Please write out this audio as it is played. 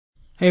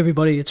Hey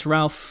everybody, it's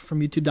Ralph from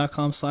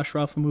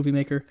youtube.com/Ralph the Movie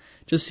Maker.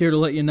 Just here to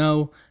let you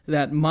know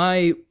that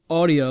my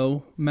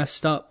audio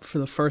messed up for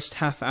the first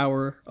half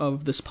hour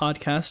of this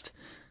podcast,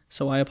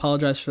 so I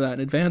apologize for that in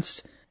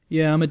advance.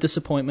 Yeah, I'm a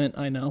disappointment,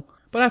 I know.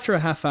 But after a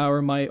half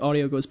hour, my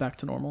audio goes back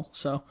to normal,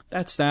 so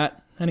that's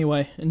that.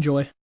 Anyway,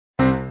 enjoy.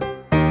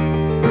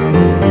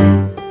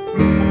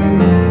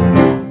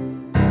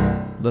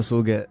 Let's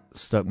all get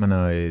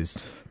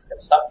Stuckmanized. Let's get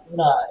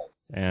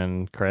Stuckmanized.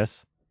 And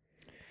Chris?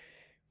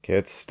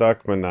 Get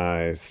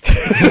Stuckmanized.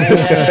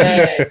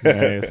 Yay!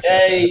 Nice.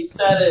 Yay, he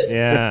said it.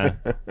 Yeah.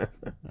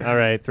 All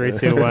right, 3,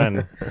 2,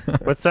 1.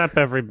 What's up,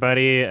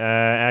 everybody?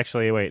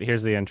 Actually, wait,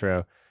 here's the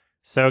intro.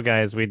 So,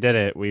 guys, we did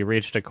it. We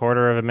reached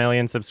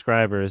 250,000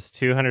 subscribers,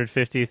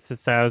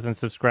 250,000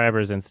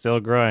 subscribers, and still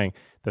growing.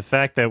 The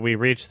fact that we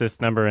reached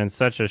this number in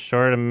such a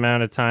short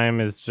amount of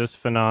time is just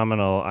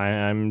phenomenal.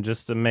 I'm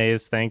just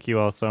amazed. Thank you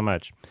all so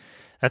much.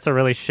 That's a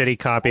really shitty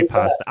copy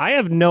pasta. I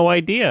have no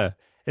idea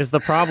is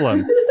the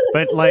problem.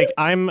 But, like,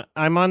 I'm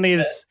on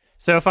these...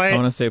 So if I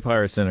want to say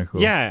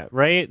pyrocynical. Yeah,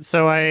 right?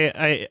 So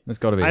It's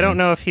gotta be I him. don't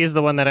know if he's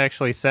the one that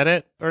actually said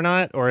it or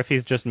not, or if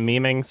he's just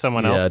memeing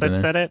someone else that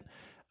said it.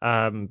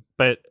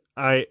 But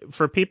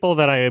for people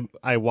that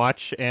I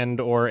watch and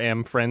or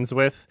am friends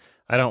with,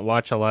 I don't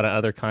watch a lot of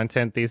other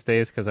content these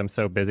days because I'm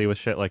so busy with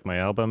shit like my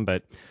album,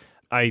 but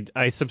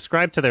I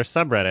subscribe to their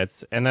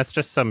subreddits, and that's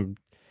just the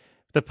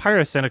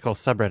pyrocynical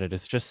subreddit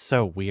is just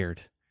so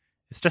weird.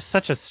 It's just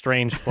such a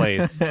strange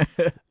place.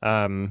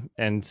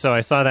 And so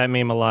I saw that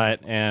meme a lot,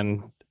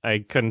 and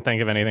I couldn't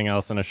think of anything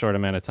else in a short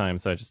amount of time,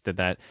 so I just did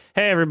that.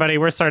 Hey, everybody,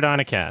 we're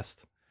Sardonicast.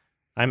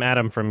 I'm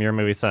Adam from Your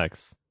Movie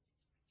Sucks.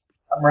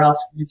 I'm Ralph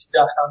from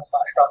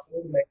youtube.com/Ralph the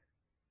Movie Maker.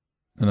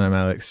 And I'm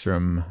Alex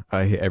from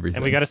I Hate Everything.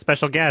 And we got a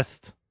special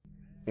guest.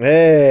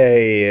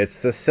 Hey,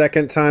 it's the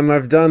second time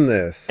I've done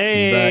this.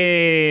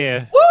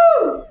 Hey!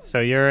 Woo! So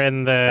you're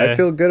in the... I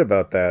feel good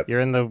about that. You're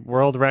in the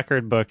world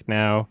record book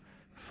now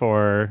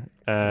for...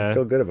 I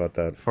feel good about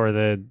that. For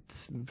the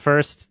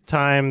first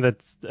time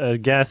that a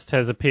guest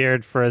has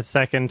appeared for a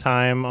second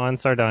time on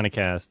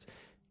Sardonicast.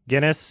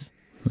 Guinness...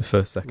 The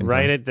first, second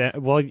Write time. it down.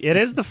 Well, it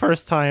is the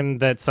first time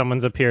that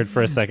someone's appeared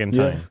for a second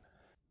time.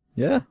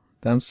 Yeah,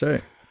 damn straight.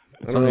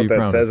 I don't know what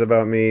that says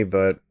about me,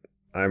 but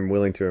I'm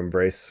willing to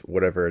embrace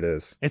whatever it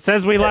is. It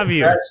says we love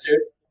you. Congrats, dude.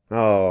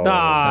 Oh,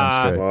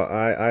 Ah.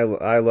 well,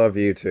 I love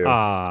you too.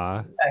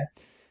 Ah. Thanks.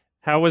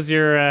 How was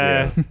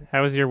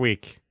your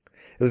week?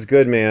 It was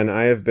good, man.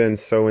 I have been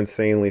so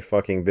insanely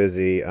fucking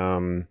busy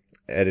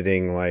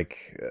editing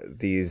like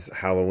these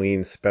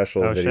Halloween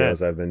special videos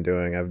shit. I've been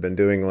doing. I've been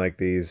doing like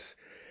these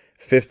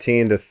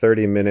 15 to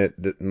 30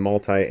 minute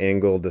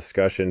multi-angle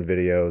discussion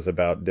videos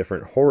about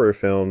different horror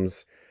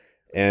films,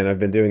 and I've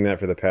been doing that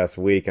for the past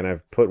week, and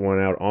I've put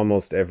one out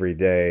almost every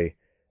day.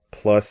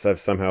 Plus, I've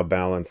somehow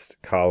balanced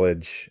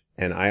college,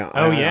 and I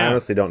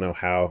honestly don't know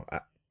how.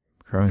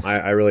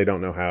 I really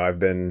don't know how. I've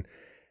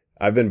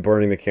been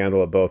burning the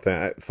candle at both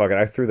ends. Fuck it,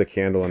 I threw the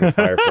candle in the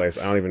fireplace.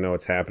 I don't even know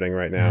what's happening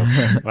right now.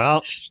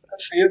 Well,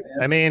 Good for you,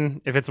 man. I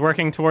mean, if it's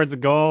working towards a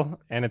goal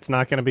and it's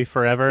not going to be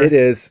forever, It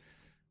is.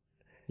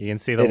 You can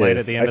see the light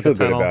at the end of the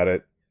tunnel. I feel good about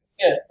it.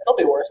 Yeah, it'll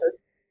be worth it.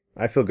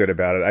 I feel good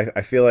about it.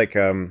 I feel like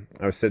I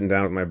was sitting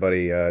down with my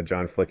buddy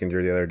John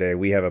Flickinger the other day.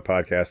 We have a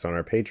podcast on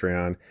our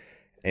Patreon,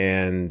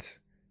 and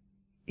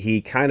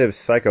he kind of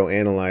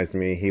psychoanalyzed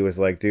me. He was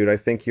like, "Dude, I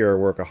think you're a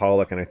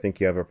workaholic, and I think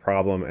you have a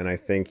problem, and I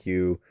think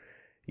you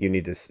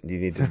need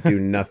to do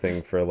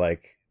nothing for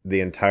like the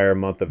entire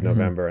month of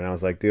November." And I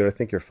was like, "Dude, I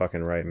think you're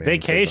fucking right, man.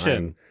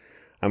 Vacation."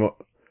 I'm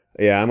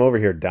over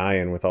here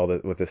dying with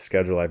with the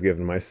schedule I've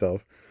given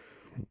myself.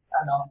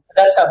 I know. But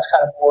that sounds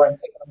kind of boring,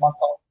 taking a month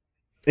off.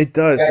 It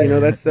does. Okay. You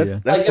know, that's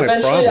like, my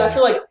eventually, problem.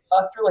 after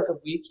like a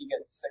week, you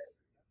get sick of it.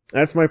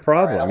 That's my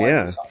problem. All right, I wanna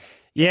yeah. do something.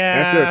 Yeah.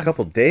 After a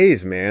couple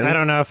days, man. I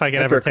don't know if I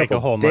could ever take a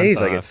whole month days,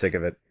 off. I get sick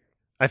of it.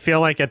 I feel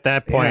like at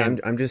that point,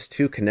 Yeah, I'm just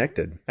too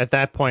connected. at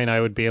that point, I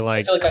would be I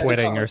like feel like I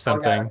quitting become or a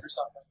something. drug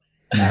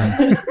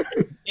addict or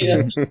something. You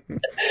know?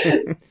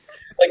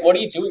 Like, what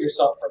do you do with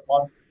yourself for a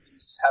month? You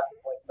just have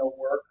like no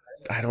work.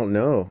 Right? I don't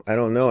know,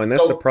 and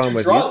that's the problem do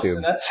with drugs, YouTube.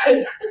 And that's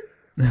it.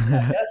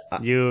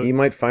 Yes. You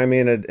might find me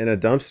in a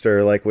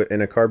dumpster, like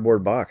in a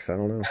cardboard box. I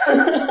don't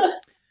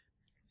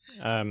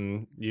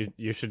know.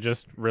 You should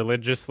just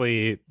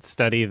religiously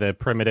study the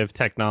primitive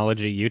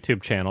technology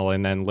YouTube channel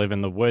and then live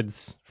in the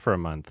woods for a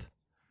month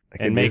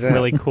and make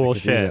really cool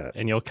shit,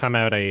 and you'll come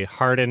out a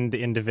hardened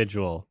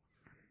individual.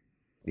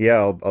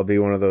 Yeah, I'll be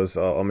one of those.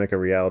 I'll make a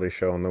reality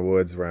show in the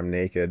woods where I'm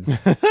naked,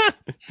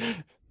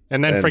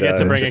 and then forget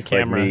to bring a just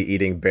camera. Like me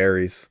eating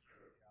berries.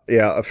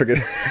 Yeah, I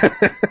forget.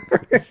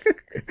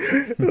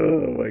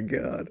 Oh my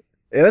god.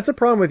 Yeah, that's a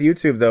problem with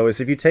YouTube though. Is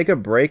if you take a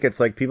break, it's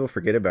like people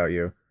forget about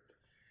you.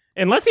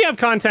 Unless you have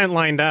content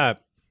lined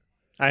up.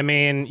 I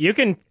mean, you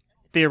can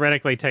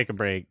theoretically take a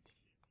break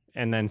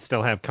and then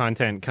still have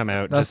content come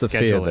out. That's just the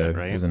schedule fear, it, though,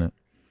 right? isn't it?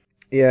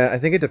 Yeah, I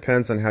think it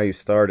depends on how you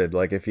started.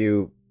 Like if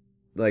you,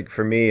 like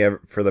for me,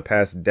 for the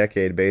past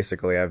decade,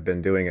 basically, I've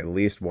been doing at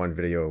least one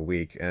video a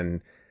week,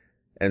 and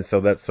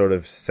so that sort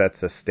of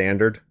sets a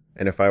standard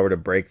And if I were to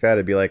break that,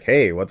 it'd be like,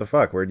 hey, what the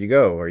fuck? Where'd you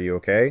go? Are you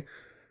okay?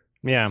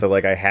 Yeah. So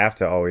like I have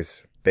to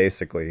always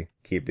basically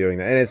keep doing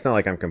that. And it's not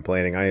like I'm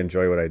complaining. I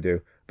enjoy what I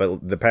do.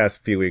 But the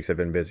past few weeks have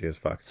been busy as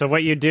fuck. So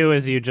what you do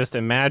is you just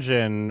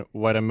imagine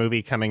what a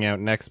movie coming out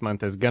next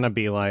month is going to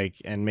be like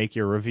and make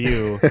your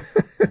review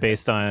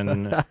based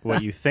on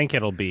what you think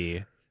it'll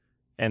be.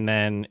 And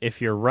then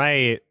if you're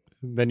right,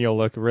 then you'll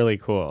look really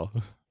cool.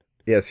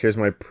 Yes, here's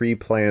my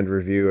pre-planned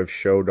review of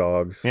Show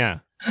Dogs. Yeah.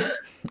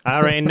 I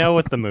already know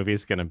what the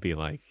movie's going to be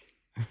like.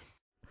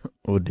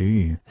 Or do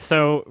you?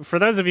 So for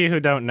those of you who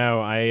don't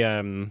know,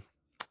 I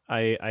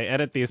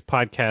edit these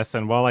podcasts,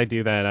 and while I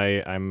do that,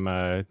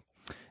 I'm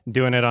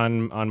doing it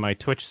on my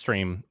Twitch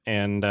stream.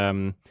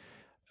 And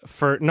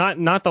for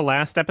not the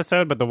last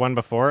episode, but the one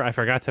before, I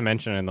forgot to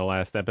mention in the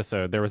last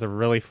episode, there was a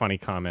really funny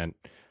comment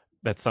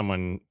that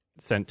someone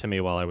sent to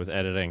me while I was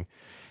editing.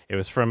 It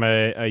was from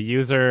a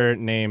user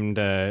named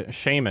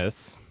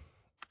Seamus,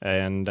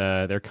 and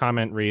their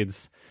comment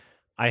reads,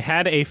 "I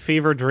had a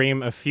fever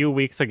dream a few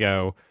weeks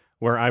ago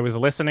where I was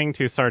listening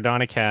to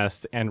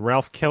Sardonicast and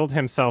Ralph killed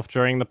himself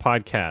during the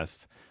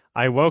podcast.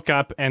 I woke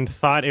up and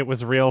thought it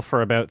was real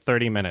for about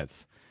 30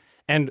 minutes.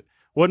 And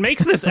what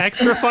makes this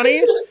extra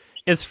funny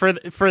is for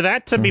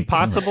that to be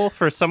possible,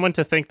 for someone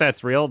to think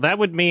that's real, that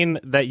would mean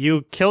that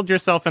you killed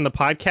yourself in the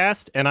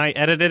podcast and I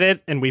edited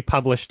it and we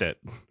published it.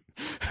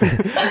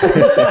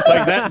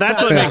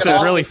 That's what makes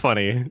it really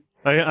funny.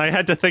 I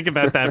had to think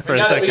about that for a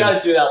second. We gotta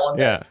do that one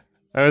day. Yeah.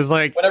 I was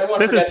like,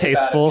 this is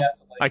tasteful.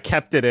 I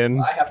kept it in.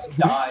 I have to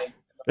die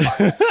in the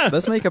podcast.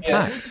 Let's make a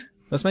pact.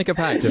 Let's make a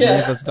pact. If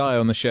any of us die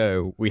on the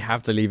show, we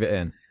have to leave it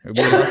in. It'll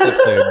be the last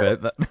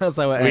episode, but that's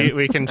how it ends.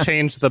 We can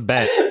change the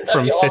bet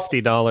from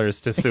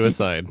 $50 to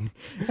suicide.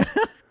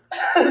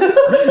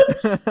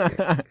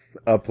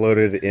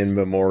 Uploaded in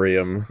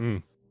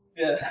memoriam.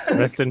 Yeah.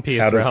 Rest in peace,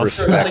 Out of Ralph.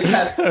 respect.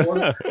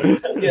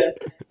 Yeah.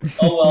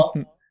 Oh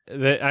well.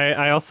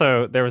 I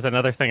also, there was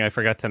another thing I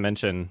forgot to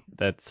mention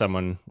that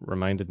someone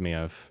reminded me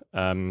of.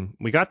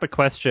 We got the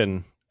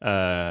question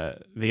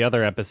the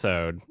other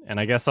episode, and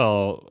I guess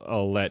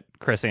I'll let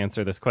Chris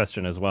answer this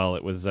question as well.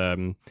 It was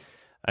I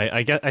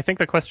think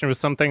the question was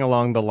something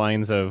along the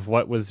lines of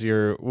what is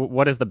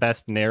the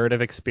best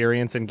narrative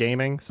experience in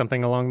gaming,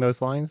 something along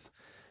those lines.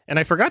 And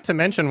I forgot to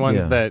mention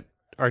ones that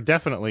are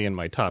definitely in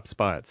my top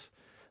spots.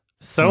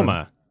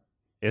 Soma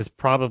is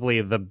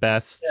probably the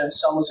best. Yeah,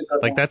 Soma's a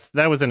good one.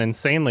 That was an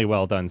insanely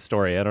well done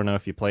story. I don't know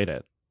if you played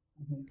it.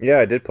 Yeah,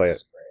 I did play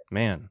it.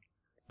 Man.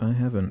 I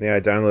haven't. Yeah, I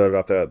downloaded it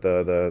off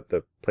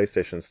the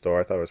PlayStation Store.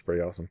 I thought it was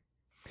pretty awesome.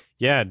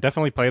 Yeah,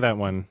 definitely play that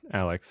one,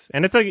 Alex.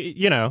 And it's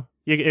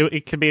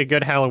it could be a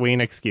good Halloween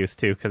excuse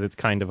too, because it's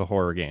kind of a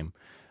horror game.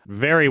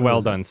 Very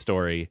well done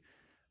story.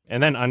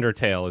 And then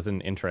Undertale is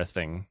an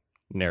interesting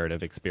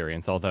narrative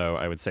experience, although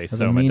I would say Soma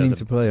doesn't. I've been meaning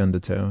to play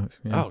Undertale.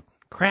 Yeah. Oh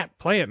crap!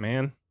 Play it,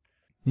 man.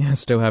 Yeah,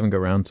 still haven't got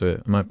around to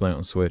it. I might play it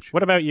on Switch.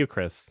 What about you,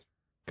 Chris?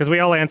 Because we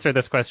all answered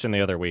this question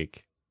the other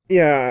week.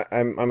 Yeah,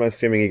 I'm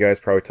assuming you guys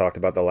probably talked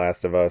about The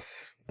Last of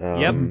Us.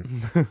 Yep.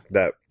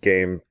 That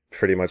game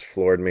pretty much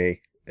floored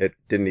me. It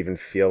didn't even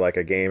feel like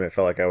a game. It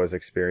felt like I was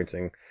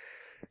experiencing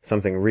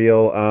something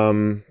real.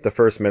 The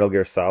first Metal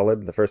Gear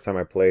Solid, the first time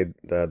I played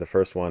the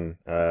first one,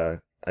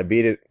 I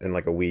beat it in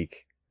like a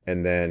week,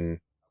 and then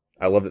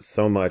I loved it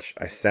so much,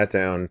 I sat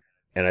down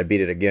and I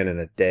beat it again in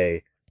a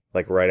day.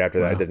 Like right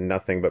after that, I did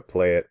nothing but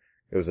play it.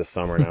 It was the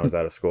summer and I was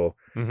out of school.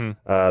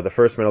 Mm-hmm. The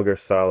first Metal Gear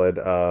Solid,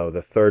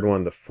 the third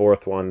one, the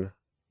fourth one,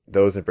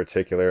 those in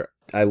particular.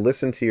 I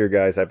listened to your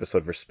guys'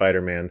 episode for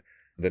Spider-Man,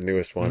 the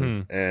newest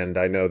one, and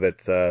I know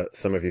that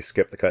some of you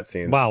skipped the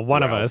cutscenes. Wow,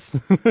 one of us.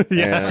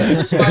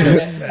 Yeah.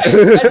 Spider-Man.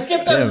 I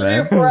skipped on 3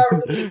 or 4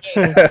 hours of the game.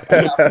 It's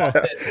like, oh, fuck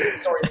this.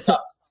 This story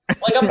sucks.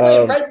 Like, I'm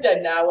playing Red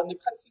Dead now, and the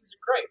cutscenes are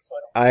great. So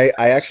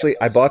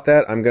I bought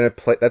that. I'm gonna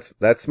play.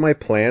 That's my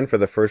plan for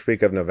the first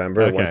week of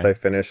November. Okay. Once I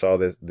finish all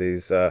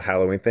these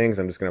Halloween things,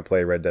 I'm just gonna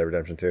play Red Dead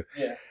Redemption 2.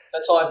 Yeah,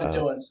 that's all I've been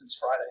doing since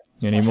Friday.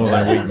 You need more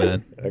than a week,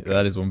 man. Okay.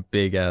 That is one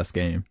big ass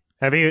game.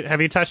 Have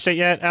you touched it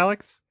yet,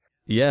 Alex?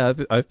 Yeah,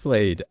 I've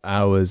played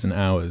hours and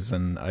hours,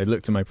 and I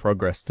looked at my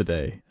progress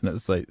today, and it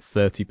was like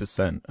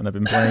 30%, and I've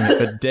been playing it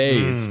for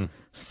days.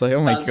 It's like,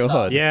 oh my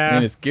god. Yeah. I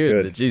mean, it's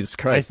good. But Jesus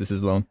Christ, this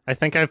is long. I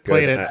think I've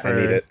played it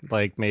for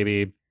like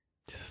maybe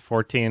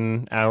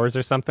 14 hours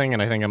or something,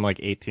 and I think I'm like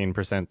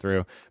 18%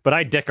 through. But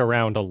I dick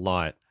around a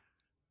lot.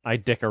 I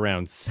dick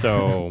around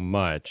so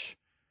much.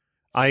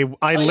 I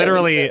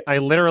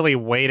literally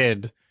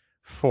waited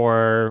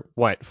for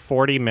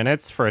 40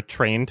 minutes for a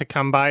train to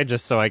come by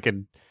just so I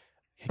could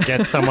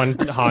get someone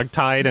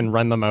hogtied and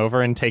run them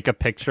over and take a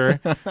picture.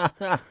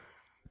 I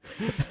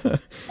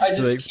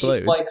just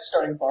keep like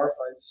starting bar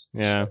fights.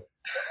 Yeah.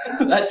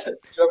 You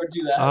ever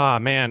do that? Oh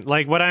man,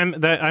 like what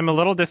I'm a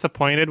little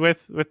disappointed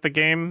with the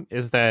game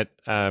is that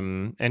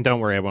and don't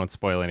worry, I won't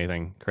spoil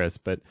anything, Chris,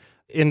 but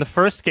in the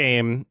first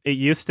game it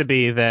used to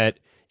be that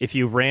if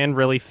you ran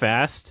really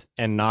fast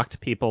and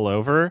knocked people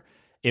over,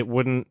 it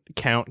wouldn't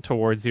count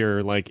towards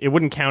your, like, it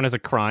wouldn't count as a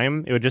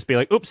crime. It would just be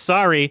like, oops,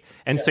 sorry.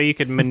 And so you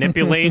could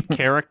manipulate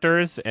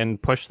characters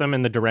and push them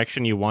in the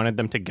direction you wanted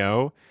them to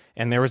go.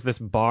 and there was this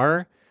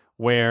bar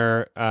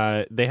where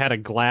they had a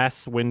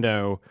glass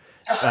window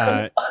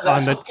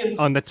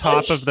on the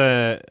top of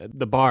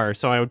the bar.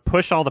 So I would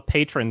push all the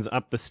patrons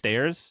up the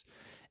stairs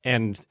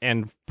and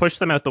push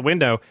them out the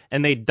window,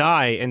 and they'd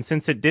die. And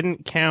since it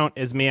didn't count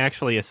as me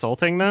actually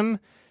assaulting them,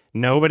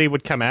 nobody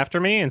would come after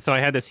me. And so I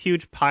had this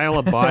huge pile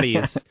of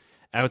bodies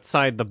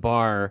outside the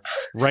bar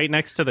right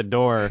next to the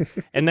door.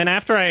 And then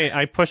after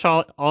I push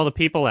all the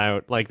people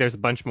out, like there's a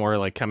bunch more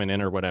like coming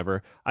in or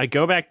whatever, I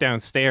go back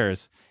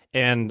downstairs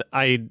and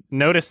I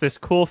notice this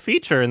cool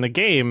feature in the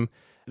game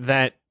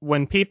that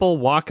when people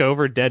walk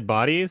over dead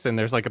bodies and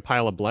there's like a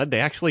pile of blood,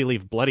 they actually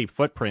leave bloody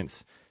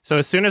footprints. So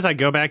as soon as I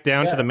go back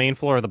down to the main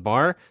floor of the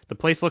bar, the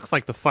place looks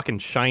like The fucking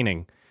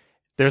Shining.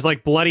 There's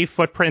like bloody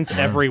footprints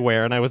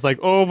everywhere, and I was like,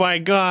 oh my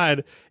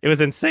god, it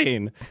was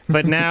insane.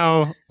 But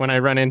now when I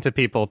run into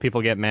people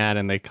get mad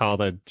and they call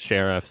the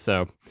sheriff,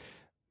 so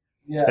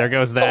there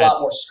goes that. It's a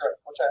lot more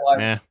strict, which I like.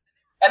 Yeah.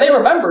 And they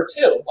remember,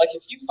 too. Like,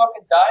 if you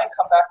fucking die and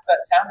come back to that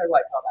town, they're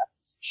like, oh, that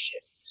piece of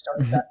shit. He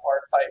started that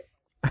bar fight.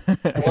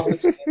 I love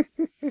this game.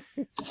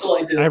 That's all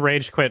I do. I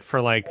rage quit for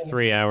like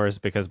 3 hours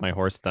because my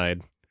horse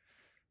died.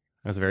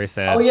 I was very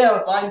sad. Oh,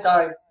 yeah, mine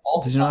died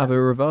all the time. Did you not have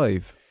a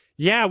revive?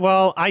 Yeah,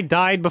 well, I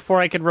died before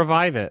I could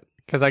revive it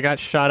because I got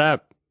shot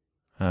up.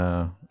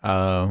 And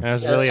I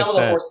was really some upset. Some of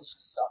the horses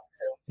just suck,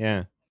 too.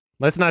 Yeah.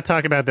 Let's not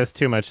talk about this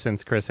too much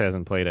since Chris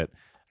hasn't played it.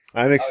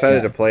 I'm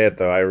excited to play it,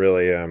 though. I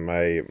really am.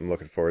 I'm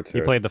looking forward to it.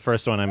 You played the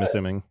first one, I'm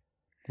assuming,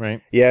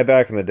 right? Yeah,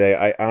 back in the day.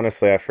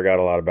 I forgot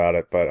a lot about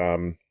it, but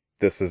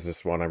this is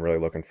just one I'm really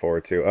looking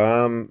forward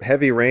to.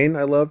 Heavy Rain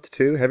I loved,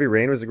 too. Heavy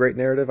Rain was a great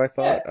narrative, I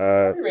thought.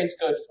 Yeah, Heavy Rain's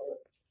good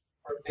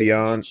for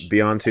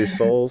Beyond Two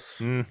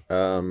Souls,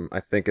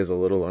 I think is a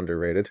little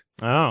underrated.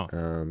 Oh.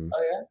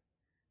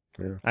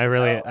 Yeah. I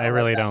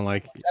really don't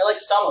like. I like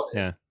some of it.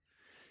 Yeah.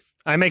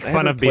 I make I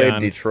fun haven't of Beyond.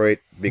 played Detroit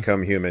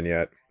Become Human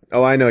yet.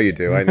 Oh, I know you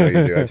do.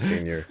 I've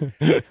seen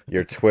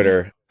your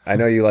Twitter. I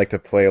know you like to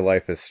play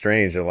Life is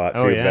Strange a lot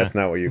too. But that's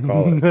not what you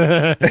call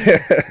it.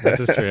 This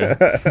is true.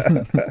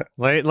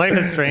 Life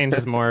is Strange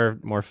is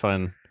more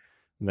fun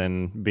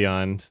than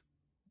Beyond,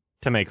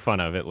 to make fun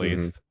of at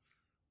least.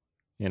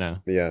 You know.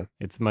 Yeah.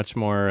 It's much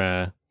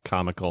more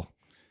comical.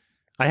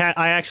 I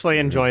actually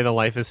enjoy the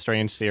Life is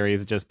Strange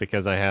series just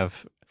because I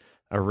have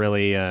a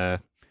really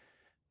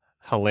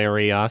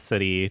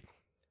hilariosity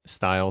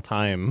style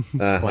time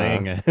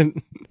playing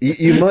it.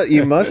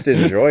 you must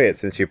enjoy it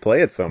since you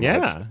play it so much.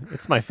 Yeah,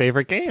 it's my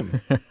favorite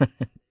game.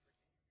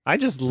 I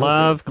just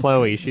love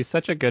Chloe. She's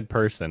such a good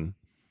person.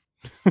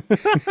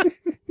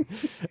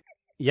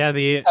 Yeah,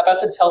 How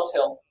about the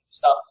Telltale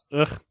stuff?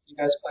 Ugh. You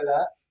guys play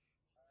that?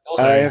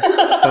 I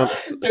have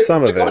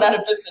some of it. They're going out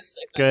of business.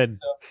 I think, Good. So.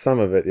 Some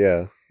of it,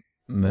 yeah.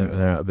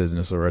 They're out of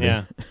business already.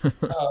 Yeah.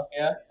 Oh,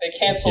 yeah? They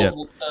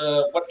canceled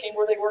what game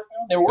were they working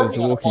on? They were It was working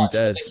The on Walking launch,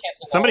 Dead. They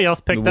canceled Somebody else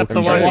picked up The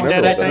Walking Walking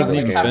Dead. Dead, I It wasn't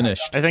think. even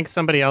finished. I think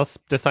somebody else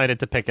decided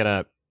to pick it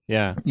up.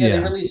 Yeah. Yeah, they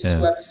released 2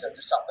 episodes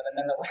or something, and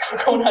then they're like,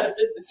 we're going out of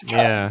business, guys.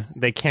 Yeah,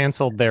 they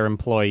canceled their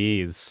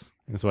employees,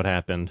 is what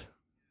happened.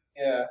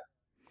 Yeah.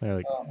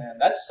 Like, oh, man,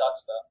 that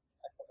sucks, though.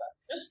 I feel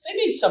that. They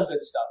need some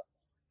good stuff.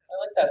 I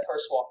like that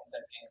first Walking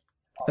Dead game.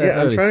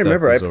 Yeah, I'm trying to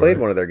remember. I played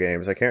one of their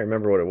games. I can't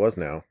remember what it was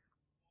now.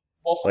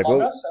 Wolf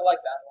Among Us? I like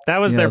that one. That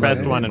was their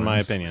best one, in my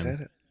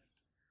opinion.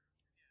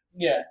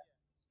 Yeah.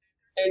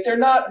 They're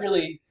not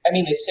really... I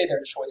mean, they say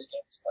they're choice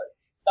games, but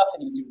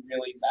nothing you do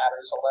really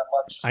matters all that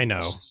much. I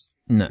know.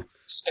 No.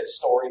 Spit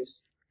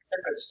stories.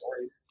 They're good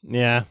stories.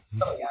 Yeah.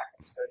 Some of the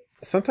acting's good.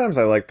 Sometimes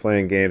I like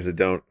playing games that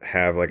don't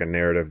have like a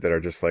narrative, that are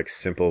just like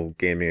simple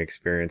gaming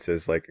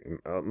experiences, like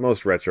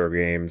most retro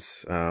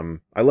games.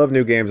 I love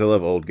new games. I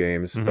love old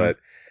games, but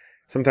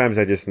sometimes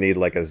I just need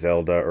like a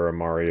Zelda or a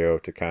Mario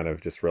to kind of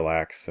just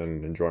relax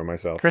and enjoy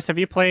myself. Chris, have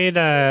you played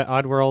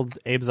Oddworld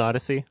Abe's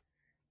Odyssey?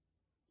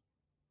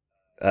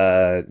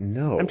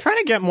 No. I'm trying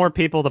to get more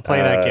people to play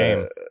that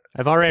game.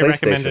 I've already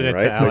recommended it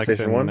to Alex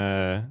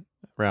and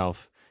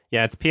Ralph.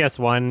 Yeah, it's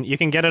PS1. You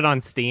can get it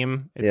on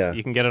Steam.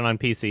 You can get it on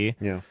PC.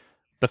 Yeah.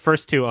 The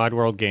first 2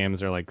 Oddworld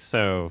games are like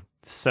so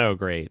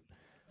great.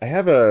 I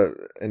have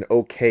an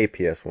okay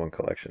PS1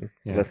 collection.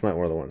 Yeah. That's not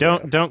one of the ones.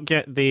 Don't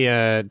get the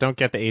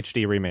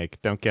HD remake.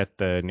 Don't get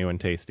the new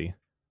and tasty.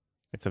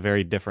 It's a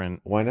very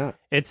different. Why not?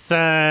 It's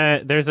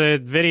there's a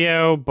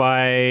video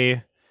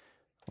by,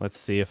 let's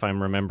see if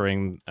I'm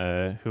remembering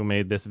who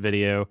made this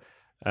video.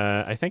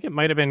 I think it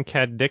might have been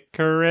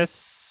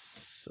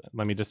Cadicarus.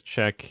 Let me just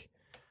check.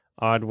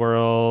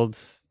 Oddworld,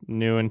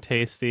 new and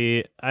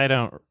tasty. I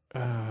don't.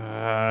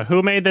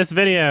 Who made this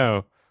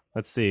video?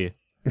 Let's see.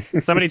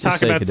 Somebody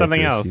talk about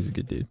something else. He's a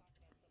good dude.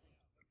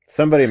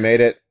 Somebody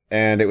made it,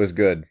 and it was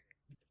good.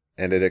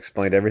 And it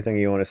explained everything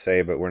you want to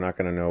say, but we're not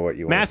going to know what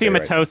you want to say.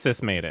 Matthew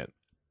Matosis made it.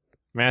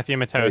 Matthew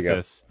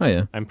Matosis. Oh,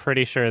 yeah. I'm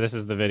pretty sure this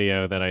is the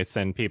video that I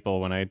send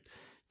people when I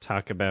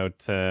talk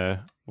about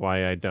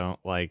why I don't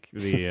like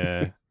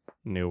the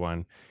new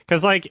one.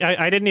 Because, like,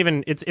 I didn't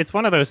even... It's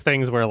one of those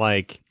things where,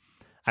 like,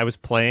 I was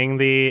playing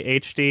the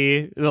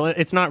HD...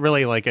 It's not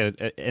really like an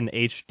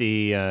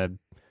HD...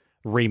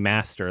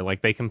 remaster,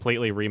 like they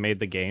completely remade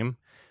the game,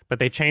 but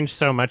they changed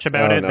so much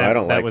about it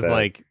that was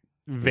like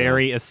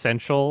very No.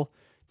 essential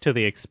to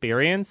the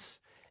experience.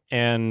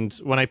 And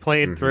when I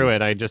played through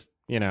it, I just,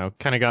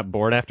 kind of got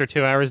bored after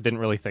 2 hours, didn't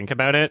really think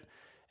about it.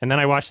 And then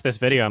I watched this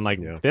video. I'm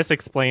like, this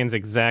explains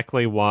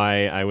exactly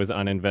why I was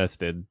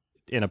uninvested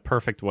in a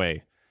perfect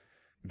way.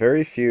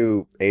 Very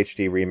few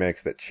HD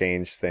remakes that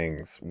change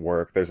things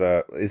work. This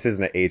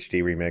isn't an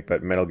HD remake,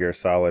 but Metal Gear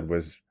Solid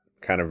was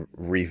kind of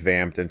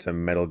revamped into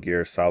Metal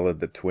Gear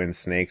Solid: The Twin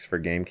Snakes for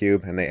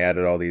GameCube, and they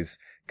added all these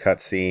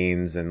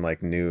cutscenes and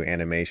like new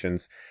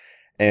animations.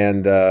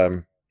 And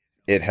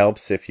it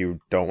helps if you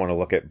don't want to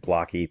look at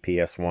blocky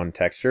PS1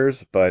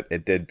 textures, but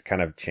it did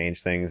kind of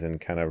change things and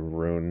kind of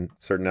ruin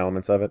certain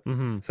elements of it.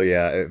 Mm-hmm. So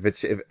yeah,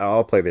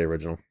 I'll play the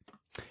original.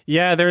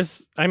 Yeah,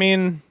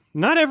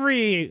 not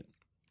every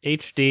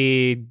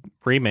HD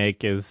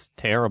remake is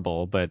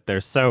terrible, but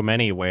there's so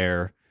many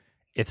where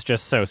it's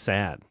just so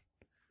sad.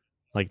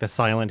 Like the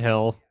Silent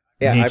Hill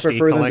HD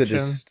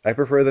collection. I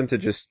prefer them to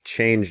just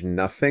change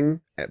nothing,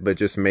 but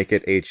just make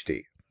it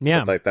HD.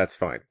 Yeah. Like, that's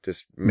fine.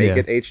 Just make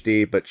it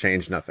HD, but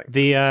change nothing.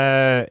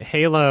 The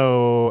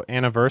Halo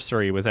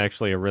Anniversary was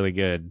actually a really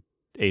good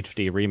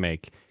HD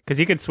remake, because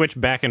you could switch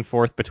back and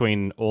forth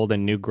between old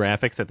and new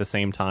graphics at the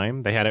same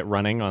time. They had it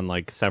running on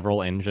like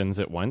several engines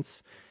at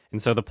once,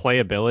 and so the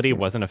playability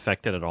wasn't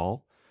affected at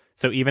all.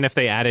 So even if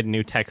they added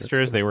new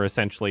textures, they were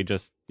essentially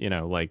just,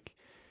 like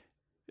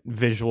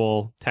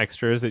visual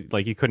textures.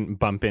 Like you couldn't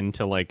bump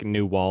into like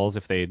new walls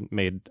if they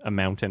made a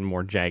mountain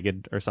more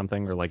jagged or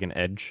something, or like an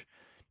edge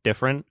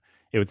different.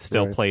 It would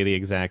still play the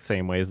exact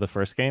same way as the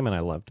first game, and I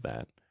loved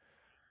that.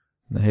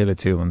 The Halo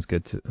 2 one's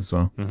good too, as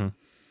well. Mm-hmm.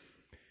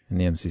 In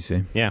the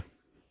MCC. Yeah.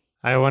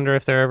 I wonder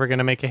if they're ever going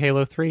to make a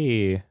Halo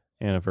 3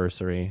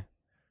 anniversary.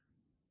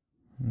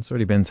 It's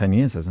already been 10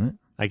 years, hasn't it?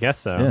 I guess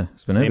so. Yeah,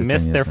 it's been over 10 years. They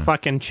missed their now.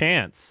 fucking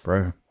chance.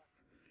 Bro.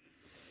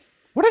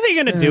 What are they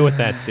going to do with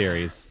that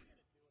series?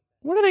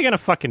 What are they going to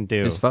fucking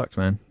do? It's fucked,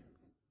 man.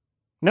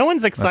 No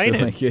one's excited. I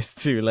feel like it's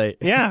too late.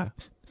 Yeah.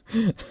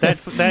 That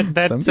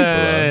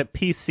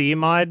PC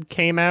mod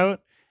came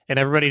out, and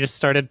everybody just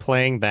started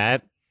playing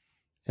that,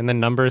 and the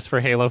numbers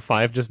for Halo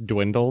 5 just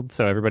dwindled,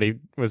 so everybody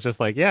was just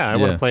like, I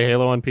want to play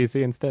Halo on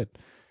PC instead.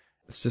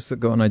 It's just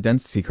got an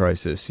identity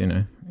crisis,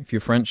 If your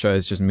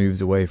franchise just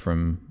moves away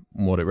from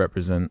what it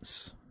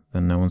represents,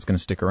 then no one's going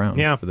to stick around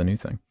for the new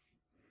thing.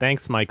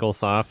 Thanks,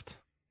 Microsoft.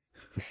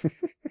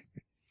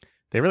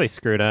 They really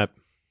screwed up.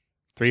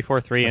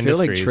 343 Industries.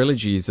 I feel like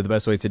trilogies are the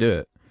best way to do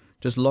it.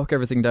 Just lock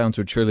everything down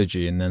to a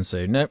trilogy and then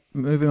say, nope,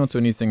 moving on to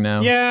a new thing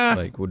now. Yeah.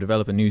 Like, we'll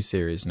develop a new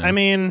series now. I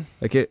mean...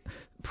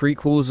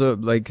 prequels are,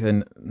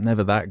 they're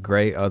never that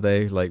great, are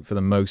they? Like, for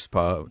the most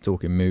part,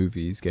 talking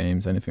movies,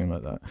 games, anything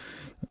like that.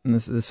 And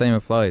the same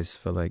applies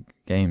for,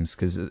 games,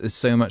 because it's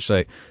so much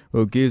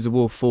Gears of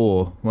War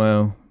 4,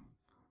 well,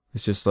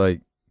 it's just,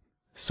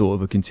 sort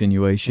of a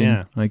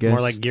continuation, I guess. More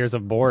like Gears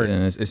of Board.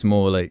 And it's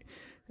more like...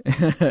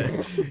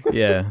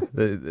 yeah,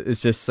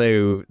 it's just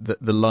so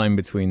the line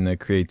between the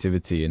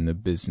creativity and the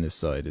business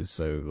side is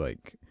so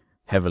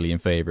heavily in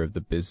favor of the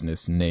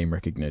business name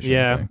recognition.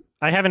 Yeah,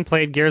 I haven't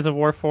played Gears of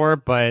War 4,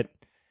 but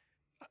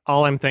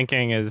all I'm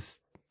thinking is,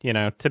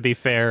 to be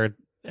fair,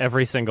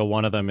 every single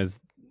one of them is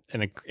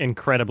an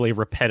incredibly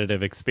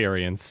repetitive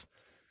experience.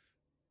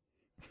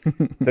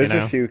 There's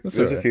a few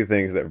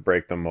things that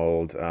break the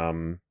mold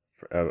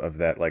of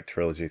that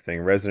trilogy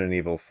thing. Resident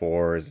Evil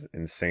 4 is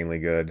insanely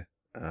good.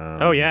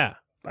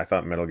 I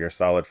thought Metal Gear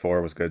Solid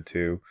 4 was good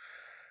too.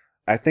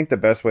 I think the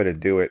best way to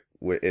do it,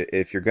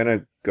 if you're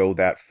gonna go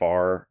that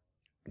far,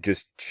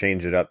 just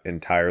change it up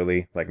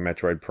entirely, like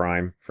Metroid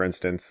Prime, for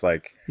instance.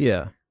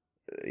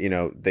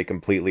 They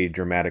completely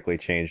dramatically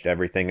changed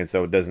everything, and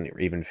so it doesn't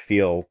even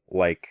feel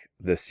like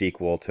the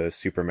sequel to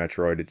Super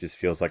Metroid. It just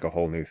feels like a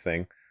whole new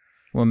thing.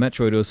 Well,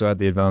 Metroid also had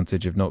the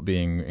advantage of not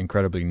being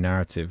incredibly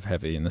narrative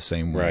heavy in the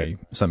same way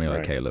something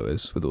like Halo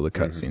is, with all the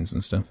cutscenes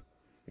and stuff.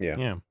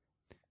 Yeah.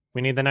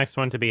 We need the next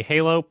one to be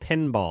Halo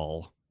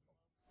Pinball.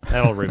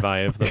 That'll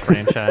revive the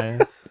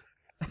franchise.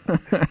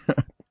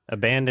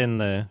 Abandon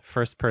the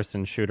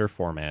first-person shooter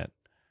format.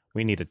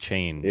 We need a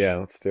change. Yeah,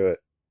 let's do it.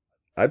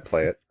 I'd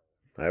play it.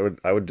 I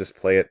would just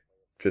play it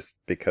just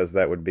because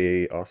that would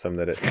be awesome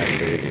that it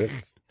actually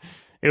exists.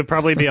 It would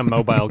probably be a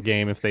mobile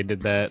game if they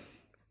did that.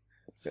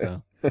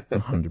 So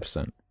 100%.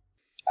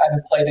 I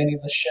haven't played any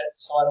of the shit,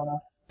 so I don't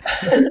know.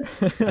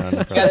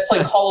 You guys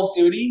play Call of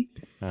Duty?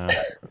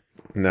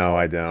 No,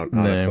 I don't.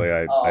 Honestly,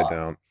 I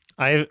don't.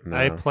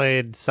 I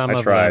played some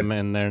of them,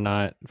 and they're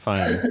not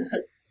fun.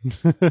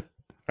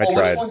 I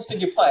tried. Which ones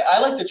did you play? I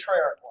like the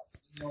Treyarch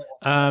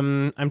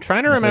ones. I'm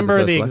trying to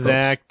remember the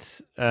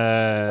exact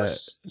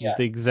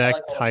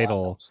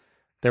title.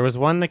 There was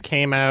one that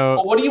came out.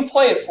 Well, what do you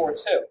play it for,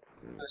 too?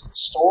 Is it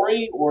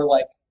story or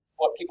what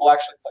people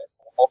actually play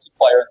for?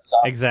 Multiplayer and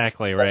zombies?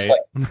 Exactly, right?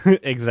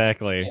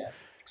 Exactly. Yeah.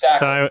 Exactly.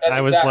 So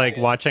I was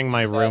watching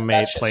my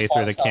roommate play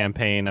through the stuff.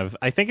 campaign of,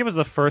 I think it was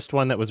the first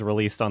one that was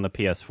released on the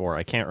PS4.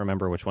 I can't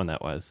remember which one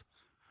that was.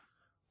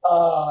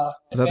 Was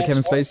that the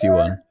Kevin Spacey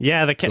one?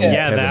 Yeah, that Kevin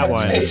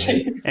one.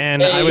 Spacey.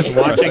 And I was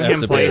watching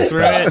him play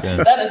through it.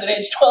 Yeah. That is an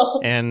age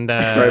 12. And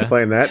Try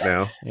playing that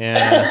now.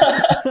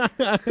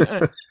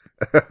 Yeah.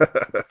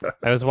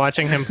 I was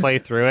watching him play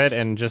through it,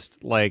 and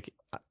just like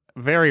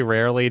very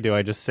rarely do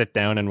I just sit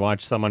down and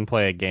watch someone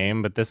play a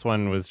game, but this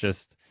one was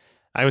just,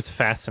 I was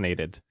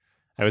fascinated.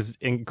 I was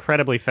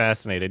incredibly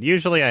fascinated.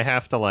 Usually I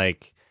have to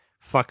like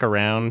fuck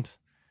around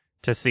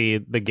to see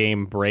the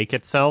game break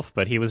itself,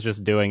 but he was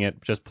just doing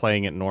it, just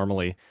playing it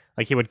normally.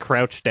 Like he would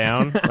crouch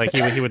down, like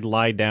he would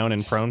lie down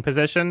in prone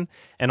position,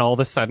 and all of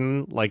a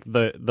sudden, like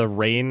the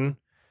rain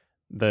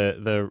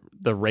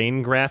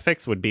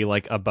graphics would be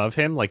like above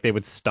him, like they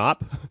would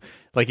stop,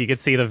 like you could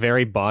see the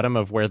very bottom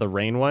of where the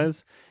rain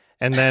was.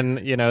 And then,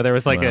 there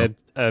was like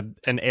an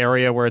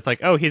area where it's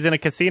like, oh, he's in a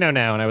casino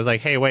now. And I was like,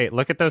 hey, wait,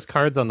 look at those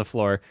cards on the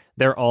floor.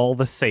 They're all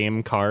the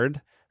same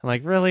card. I'm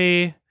like,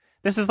 really?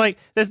 This is like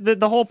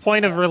the whole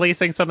point of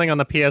releasing something on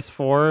the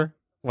PS4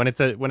 when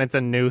it's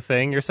a new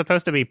thing. You're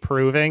supposed to be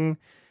proving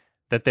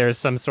that there's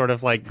some sort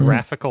of like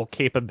graphical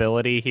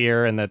capability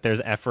here, and that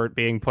there's effort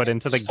being put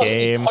into the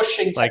game.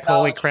 Like,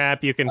 holy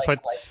crap, you can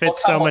fit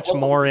so much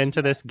more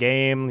into this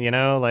game.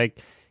 Like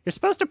you're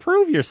supposed to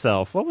prove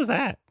yourself. What was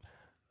that?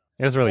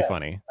 It was really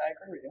funny. I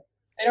agree with you.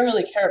 They don't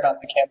really care about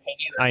the campaign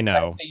either. I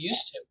know. Like, they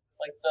used to.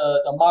 Like,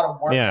 the Modern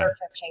Warfare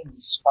campaign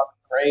was fucking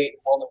great.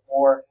 World of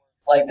War.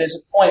 Like, there's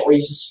a point where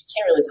you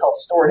can't really tell a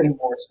story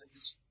anymore, so they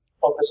just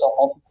focus on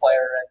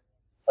multiplayer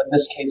and, in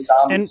this case,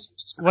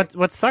 zombies. And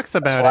what sucks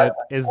about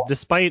it is,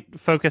 despite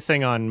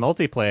focusing on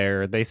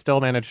multiplayer, they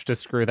still managed to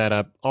screw that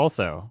up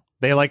also.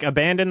 They, like,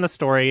 abandoned the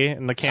story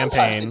in the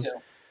campaign. Sometimes they do.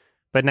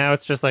 But now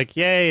it's just like,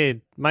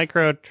 yay,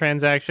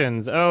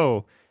 microtransactions.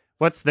 Oh,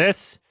 what's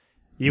this?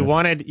 You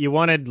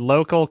wanted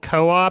local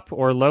co-op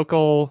or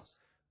local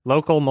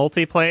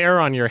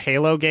multiplayer on your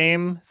Halo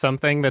game,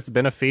 something that's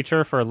been a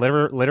feature for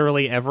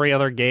literally every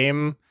other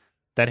game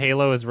that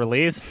Halo has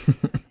released.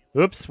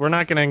 Oops, we're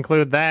not going to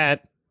include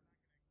that.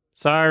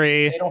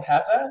 Sorry. They don't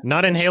have that?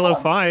 Not in Halo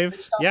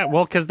 5. Yeah,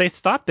 well, because they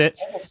stopped it.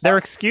 Their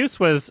excuse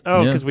was,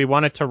 because we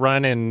want it to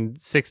run in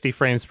 60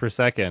 frames per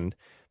second.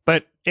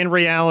 But in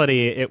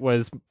reality, it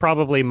was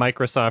probably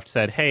Microsoft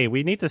said, hey,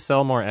 we need to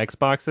sell more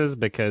Xboxes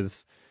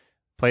because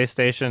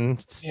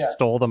PlayStation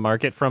stole the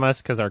market from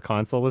us because our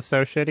console was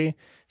so shitty.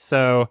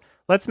 So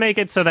let's make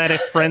it so that if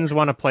friends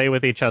want to play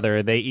with each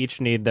other, they each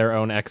need their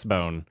own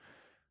Xbone.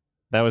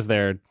 That was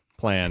their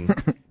plan.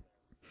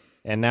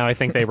 And now I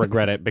think they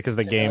regret it because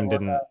the game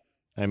didn't.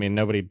 I mean,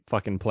 nobody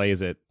fucking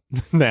plays it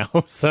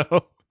now.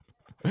 So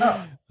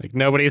like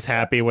nobody's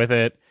happy with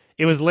it.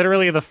 It was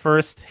literally the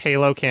first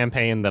Halo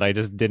campaign that I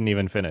just didn't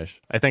even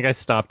finish. I think I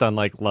stopped on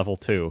like level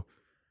 2.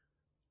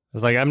 I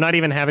was like, I'm not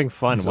even having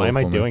fun. Why am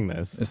I doing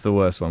this? It's the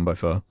worst one by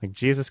far. Like,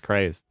 Jesus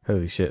Christ.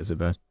 Holy shit, is it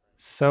bad?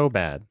 So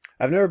bad.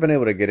 I've never been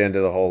able to get into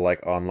the whole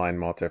like online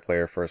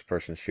multiplayer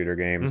first-person shooter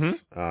games.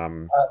 I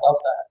love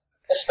that,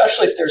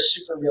 especially if they're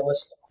super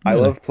realistic. I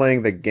love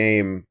playing the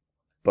game,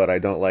 but I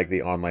don't like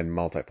the online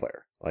multiplayer.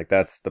 Like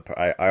that's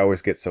I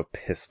always get so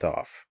pissed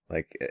off.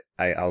 Like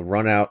I'll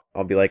run out.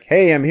 I'll be like,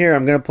 hey, I'm here.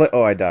 I'm gonna play.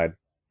 Oh, I died.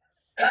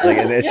 Like,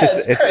 and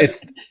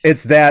it's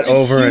it's that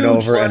over and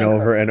over and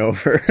over and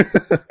over.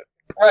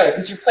 Right,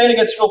 because you're playing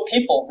against real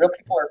people. Real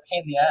people are a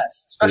pain in the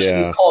ass, especially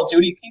these Call of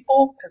Duty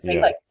people, because they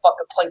like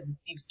fucking play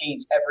these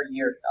games every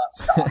year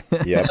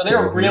nonstop. Yeah. So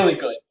they're really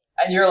good,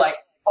 and you're like,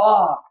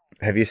 fuck.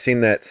 Have you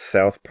seen that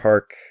South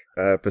Park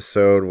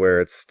episode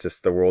where it's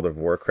just the World of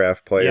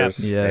Warcraft players?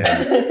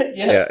 Yeah.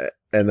 Yeah.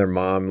 And their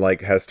mom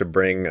like has to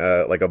bring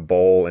like a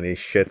bowl, and he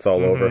shits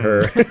all over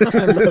her. I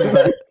love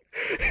that.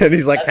 And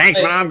he's like, thanks,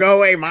 Mom. Go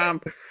away,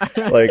 Mom.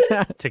 Like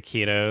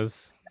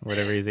taquitos,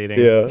 whatever he's eating.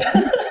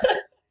 Yeah.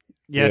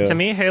 Yeah, to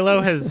me, Halo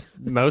has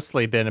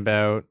mostly been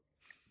about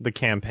the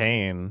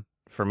campaign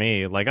for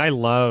me. Like, I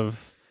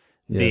love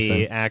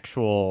the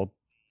actual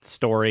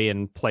story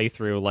and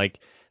playthrough,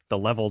 like the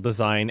level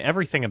design,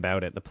 everything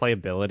about it, the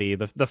playability.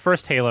 The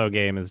first Halo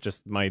game is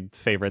just my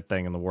favorite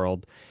thing in the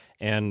world.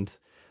 And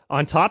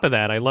on top of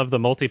that, I love the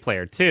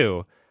multiplayer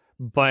too.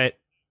 But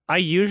I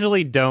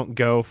usually don't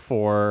go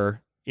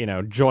for,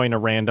 join a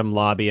random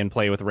lobby and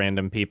play with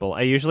random people.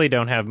 I usually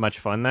don't have much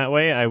fun that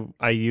way.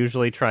 I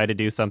usually try to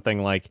do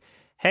something like,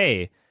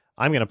 hey,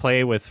 I'm going to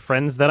play with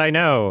friends that I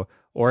know.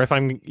 Or if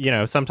I'm,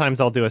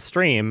 sometimes I'll do a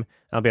stream.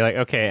 I'll be like,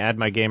 okay, add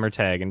my gamer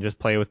tag and just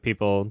play with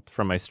people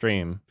from my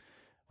stream,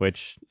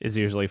 which is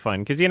usually fun.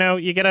 Because,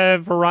 you get a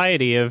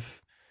variety of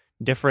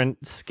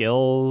different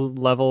skill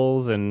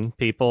levels and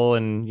people.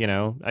 And,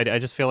 I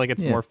just feel like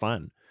it's more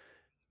fun.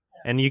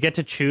 And you get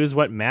to choose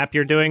what map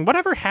you're doing.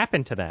 Whatever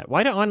happened to that?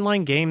 Why do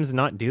online games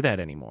not do that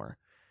anymore?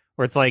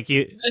 Where it's like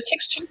it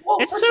takes too long.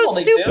 It's first so of all,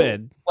 stupid. They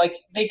do. Like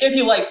they give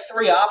you like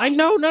 3 options.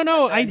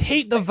 No. I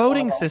hate the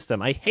voting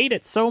system. I hate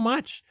it so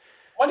much.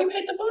 Why do you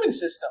hate the voting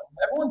system?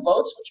 Everyone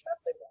votes which map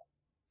they want.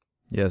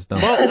 Yeah, it's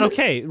dumb. Well,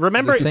 okay.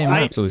 Remember,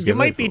 you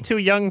might be for. too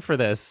young for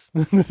this,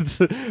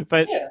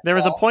 but there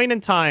was a point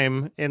in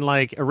time in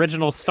like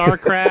original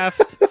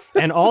StarCraft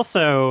and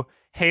also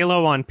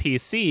Halo on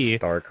PC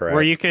StarCraft.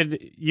 where you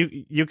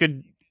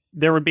could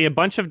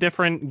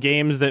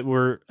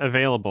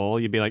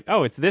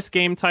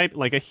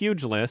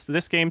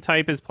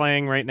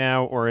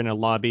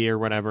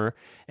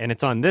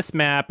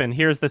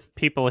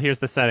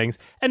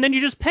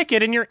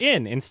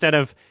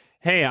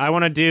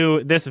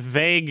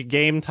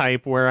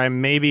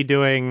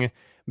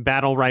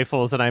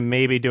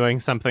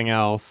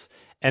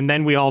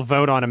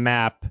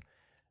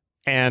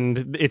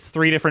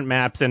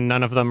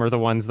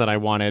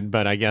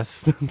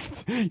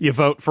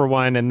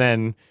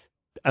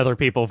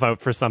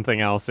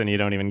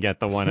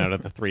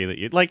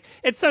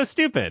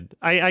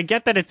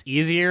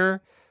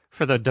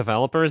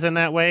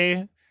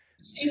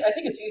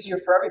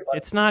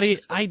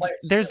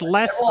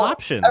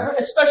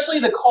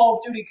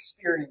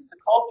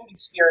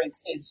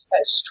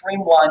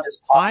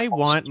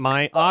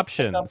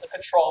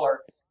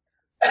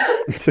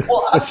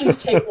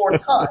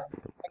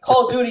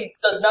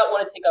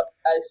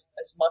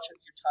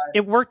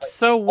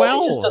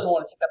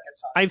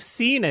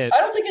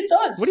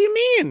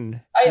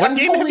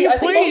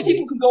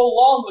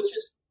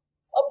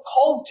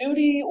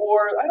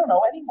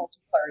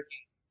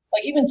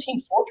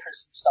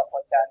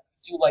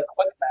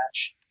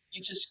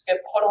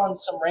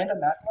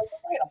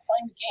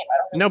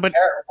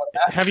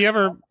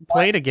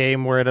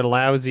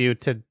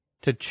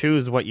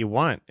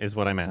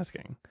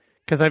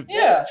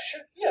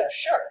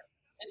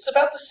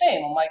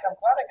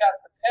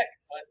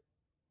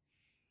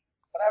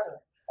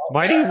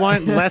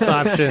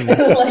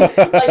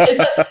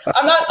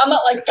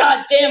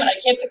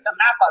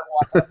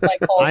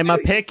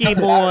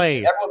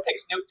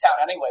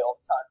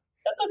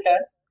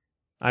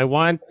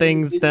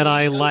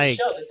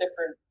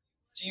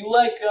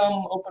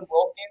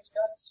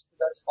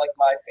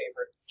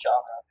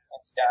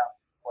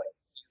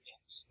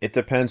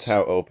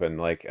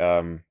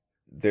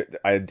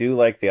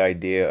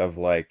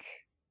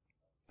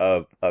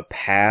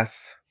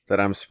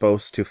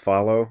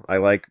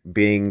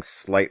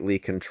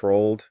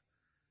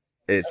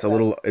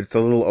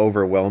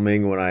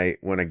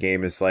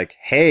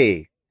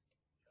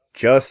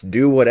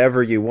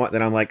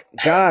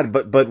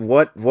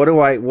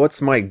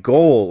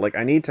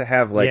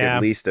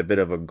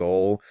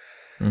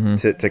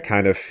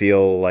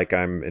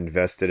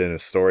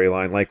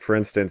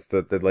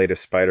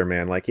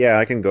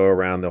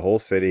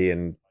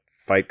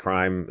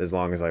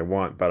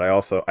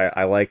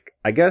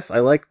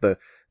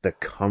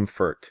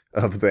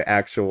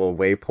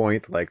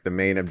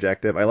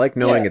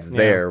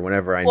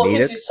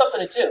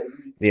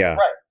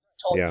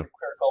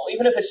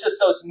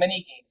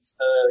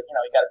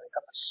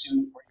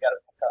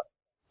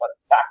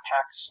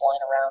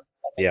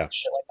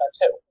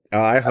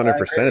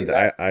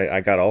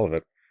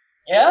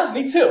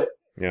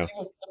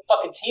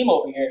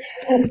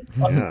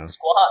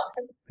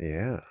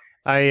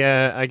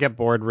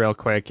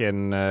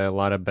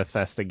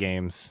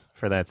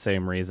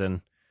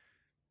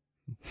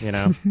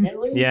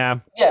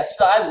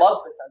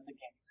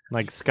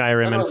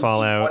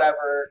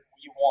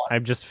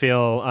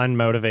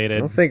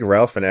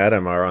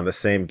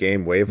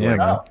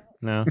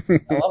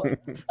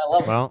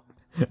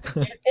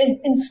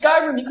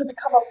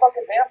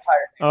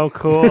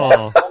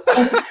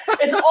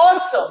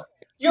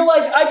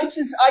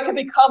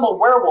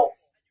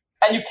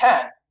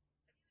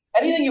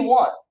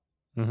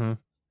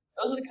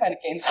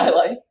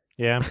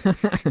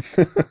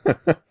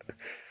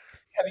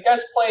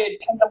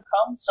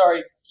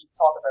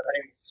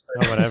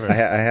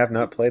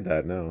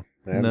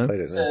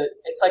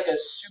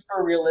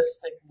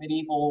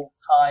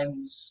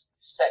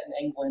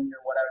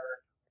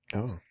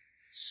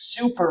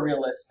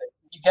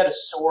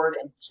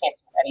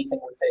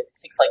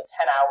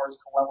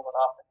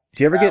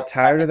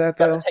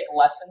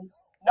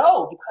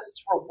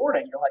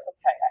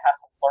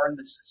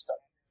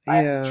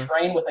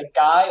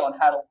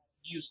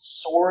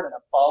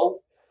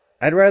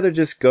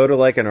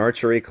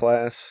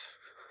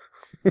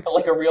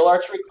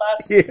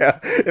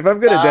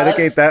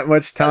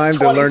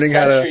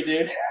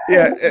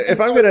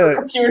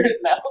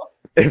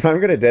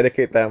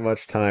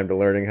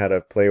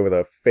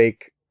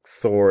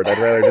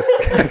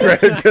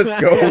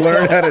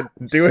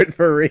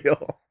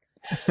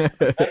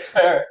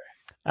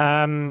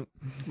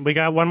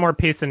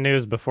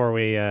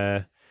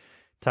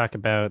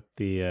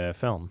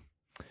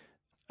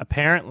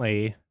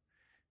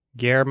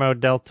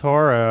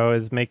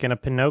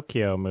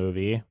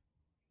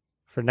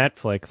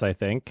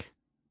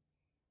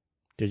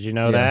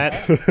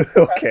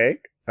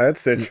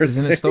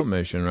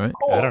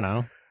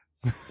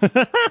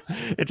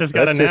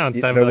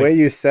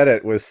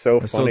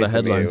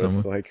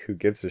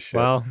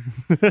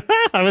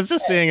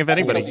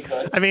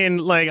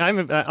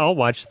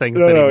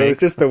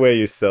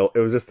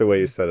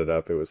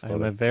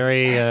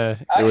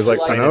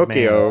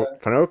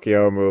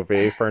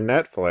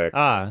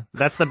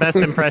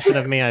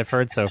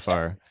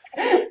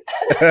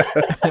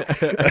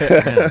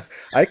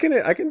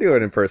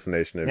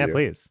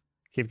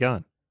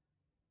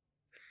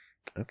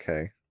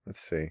Okay, let's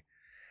see.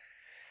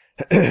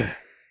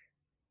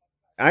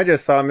 I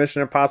just saw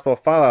Mission Impossible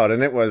Fallout,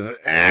 and it was.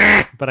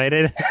 But I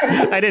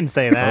didn't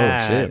say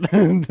that.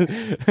 Oh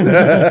shit!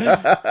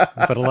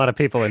 But a lot of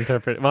people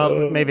interpret.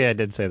 Well, maybe I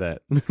did say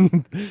that.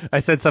 I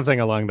said something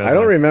along those lines. I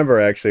don't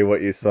remember actually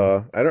what you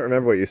saw. I don't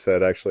remember what you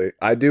said actually.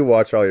 I do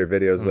watch all your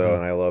videos though,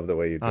 and I love the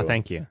way you do. Oh,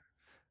 thank you.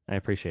 I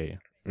appreciate you.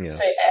 Yeah.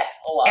 Say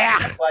a lot.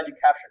 I'm glad you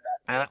captured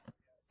that.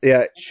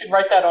 Yeah. You should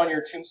write that on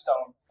your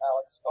tombstone,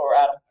 Alex or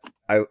Adam.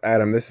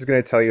 Adam, this is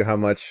going to tell you how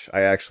much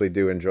I actually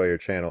do enjoy your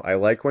channel. I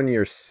like when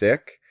you're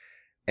sick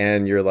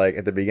and you're like,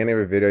 at the beginning of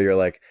a video, you're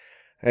like,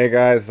 hey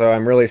guys,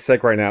 I'm really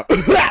sick right now.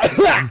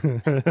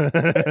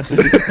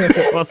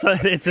 Well, so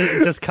it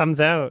just comes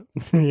out,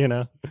 you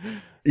know.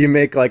 You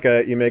make like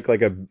a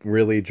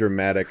really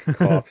dramatic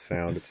cough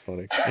sound. It's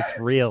funny. It's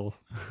real.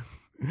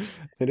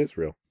 It is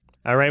real.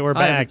 All right, we're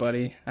Hi, back.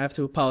 everybody. I have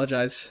to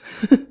apologize.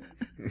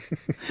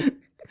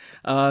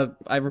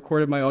 I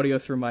recorded my audio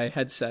through my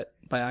headset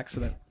by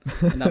accident,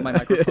 and not my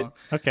microphone.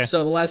 Okay.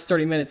 So the last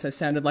 30 minutes, I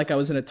sounded like I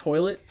was in a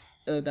toilet.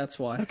 That's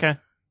why. Okay.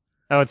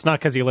 Oh, it's not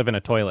because you live in a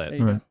toilet. There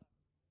you go.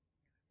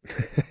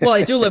 Well,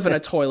 I do live in a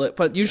toilet,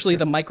 but usually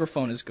the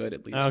microphone is good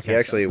at least. Okay. He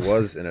actually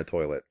was in a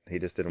toilet. He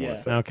just didn't want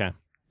to say. Okay.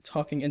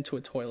 Talking into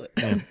a toilet.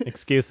 Yeah,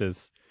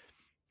 excuses.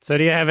 So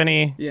do you have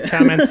any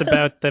comments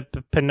about the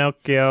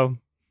Pinocchio?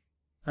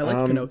 I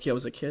liked Pinocchio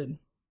as a kid.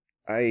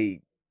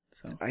 That'd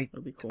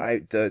be cool.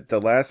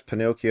 The last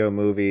Pinocchio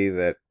movie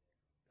that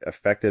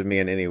affected me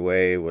in any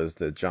way was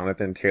the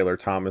Jonathan Taylor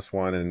Thomas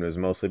one, and it was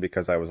mostly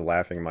because I was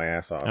laughing my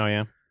ass off. Oh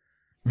yeah.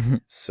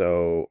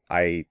 So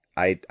I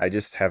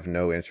just have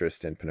no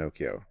interest in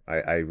Pinocchio.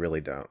 I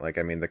really don't. Like,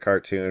 I mean, the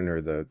cartoon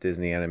or the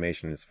Disney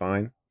animation is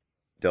fine.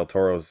 Del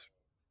Toro's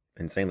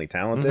insanely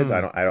talented.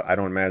 Mm-hmm. I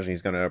don't imagine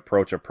he's going to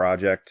approach a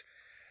project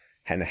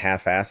and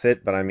half-ass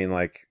it. But I mean,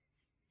 like,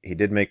 he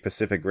did make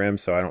Pacific Rim,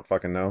 so I don't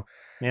fucking know.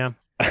 Yeah.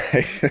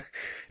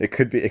 It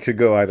could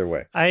go either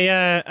way.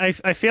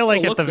 I feel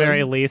like at the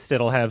very least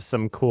it'll have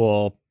some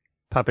cool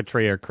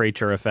puppetry or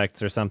creature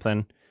effects or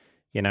something.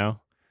 You know.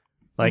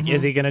 Like,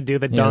 is he going to do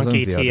the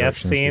donkey TF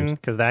scene?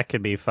 Because that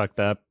could be fucked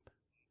up,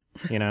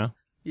 you know?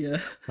 Yeah.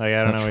 Like,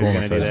 I don't know what he's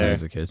going to do there.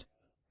 As a kid.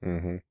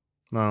 Mm-hmm.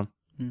 Well.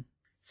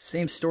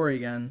 Same story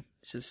again.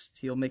 It's just,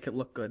 he'll make it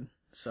look good.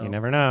 So you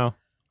never know.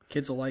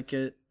 Kids will like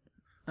it.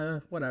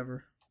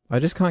 Whatever. I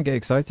just can't get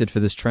excited for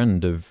this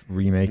trend of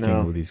remaking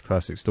all these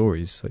classic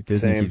stories. Like,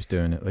 Disney keeps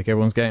doing it. Like,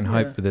 everyone's getting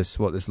hyped for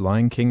this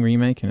Lion King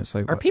remake, and it's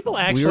like... Are people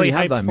actually we already hyped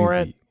had that for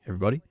movie, it?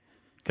 Everybody?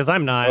 Because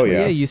I'm not. Oh, yeah.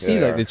 Yeah, you see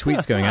like the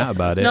tweets going out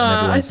about it. No,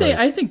 and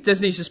I think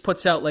Disney just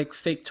puts out like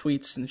fake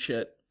tweets and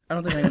shit. I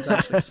don't think anyone's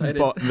actually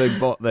excited. They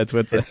bought their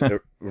Twitter. It's a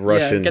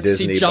Russian get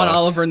Disney to see John bots.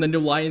 Oliver in the new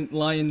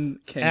Lion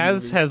King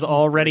As movie. has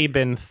already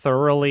been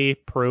thoroughly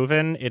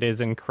proven, it is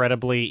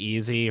incredibly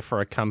easy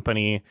for a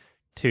company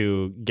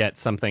to get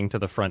something to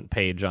the front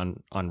page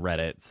on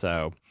Reddit.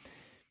 So,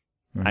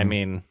 I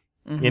mean,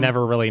 you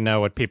never really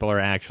know what people are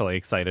actually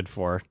excited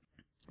for.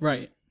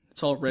 Right.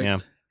 It's all rigged. Yeah.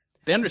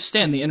 They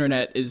understand the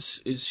internet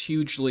is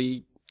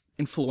hugely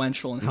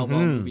influential in how well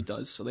a movie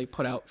does, so they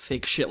put out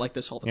fake shit like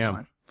this all the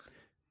time.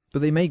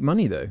 But they make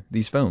money, though.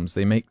 These films,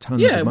 they make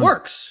tons of money. Yeah, it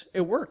works.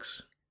 It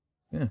works.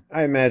 Yeah.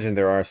 I imagine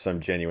there are some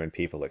genuine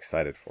people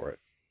excited for it.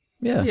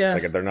 Yeah.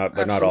 Like, they're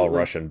not all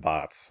Russian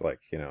bots,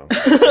 like, you know.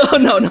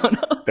 No.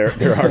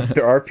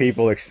 There are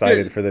people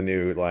excited for the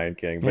new Lion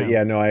King, but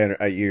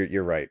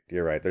you're right.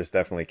 There's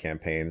definitely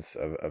campaigns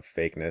of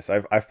fakeness.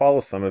 I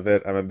follow some of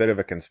it. I'm a bit of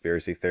a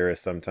conspiracy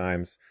theorist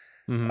sometimes.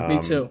 Me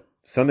too.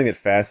 Something that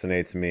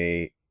fascinates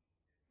me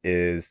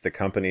is the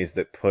companies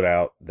that put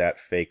out that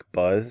fake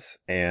buzz,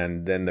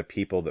 and then the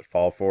people that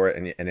fall for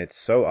it, and it's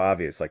so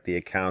obvious. Like, the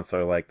accounts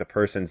are like the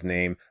person's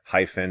name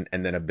hyphen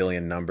and then a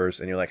billion numbers,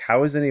 and you're like,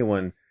 how is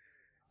anyone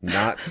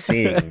not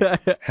seeing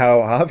how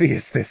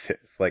obvious this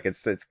is? Like,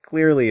 it's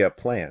clearly a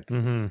plant.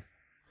 Yeah,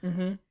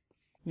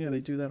 they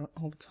do that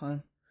all the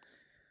time.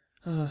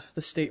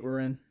 The state we're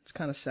in, it's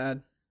kind of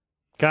sad.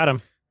 Got him.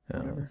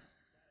 Whatever.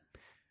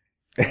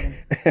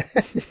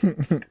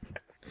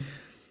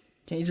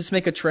 Can't you just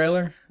make a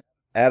trailer?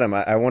 Adam,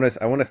 I want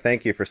to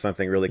thank you for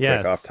something really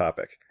quick off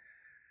topic.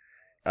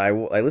 I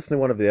listened to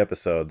one of the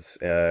episodes.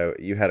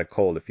 You had a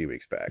cold a few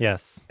weeks back.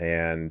 Yes.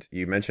 And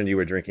you mentioned you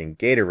were drinking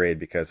Gatorade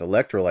because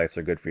electrolytes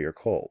are good for your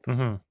cold.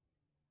 Mm-hmm.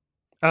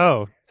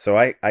 Oh. So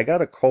I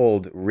got a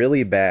cold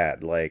really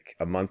bad like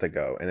a month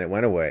ago, and it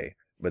went away.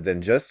 But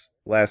then just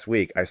last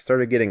week, I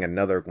started getting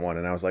another one,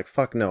 and I was like,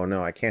 fuck no,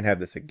 I can't have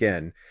this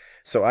again.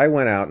 So I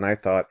went out and I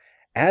thought,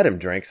 Adam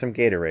drank some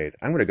Gatorade.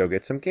 I'm going to go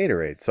get some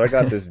Gatorade. So I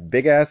got this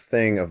big-ass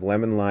thing of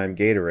lemon lime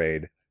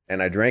Gatorade,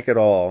 and I drank it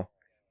all,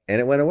 and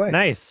it went away.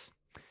 Nice.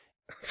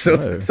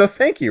 So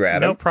thank you,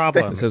 Adam. No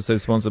problem. This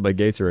episode's sponsored by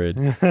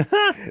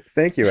Gatorade.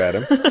 Thank you,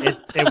 Adam.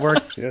 It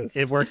works. Yes.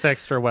 It works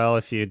extra well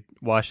if you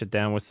wash it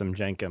down with some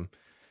Jenkem,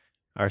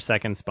 our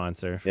second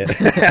sponsor.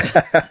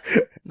 Yeah.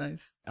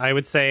 Nice. I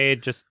would say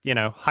just,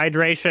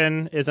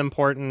 hydration is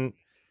important.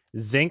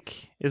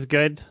 Zinc is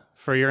good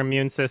for your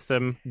immune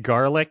system.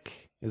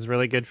 Garlic is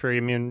really good for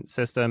your immune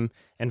system,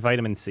 and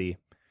vitamin C.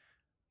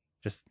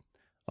 just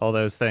all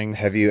those things.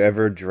 Have you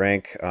ever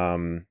drank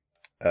apple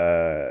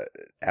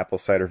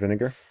cider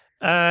vinegar?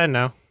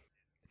 No.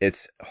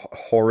 It's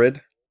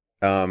horrid.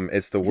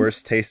 It's the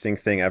worst tasting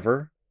thing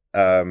ever.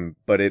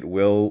 But it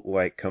will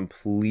like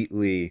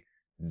completely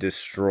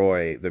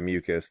destroy the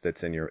mucus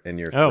that's in your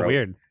throat. Oh,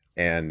 weird.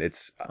 And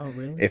it's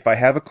really? If I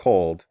have a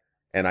cold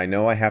and I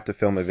know I have to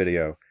film a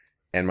video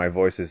and my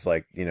voice is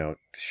like,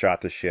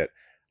 shot to shit,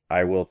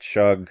 I will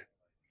chug.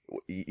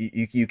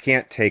 You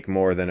can't take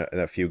more than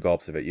a few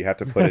gulps of it. You have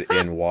to put it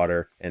in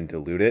water and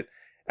dilute it.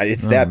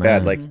 It's that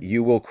bad. Like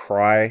you will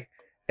cry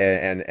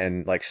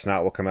and like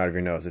snot will come out of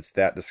your nose. It's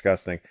that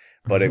disgusting.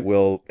 But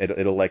it'll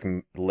like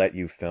let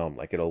you film.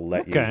 Like it'll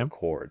let you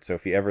record. So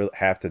if you ever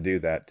have to do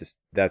that,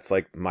 that's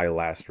like my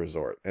last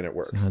resort, and it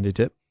works. It's a handy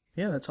tip.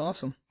 Yeah, that's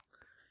awesome.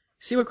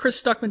 See what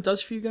Chris Stuckmann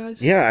does for you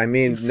guys? Yeah, I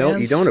mean,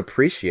 you don't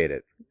appreciate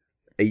it.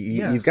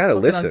 You got to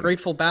listen.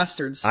 Ungrateful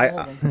bastards.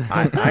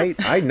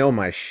 I know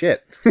my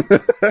shit.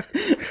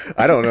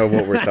 I don't know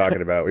what we're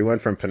talking about. We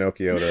went from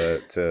Pinocchio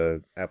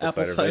to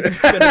apple cider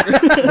vinegar.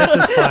 This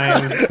is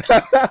fine.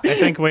 I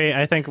think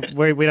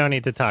we don't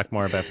need to talk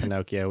more about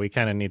Pinocchio. We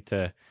kind of need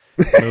to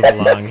move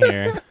along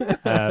here.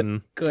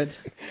 Good.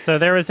 So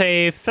there was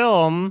a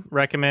film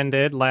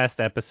recommended last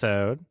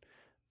episode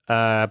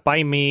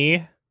by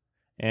me,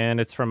 and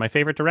it's from my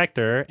favorite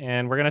director,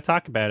 and we're going to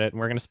talk about it, and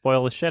we're going to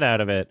spoil the shit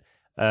out of it.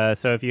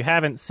 So if you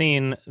haven't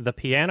seen The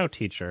Piano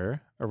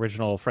Teacher,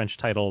 original French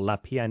title La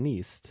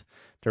Pianiste,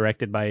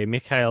 directed by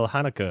Michael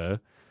Haneke,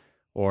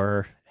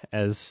 or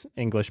as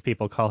English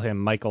people call him,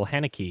 Michael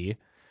Haneke,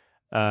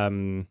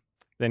 then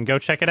go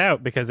check it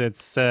out because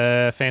it's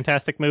a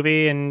fantastic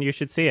movie and you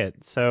should see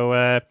it.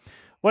 So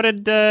what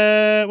did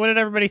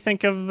everybody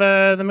think of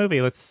the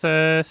movie? Let's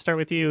start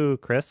with you,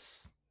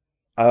 Chris.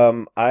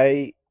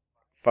 I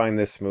find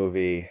this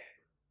movie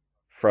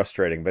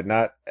frustrating, but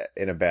not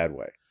in a bad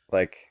way.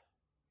 Like,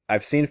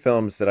 I've seen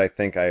films that I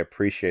think I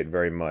appreciate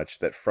very much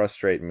that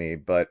frustrate me,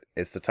 but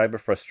it's the type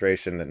of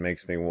frustration that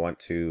makes me want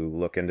to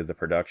look into the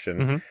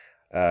production,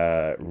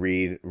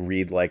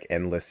 read like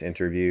endless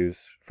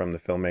interviews from the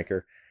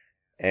filmmaker.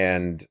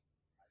 And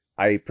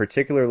I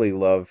particularly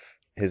love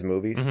his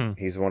movies.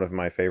 He's one of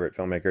my favorite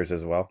filmmakers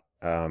as well.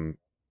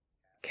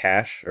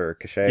 Cache,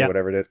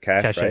 whatever it is.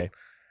 Cache, right?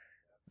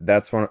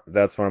 That's one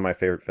of my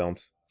favorite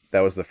films.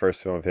 That was the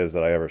first film of his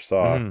that I ever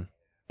saw,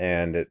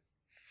 and it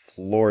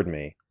floored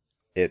me.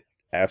 It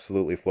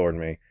absolutely floored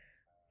me.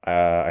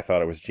 I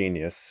thought it was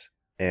genius,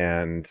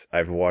 and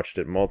I've watched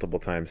it multiple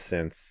times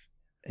since,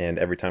 and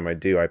every time I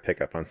do, I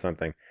pick up on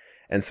something.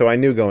 And so I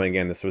knew going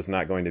in this was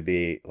not going to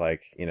be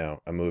like,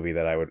 a movie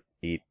that I would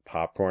eat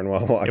popcorn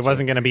while watching. It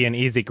wasn't going to be an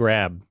easy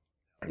grab.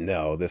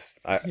 No,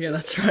 yeah,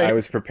 that's right. I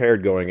was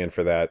prepared going in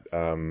for that,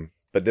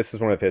 but this is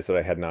one of his that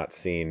I had not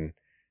seen,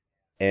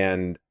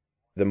 and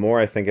the more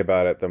I think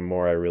about it, the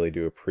more I really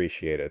do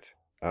appreciate it.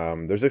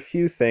 There's a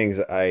few things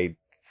I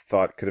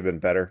thought could have been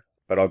better,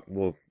 but I'll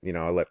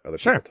let other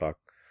people talk.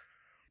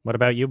 What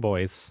about you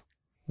boys?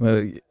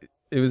 Well,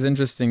 it was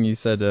interesting you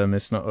said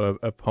it's not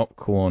a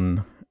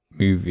popcorn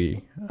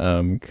movie,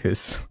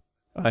 because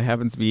I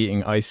happen to be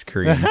eating ice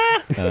cream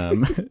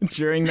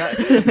during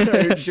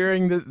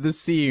the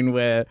scene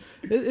where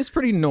it's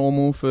pretty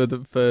normal for the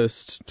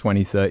first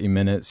 20-30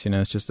 minutes.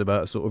 It's just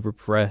about a sort of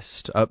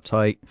repressed,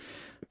 uptight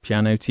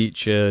piano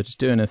teacher just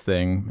doing a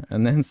thing,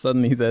 and then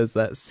suddenly there's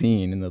that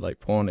scene in the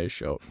porno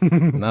shop,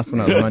 and that's when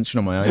I was munching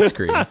on my ice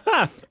cream,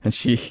 and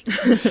she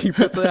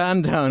puts her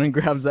hand down and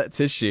grabs that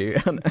tissue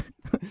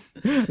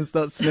and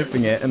starts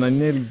sniffing it, and I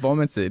nearly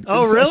vomited.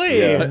 Oh, really?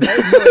 Yeah. I had no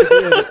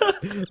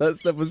idea that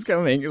stuff was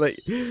coming.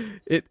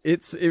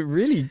 It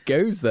really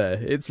goes there.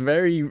 It's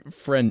very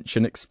French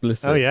and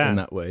explicit in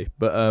that way.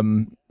 But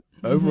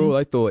overall,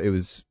 I thought it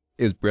was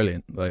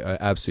brilliant. I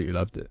absolutely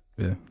loved it.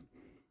 Yeah.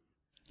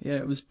 Yeah,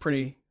 it was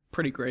pretty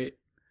great.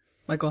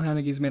 Michael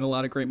Haneke's made a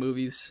lot of great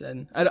movies,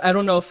 and I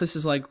don't know if this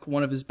is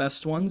one of his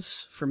best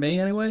ones for me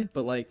anyway,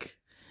 but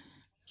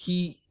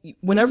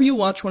whenever you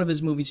watch one of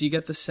his movies, you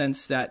get the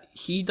sense that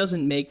he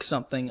doesn't make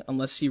something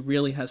unless he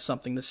really has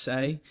something to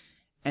say,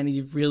 and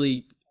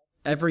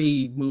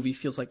every movie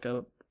feels like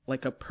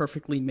a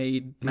perfectly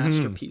made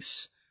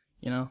masterpiece,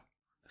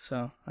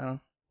 So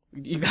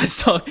you guys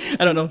talk.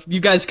 I don't know. You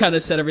guys kind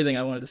of said everything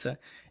I wanted to say.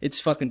 It's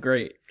fucking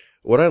great.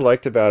 What I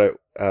liked about it,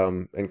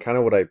 and kind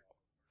of what I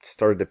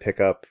started to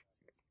pick up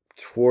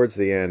towards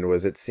the end,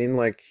 was it seemed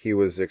like he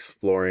was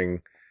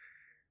exploring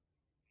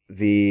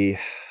the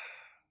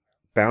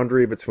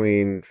boundary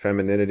between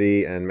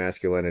femininity and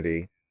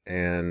masculinity,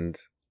 and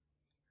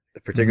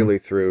particularly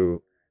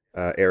through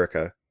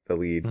Erica, the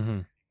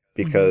lead,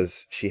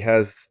 because she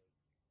has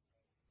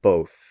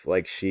both.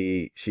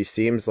 She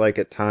seems like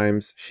at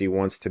times she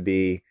wants to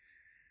be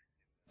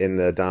in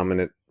the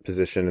dominant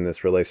position in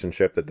this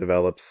relationship that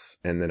develops,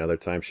 and then other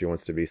times she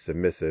wants to be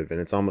submissive, and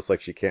it's almost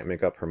like she can't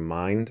make up her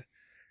mind.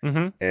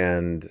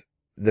 And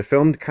the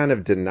film kind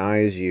of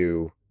denies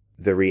you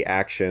the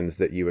reactions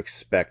that you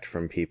expect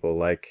from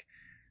people.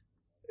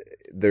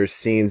 There's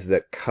scenes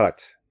that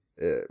cut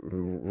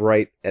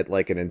right at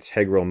like an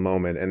integral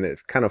moment, and it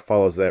kind of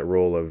follows that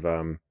rule of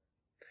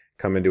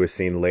come into a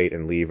scene late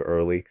and leave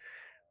early.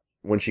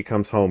 When she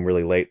comes home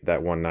really late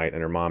that one night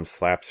and her mom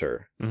slaps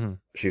her,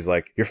 she's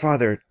like, "Your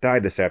father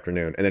died this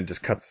afternoon," and it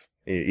just cuts.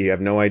 You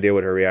have no idea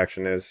what her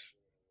reaction is.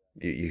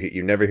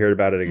 You never hear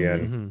about it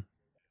again,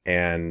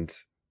 and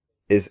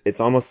it's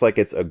almost like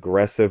it's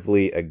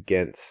aggressively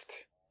against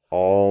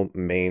all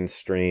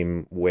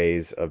mainstream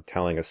ways of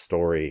telling a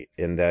story,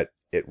 in that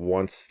it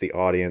wants the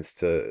audience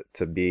to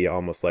be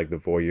almost like the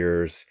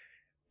voyeurs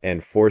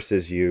and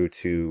forces you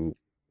to,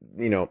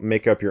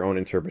 make up your own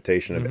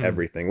interpretation of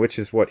everything, which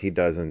is what he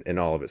does in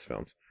all of his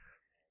films.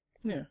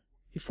 Yeah.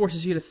 He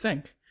forces you to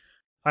think.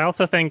 I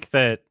also think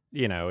that,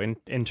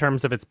 in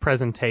terms of its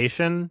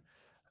presentation,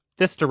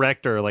 this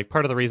director, like,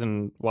 part of the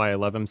reason why I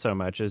love him so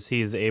much is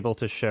he's able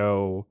to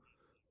show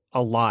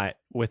a lot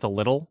with a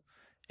little.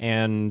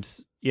 And,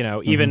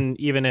 even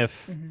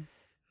if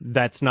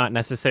that's not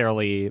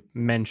necessarily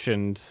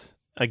mentioned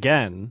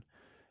again,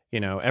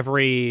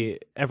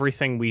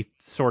 everything we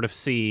sort of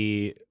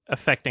see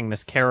affecting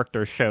this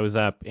character shows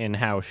up in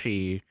how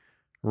she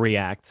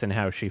reacts and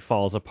how she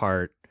falls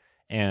apart,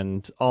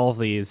 and all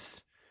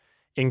these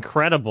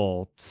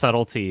incredible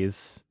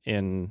subtleties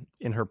in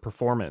her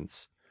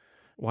performance.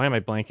 Why am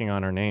I blanking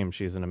on her name?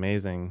 She's an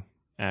amazing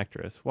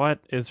actress. What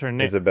is her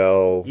name?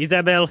 Isabelle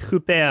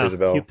Huppert.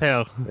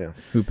 Yeah.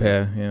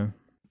 Huppert, yeah.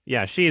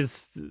 Yeah,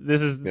 she's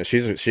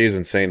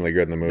insanely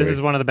good in the movie. This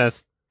is one of the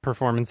best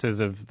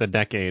performances of the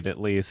decade, at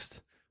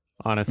least,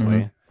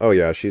 honestly. Oh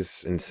yeah,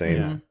 she's insane.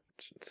 Yeah.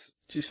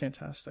 She's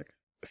fantastic.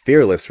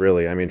 Fearless,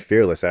 really. I mean,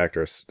 fearless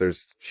actress.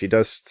 She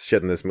does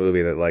shit in this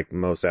movie that, like,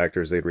 most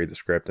actors, they'd read the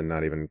script and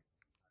not even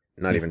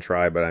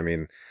try. But I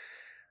mean,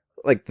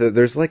 like,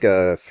 there's like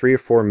a 3 or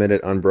 4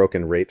 minute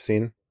unbroken rape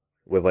scene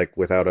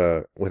without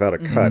a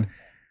cut,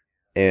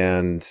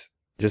 and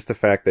just the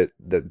fact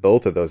that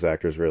both of those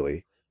actors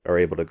really are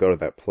able to go to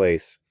that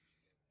place.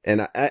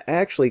 And I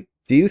actually,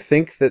 do you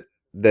think that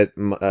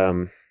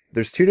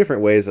there's two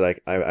different ways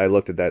that I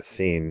looked at that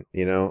scene?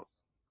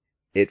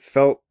 It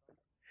felt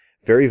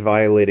very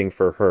violating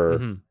for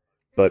her,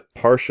 but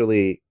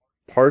partially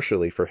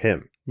for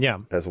him,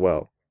 as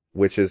well,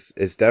 which is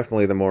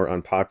definitely the more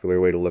unpopular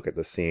way to look at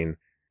the scene.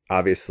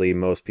 Obviously,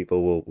 most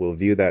people will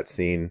view that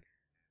scene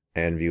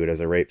and view it as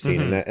a rape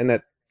scene, and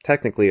that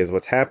technically is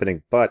what's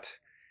happening. But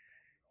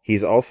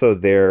he's also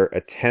there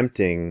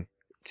attempting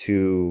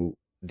to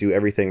do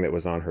everything that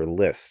was on her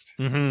list.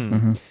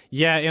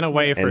 Yeah, in a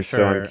way, for sure. And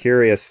so I'm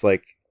curious,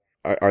 like,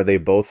 are they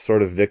both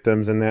sort of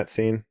victims in that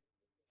scene?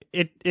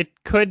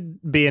 It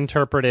could be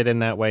interpreted in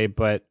that way,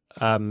 but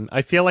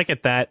I feel like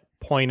at that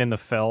point in the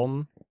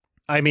film,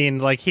 I mean,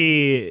 like,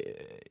 he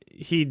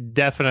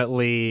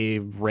definitely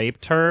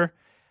raped her,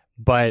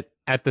 but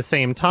at the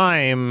same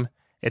time,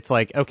 it's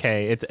like,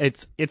 okay,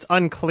 it's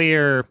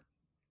unclear.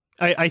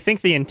 I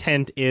think the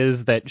intent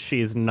is that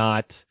she's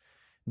not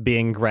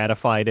being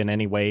gratified in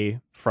any way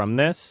from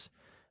this,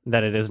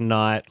 that it is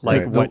not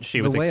like what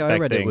she was expecting. The way I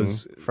read it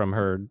was from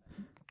her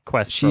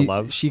quest for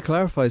love. She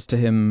clarifies to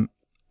him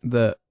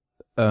that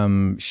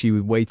she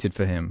waited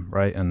for him,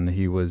 right? And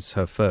he was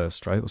her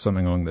first, right? Or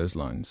something along those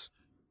lines.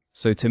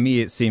 So to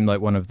me, it seemed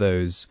like one of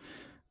those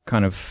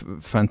kind of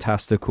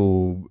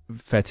fantastical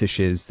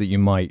fetishes that you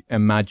might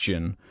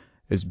imagine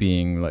as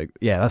being like,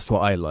 yeah, that's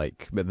what I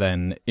like. But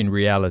then in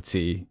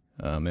reality,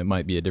 it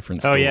might be a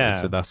different story. Oh, yeah.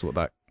 So that's what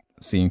that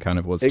scene kind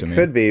of was to me. It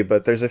could be,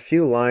 but there's a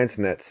few lines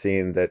in that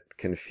scene that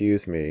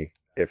confuse me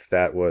if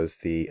that was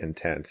the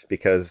intent.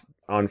 Because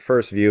on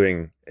first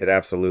viewing, it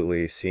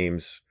absolutely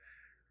seems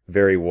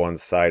very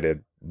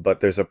one-sided. But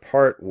there's a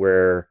part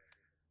where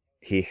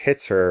he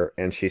hits her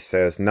and she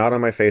says, "Not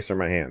on my face or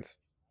my hands."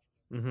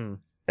 And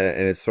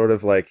it's sort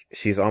of like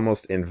she's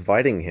almost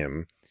inviting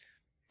him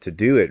to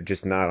do it,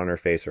 just not on her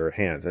face or her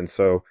hands. And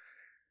so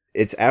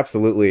it's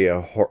absolutely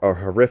a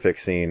horrific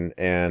scene,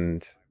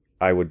 and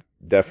I would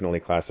definitely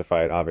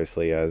classify it,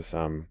 obviously, as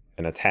an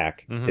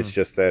attack. It's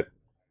just that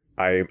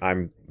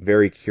I'm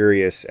very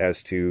curious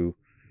as to,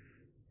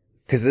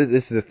 because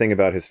this is the thing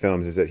about his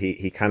films, is that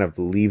he kind of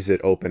leaves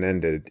it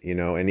open-ended,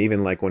 and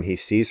even like when he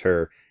sees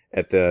her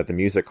at the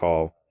music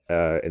hall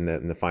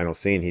in the final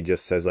scene, he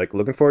just says, like,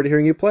 "Looking forward to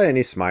hearing you play," and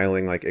he's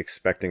smiling, like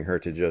expecting her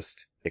to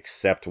just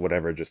accept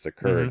whatever just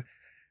occurred.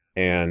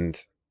 And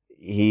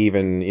he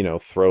even,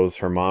 throws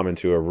her mom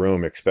into a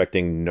room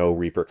expecting no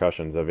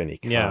repercussions of any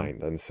kind. Yeah.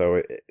 And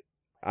so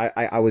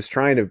I was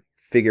trying to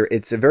figure,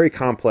 it's a very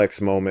complex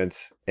moment,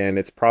 and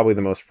it's probably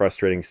the most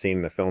frustrating scene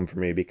in the film for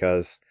me,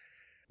 because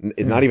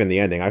not even the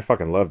ending. I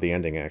fucking love the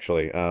ending,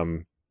 actually.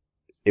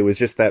 It was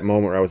just that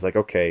moment where I was like,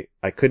 okay,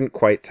 I couldn't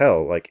quite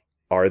tell, like,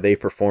 are they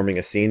performing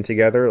a scene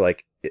together?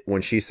 Like,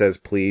 when she says,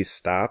 "Please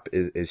stop,"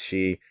 is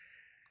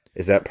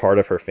that part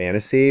of her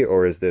fantasy,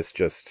 or is this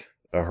just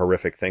a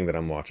horrific thing that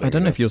I'm watching? I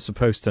don't know if you're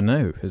supposed to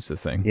know, is the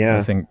thing. Yeah.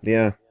 I think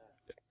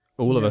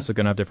all of us are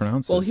going to have different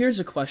answers. Well, here's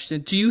a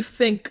question. Do you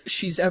think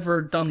she's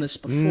ever done this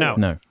before?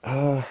 No.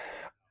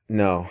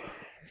 No.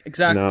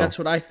 Exactly. No. That's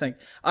what I think.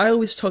 I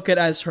always took it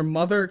as her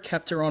mother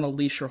kept her on a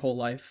leash her whole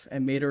life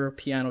and made her a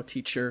piano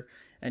teacher.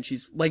 And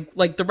she's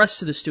like the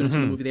rest of the students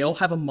in the movie. They all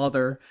have a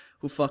mother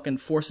who fucking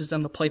forces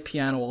them to play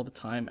piano all the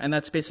time. And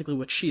that's basically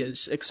what she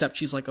is, except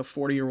she's like a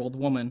 40-year-old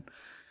woman.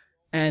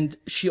 And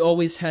she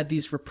always had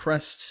these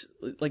repressed,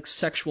 like,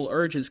 sexual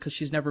urges because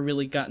she's never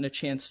really gotten a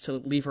chance to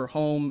leave her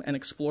home and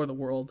explore the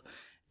world.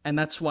 And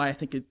that's why I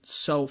think it's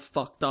so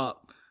fucked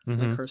up,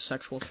 like her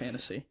sexual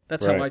fantasy.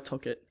 That's how I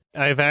took it.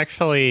 I've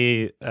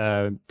actually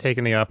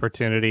taken the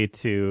opportunity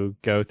to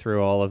go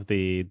through all of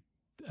the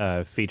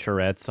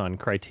featurettes on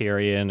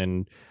Criterion,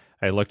 and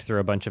I looked through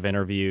a bunch of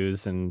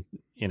interviews and,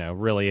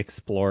 really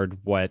explored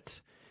what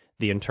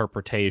the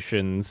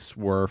interpretations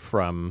were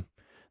from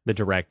the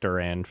director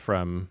and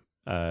from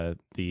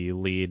the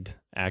lead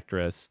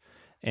actress.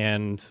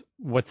 And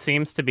what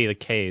seems to be the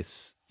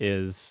case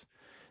is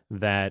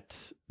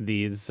that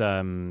these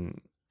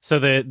so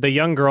the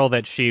young girl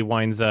that she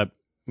winds up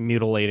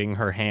mutilating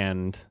her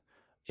hand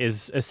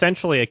is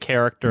essentially a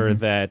character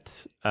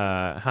that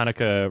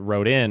Haneke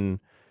wrote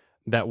in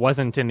that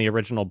wasn't in the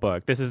original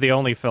book. This is the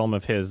only film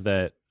of his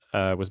that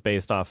was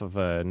based off of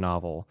a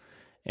novel.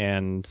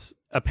 And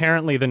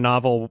apparently the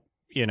novel,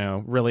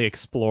 really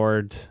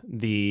explored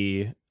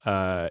the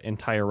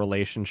entire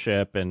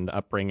relationship and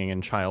upbringing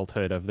and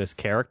childhood of this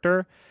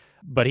character.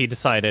 But he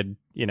decided,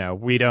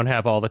 we don't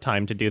have all the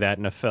time to do that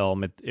in a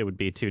film. It would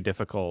be too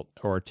difficult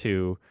or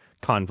too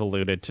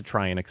convoluted to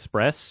try and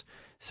express.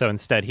 So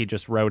instead, he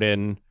just wrote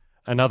in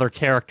another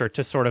character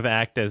to sort of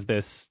act as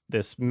this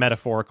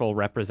metaphorical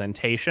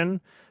representation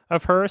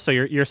of her. So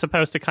you're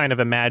supposed to kind of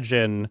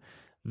imagine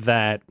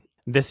that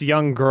this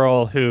young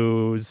girl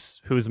whose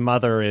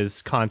mother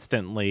is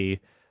constantly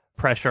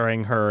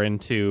pressuring her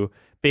into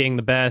being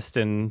the best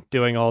and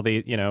doing all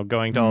the,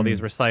 going to all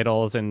these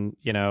recitals, and,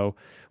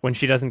 when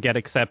she doesn't get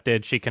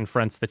accepted, she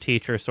confronts the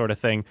teacher, sort of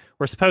thing.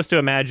 We're supposed to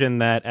imagine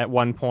that at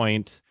one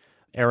point,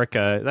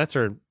 Erica, that's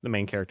the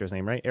main character's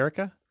name, right?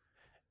 Erica?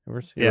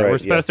 We're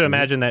supposed to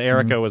imagine that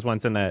Erica was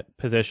once in that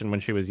position when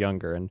she was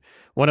younger. And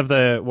one of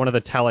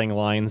the telling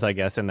lines, I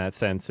guess, in that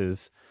sense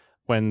is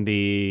when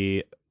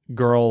the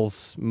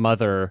girl's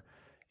mother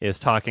is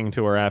talking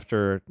to her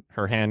after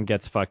her hand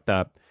gets fucked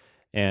up,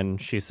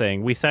 and she's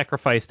saying, "We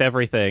sacrificed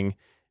everything,"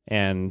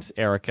 and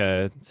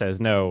Erica says,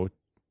 "No,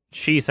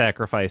 she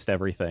sacrificed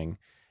everything."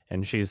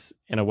 And she's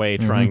in a way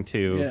trying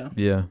to,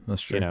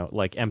 that's true.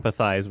 like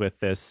empathize with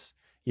this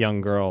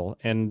young girl.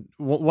 And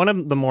one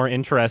of the more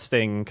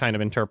interesting kind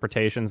of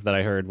interpretations that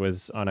I heard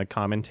was on a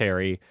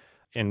commentary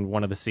in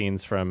one of the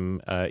scenes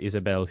from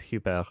Isabelle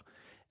Huppert.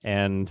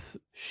 And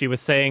she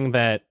was saying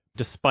that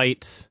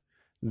despite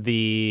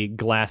the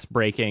glass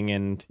breaking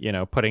and,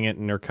 putting it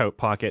in her coat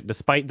pocket,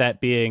 despite that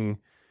being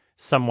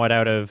somewhat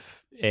out of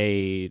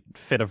a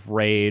fit of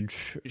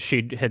rage,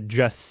 she had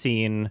just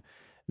seen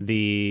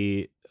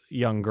the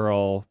young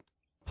girl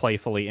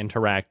playfully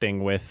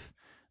interacting with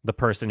the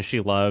person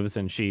she loves,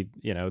 and she,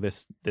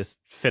 this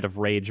fit of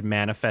rage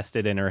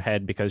manifested in her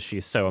head because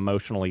she's so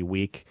emotionally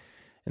weak,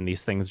 and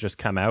these things just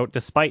come out.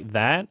 Despite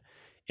that,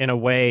 in a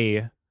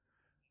way,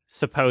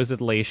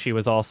 supposedly she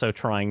was also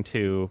trying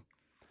to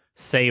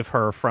save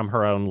her from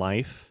her own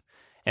life,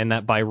 and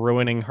that by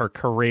ruining her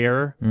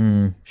career,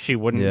 she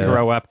wouldn't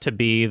grow up to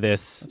be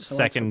this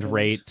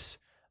second-rate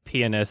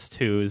pianist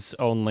whose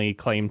only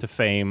claim to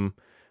fame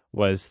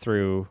was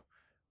through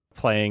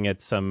playing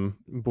at some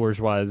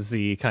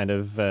bourgeoisie kind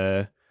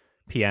of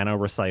piano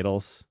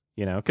recitals,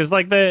 because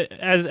like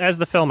as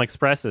the film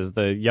expresses,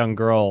 the young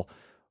girl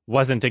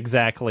wasn't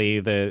exactly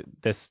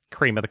this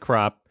cream of the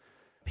crop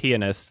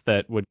pianist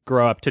that would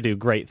grow up to do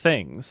great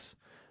things.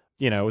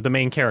 The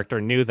main character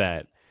knew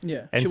that.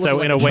 Yeah. And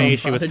so in a way,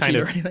 she was kind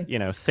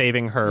of,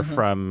 saving her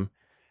from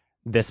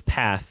this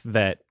path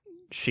that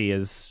she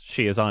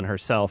is on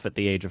herself at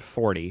the age of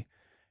 40.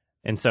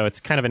 And so it's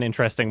kind of an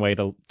interesting way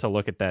to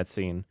look at that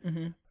scene.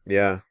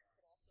 Yeah.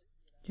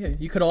 Yeah,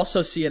 you could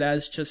also see it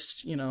as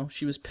just,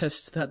 she was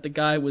pissed that the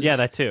guy was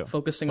that too.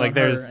 Focusing like on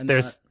there's her. And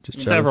there's not,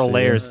 several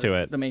layers to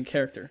it. The main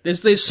character.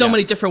 There's so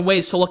many different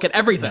ways to look at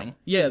everything.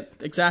 Yeah,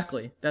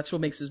 exactly. That's what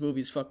makes his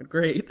movies fucking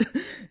great,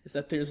 is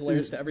that there's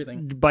layers to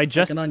everything. By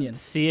just like an onion.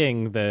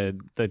 Seeing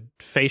the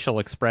facial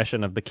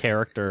expression of the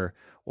character,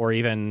 or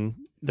even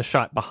the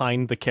shot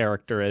behind the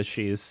character as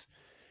she's,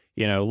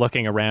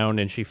 looking around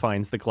and she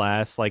finds the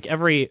glass, like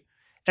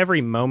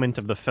every moment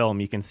of the film,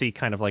 you can see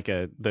kind of like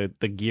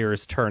the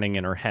gears turning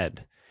in her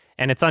head.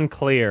 And it's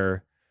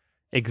unclear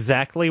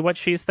exactly what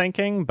she's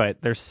thinking,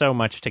 but there's so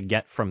much to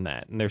get from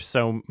that. And there's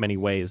so many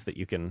ways that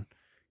you can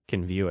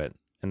view it.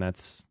 And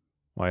that's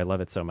why I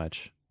love it so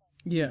much.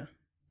 Yeah.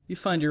 You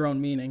find your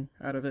own meaning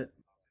out of it.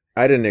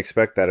 I didn't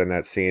expect that in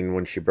that scene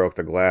when she broke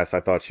the glass. I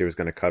thought she was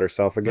going to cut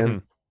herself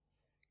again.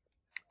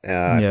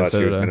 I thought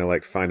she was going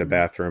to find a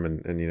bathroom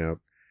and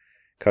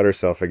cut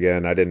herself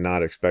again. I did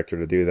not expect her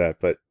to do that,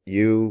 but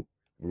you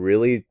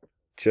really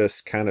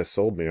just kind of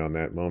sold me on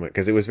that moment,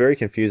 because it was very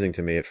confusing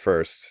to me at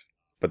first,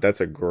 but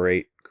that's a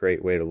great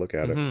way to look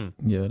at it.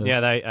 Yeah, it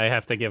is. I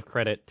have to give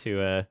credit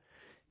to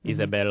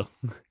Isabelle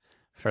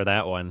for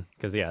that one,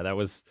 because that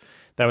was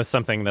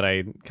something that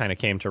I kind of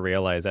came to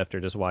realize after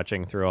just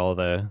watching through all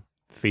the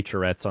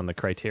featurettes on the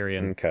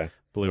Criterion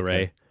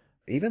Blu-ray. Okay.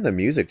 Even the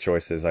music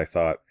choices I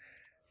thought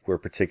were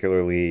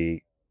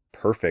particularly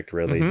perfect,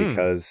 really,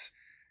 because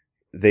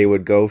they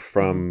would go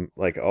from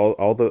like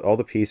all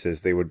the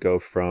pieces. They would go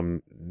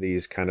from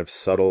these kind of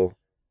subtle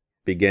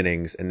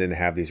beginnings and then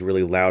have these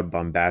really loud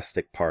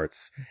bombastic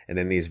parts, and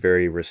then these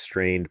very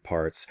restrained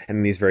parts,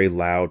 and these very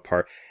loud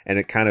part, and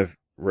it kind of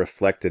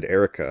reflected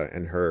Erica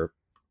and her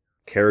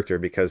character,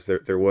 because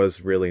there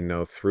was really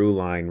no through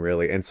line,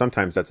 really, and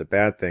sometimes that's a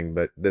bad thing,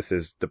 but this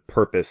is the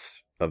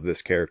purpose of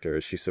this character.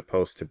 Is she's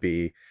supposed to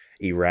be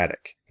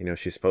erratic,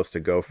 she's supposed to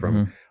go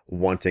from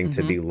wanting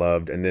to be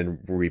loved and then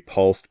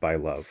repulsed by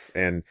love.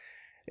 And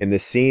in the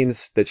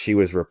scenes that she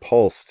was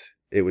repulsed,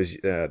 it was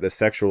the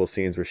sexual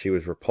scenes where she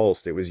was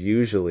repulsed, it was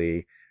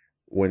usually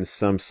when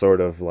some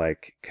sort of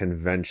like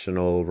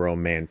conventional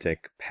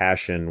romantic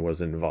passion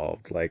was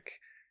involved. Like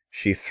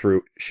she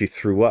threw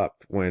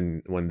up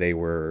when they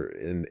were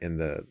in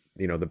the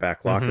the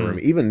back locker room,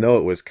 even though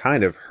it was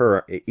kind of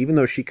her, even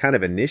though she kind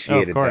of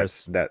initiated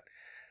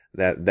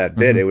that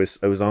bit. It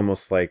was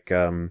almost like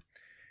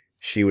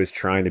she was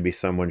trying to be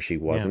someone she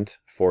wasn't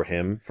for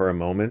him for a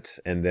moment,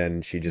 and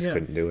then she just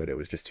couldn't do it. It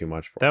was just too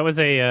much for her. That was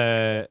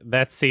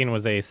that scene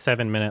was a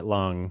 7-minute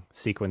long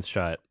sequence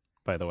shot,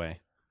 by the way.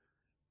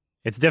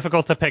 It's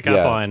difficult to pick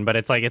up on, but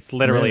it's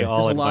literally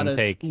all in one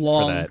take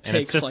long for that. Takes and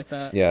it's just, like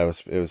that. Yeah,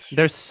 it was.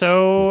 There's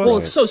so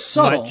it's so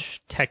subtle.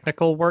 Much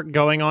technical work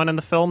going on in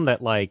the film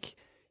that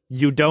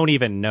you don't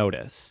even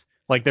notice.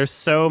 There's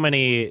so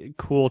many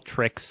cool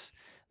tricks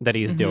that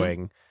he's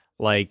doing.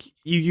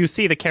 You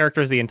see the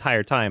characters the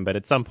entire time, but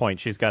at some point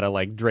she's got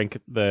to drink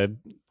the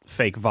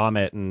fake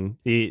vomit, and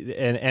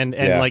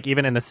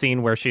even in the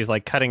scene where she's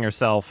cutting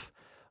herself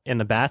in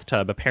the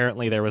bathtub,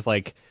 apparently there was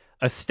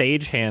a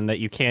stagehand that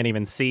you can't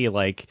even see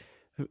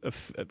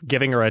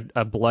giving her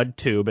a blood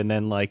tube and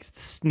then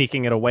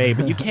sneaking it away,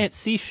 but you can't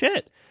see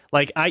shit.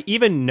 I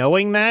even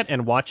knowing that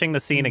and watching the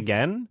scene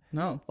again,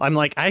 I'm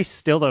I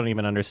still don't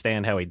even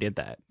understand how he did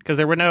that, because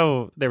there was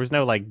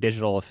no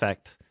digital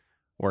effect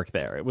work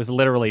there. It was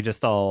literally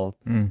just all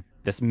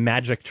this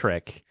magic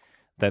trick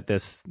that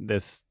this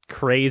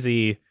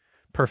crazy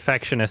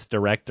perfectionist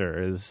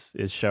director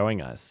is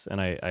showing us,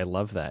 and I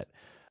love that.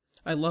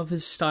 I love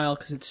his style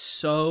because it's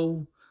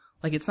so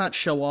it's not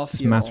show off.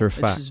 It's matter of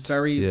fact. It's just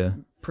very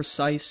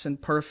precise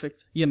and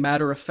perfect. Yeah,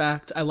 matter of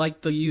fact. I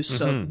like the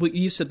use of.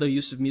 You said the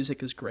use of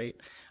music is great.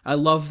 I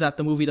love that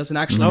the movie doesn't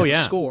actually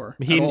have a score.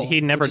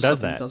 He never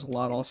does that. He does a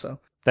lot also.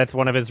 That's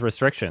one of his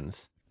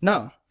restrictions.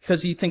 No,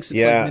 because he thinks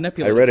it's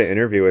manipulative. I read an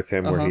interview with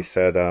him where he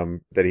said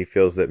that he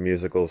feels that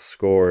musical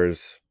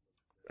scores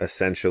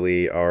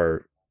essentially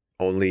are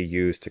only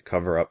used to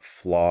cover up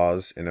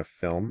flaws in a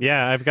film.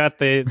 Yeah, I've got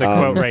the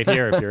quote right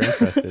here if you're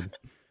interested.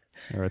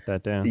 I wrote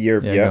that down. There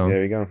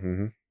you go.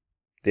 Mm-hmm.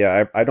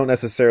 Yeah, I don't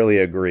necessarily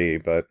agree,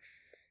 but...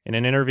 In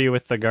an interview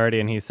with The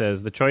Guardian, he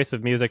says, "The choice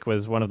of music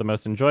was one of the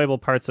most enjoyable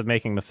parts of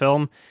making the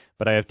film,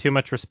 but I have too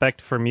much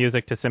respect for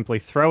music to simply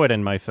throw it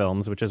in my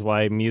films, which is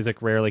why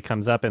music rarely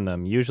comes up in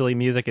them. Usually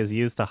music is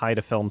used to hide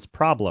a film's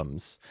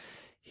problems.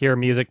 Here,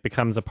 music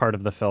becomes a part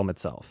of the film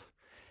itself."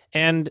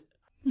 And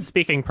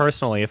speaking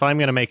personally, if I'm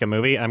going to make a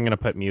movie, I'm going to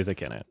put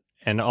music in it.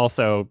 And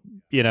also,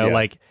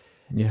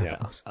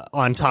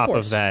 on top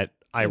of that,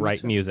 I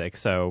write music,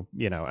 so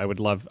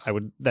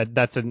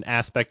that's an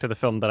aspect of the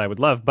film that I would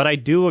love. But I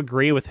do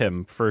agree with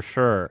him for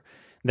sure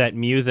that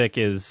music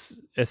is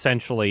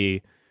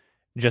essentially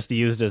just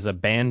used as a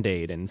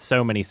band-aid in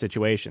so many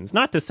situations.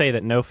 Not to say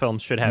that no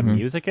films should have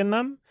music in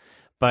them,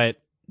 but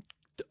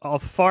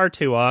far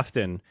too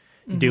often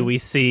do we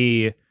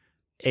see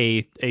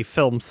a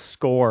film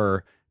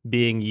score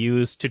being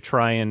used to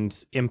try and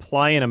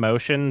imply an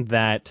emotion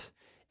that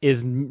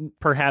is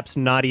perhaps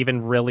not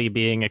even really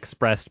being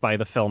expressed by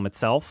the film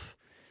itself,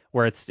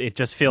 where it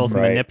just feels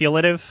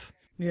manipulative.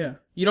 Yeah,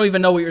 you don't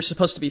even know what you're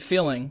supposed to be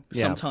feeling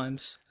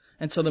sometimes,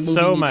 and so the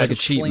movie needs to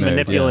explain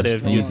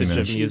manipulative usage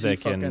of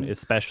music, and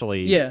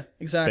especially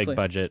big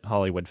budget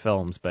Hollywood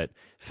films, but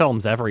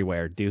films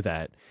everywhere do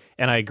that,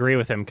 and I agree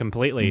with him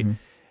completely.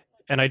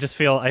 And I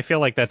feel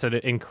like that's an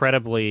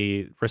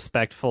incredibly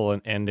respectful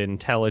and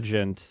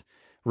intelligent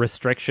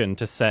restriction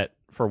to set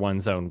for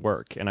one's own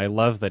work, and I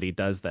love that he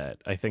does that.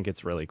 I think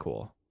it's really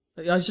cool.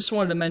 I just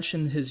wanted to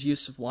mention his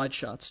use of wide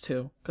shots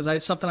too,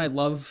 because something I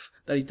love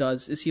that he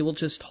does is he will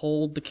just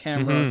hold the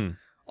camera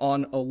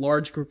on a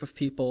large group of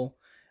people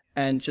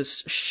and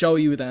just show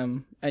you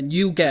them, and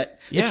you get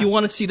if you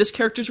want to see this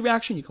character's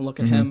reaction, you can look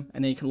at him,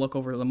 and then you can look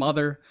over to the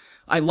mother.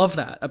 I love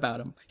that about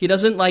him. He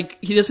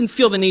doesn't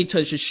feel the need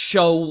to just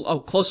show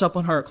close up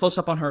on her, close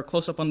up on her,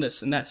 close up on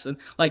this and this, and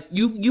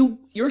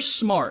you're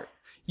smart.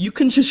 You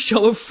can just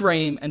show a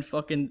frame and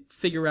fucking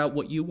figure out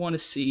what you want to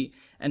see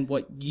and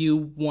what you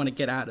want to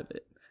get out of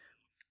it.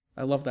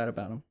 I love that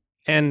about him.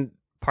 And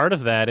part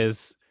of that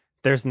is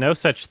there's no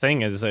such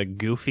thing as a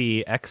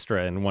goofy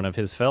extra in one of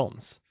his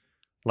films.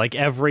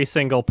 Every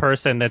single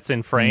person that's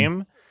in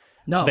frame,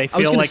 they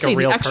feel like a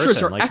real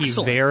person. Excellent.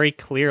 He very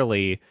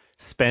clearly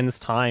spends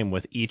time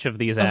with each of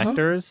these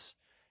actors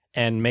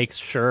and makes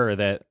sure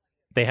that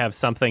they have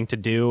something to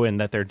do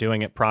and that they're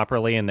doing it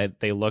properly and that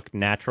they look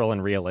natural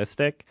and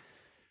realistic.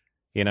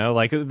 You know,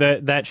 like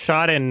that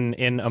shot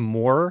in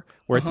Amour,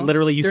 where it's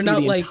literally you see the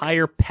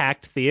entire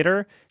packed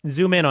theater.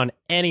 Zoom in on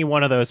any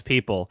one of those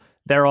people.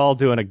 They're all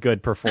doing a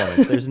good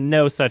performance. There's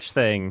no such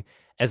thing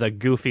as a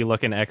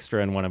goofy-looking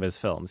extra in one of his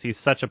films. He's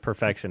such a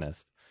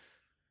perfectionist.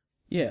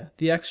 Yeah,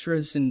 the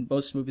extras in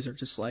most movies are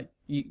just like,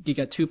 you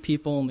got two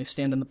people and they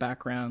stand in the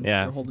background.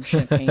 Yeah. They're holding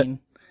champagne.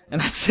 And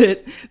that's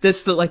it.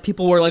 That's the, like,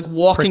 people were, like,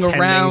 walking Pretending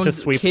around. To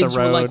sweep Kids the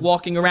road. were, like,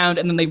 walking around,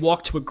 and then they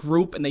walk to a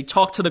group, and they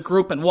talk to the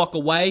group and walk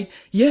away.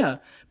 Yeah.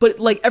 But,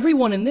 like,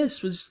 everyone in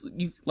this was,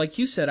 like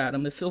you said,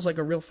 Adam, it feels like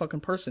a real fucking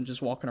person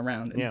just walking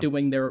around and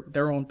doing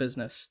their own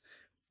business.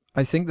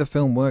 I think the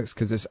film works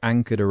because it's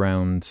anchored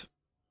around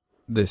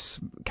this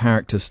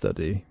character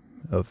study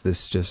of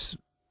this just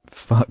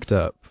fucked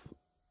up.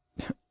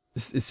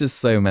 It's just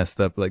so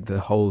messed up, like, the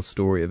whole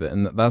story of it,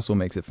 and that's what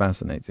makes it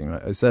fascinating.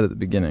 Like I said at the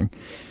beginning,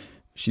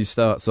 she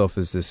starts off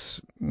as this,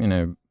 you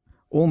know,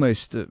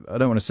 almost, I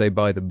don't want to say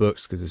by the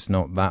books because it's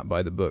not that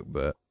by the book,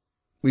 but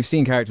we've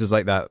seen characters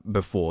like that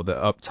before, the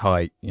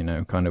uptight, you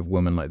know, kind of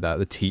woman like that,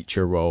 the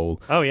teacher role,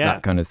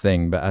 that kind of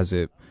thing. But as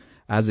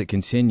it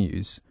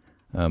continues,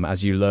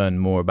 as you learn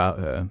more about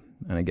her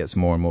and it gets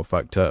more and more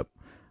fucked up,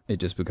 it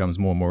just becomes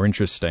more and more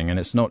interesting. And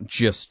it's not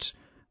just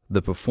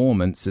the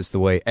performance, it's the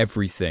way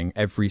every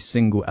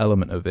single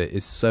element of it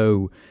is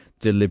so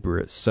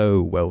deliberate,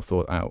 so well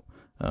thought out.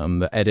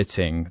 The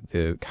editing,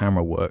 the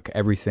camera work,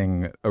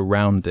 everything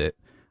around it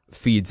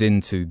feeds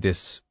into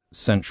this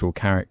central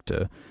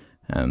character,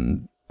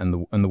 and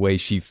the way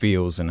she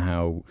feels and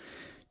how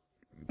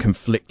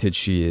conflicted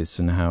she is,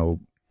 and how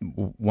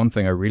one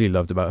thing I really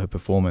loved about her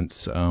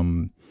performance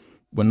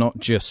were not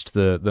just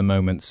the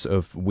moments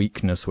of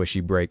weakness where she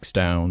breaks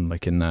down,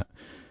 like in that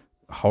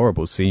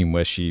horrible scene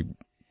where she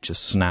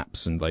just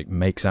snaps and like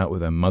makes out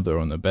with her mother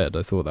on the bed.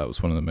 I thought that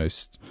was one of the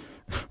most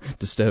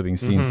disturbing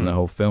scenes in the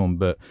whole film,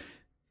 but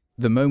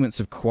the moments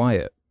of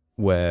quiet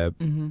where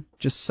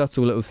just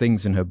subtle little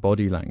things in her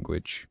body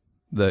language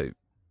that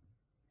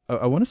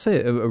I want to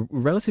say are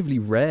relatively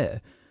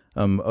rare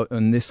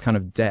on this kind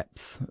of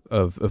depth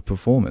of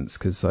performance,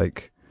 because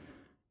like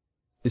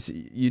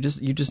you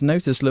just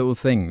notice little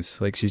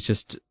things, like she's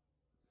just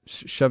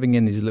shoving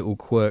in these little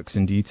quirks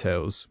and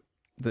details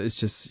that it's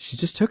just, she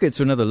just took it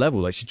to another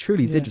level. Like she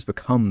truly did just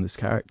become this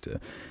character,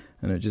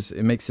 and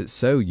it makes it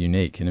so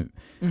unique. And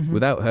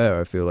without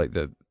her, I feel like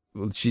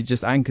she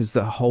just anchors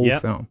the whole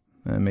film.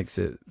 And it makes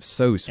it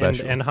so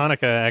special. And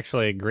Haneke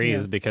actually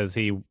agrees because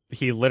he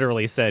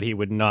literally said he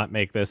would not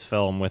make this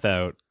film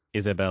without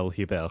Isabelle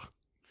Huppert.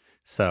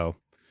 So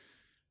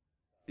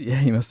yeah,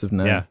 he must have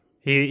known. Yeah,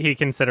 he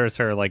considers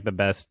her like the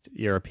best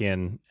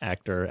European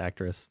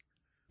actress.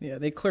 Yeah,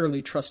 they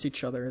clearly trust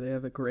each other. They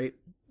have a great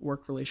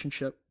work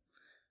relationship.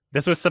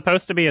 This was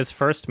supposed to be his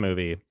first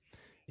movie.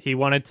 He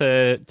wanted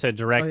to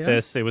direct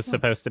this. It was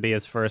supposed to be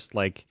his first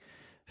like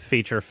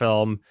feature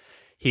film.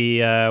 He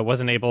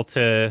wasn't able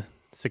to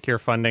secure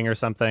funding or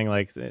something.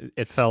 Like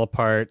it fell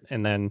apart,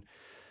 and then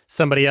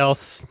somebody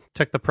else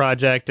took the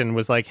project and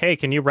was like, "Hey,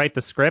 can you write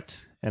the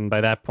script?" And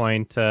by that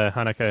point,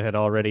 Haneke had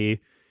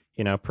already,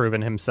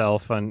 proven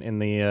himself in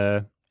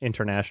the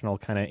international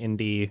kind of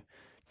indie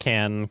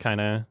Cannes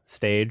kind of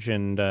stage,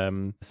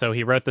 and so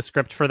he wrote the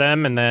script for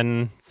them, and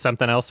then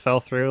something else fell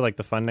through, like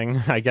the funding,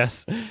 I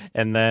guess,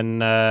 and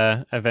then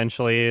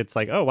eventually it's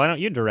like, oh, why don't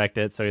you direct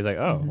it? So he's like,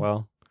 oh,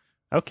 well,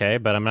 okay,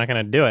 but I'm not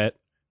gonna do it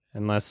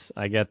unless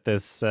I get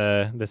this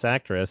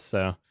actress.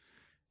 So,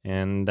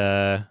 and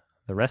the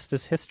rest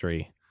is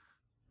history.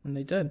 And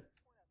they did.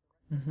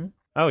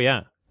 Oh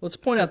yeah. Let's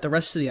point out the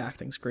rest of the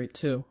acting's great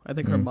too. I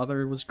think her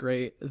mother was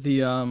great.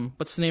 The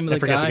what's the name of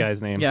the guy? I forget the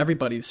guy's name. Yeah,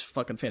 everybody's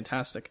fucking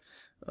fantastic.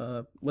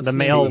 What's the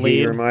male lead?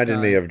 He reminded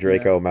me of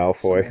Draco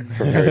Malfoy from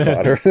Harry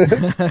Potter.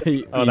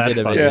 Oh,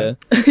 that's funny. Yeah.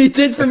 He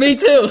did for me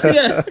too.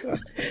 Yeah.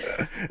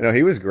 No,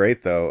 he was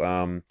great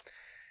though.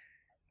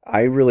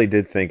 I really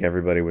did think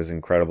everybody was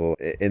incredible.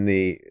 In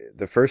the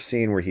first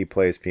scene where he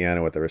plays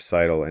piano at the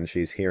recital and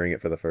she's hearing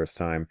it for the first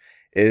time,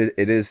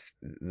 it is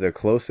the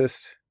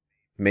closest,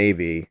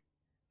 maybe,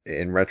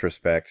 in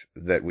retrospect,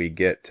 that we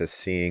get to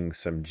seeing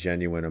some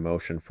genuine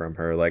emotion from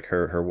her. Like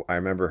her I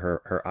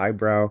remember her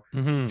eyebrow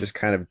just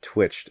kind of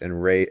twitched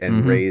and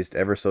raised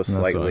ever so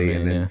slightly,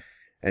 and then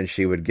and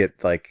she would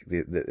get like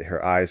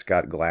her eyes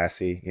got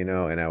glassy,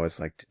 and I was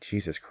like,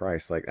 Jesus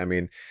Christ, like, I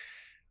mean,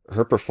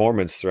 her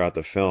performance throughout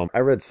the film. I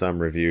read some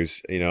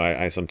reviews,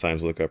 I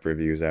sometimes look up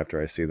reviews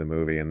after I see the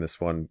movie, and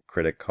this one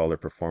critic called her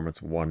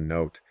performance one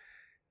note,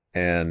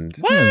 and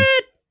what?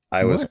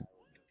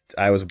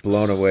 I was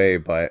blown away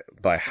by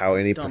how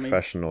any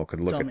professional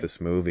could look at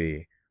this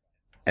movie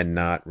and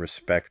not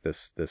respect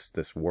this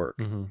work.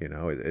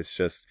 It's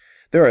just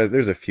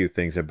there's a few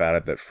things about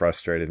it that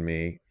frustrated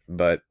me,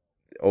 but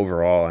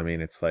overall, I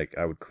mean, it's like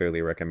I would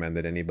clearly recommend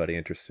that anybody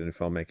interested in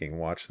filmmaking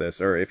watch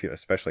this, or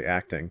especially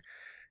acting,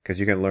 because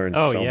you can learn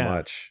so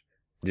much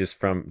just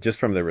from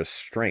the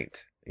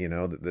restraint,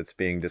 that's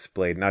being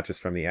displayed, not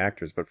just from the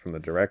actors, but from the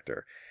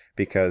director.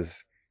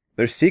 Because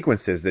there's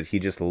sequences that he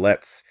just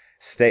lets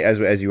stay,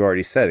 as you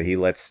already said, he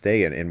lets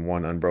stay in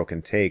one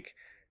unbroken take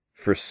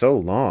for so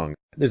long.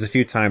 There's a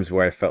few times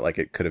where I felt like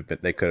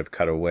they could have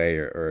cut away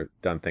or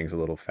done things a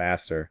little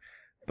faster,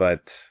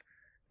 but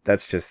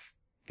that's just,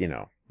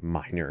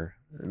 minor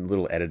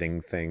little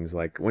editing things.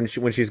 Like when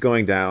she's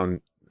going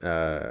down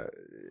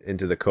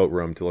into the coat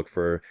room to look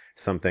for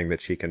something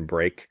that she can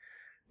break,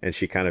 and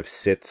she kind of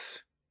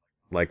sits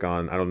like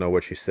on, I don't know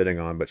what she's sitting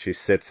on, but she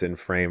sits in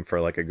frame for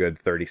like a good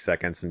 30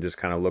 seconds and just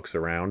kind of looks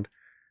around.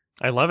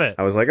 I love it.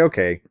 I was like,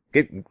 okay,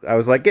 get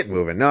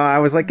moving. No, I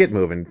was like, get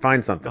moving,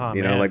 find something.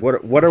 Man. Like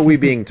what are we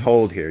being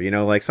told here?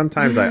 Like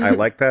sometimes I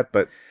like that,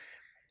 but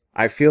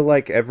I feel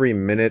like every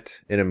minute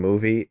in a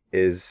movie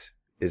is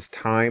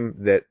time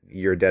that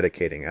you're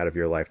dedicating out of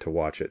your life to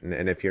watch it.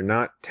 And if you're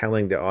not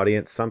telling the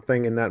audience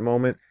something in that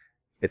moment,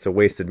 it's a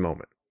wasted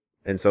moment.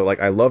 And so like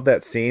I love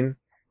that scene,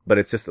 but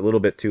it's just a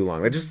little bit too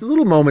long. Like just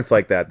little moments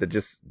like that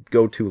just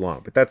go too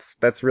long. But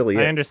that's really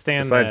it. I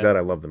understand. Besides that, I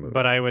love the movie.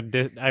 But I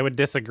would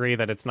disagree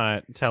that it's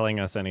not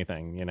telling us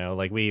anything.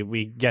 Like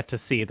we get to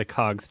see the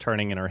cogs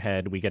turning in her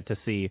head. We get to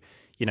see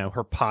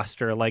her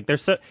posture. Like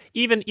there's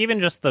even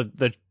just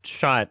the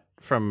shot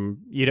from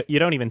you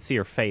don't even see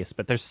her face,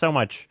 but there's so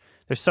much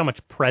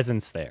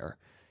presence there.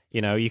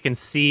 You can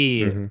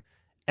see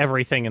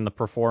everything in the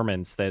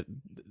performance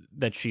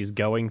that she's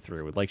going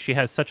through. Like she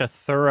has such a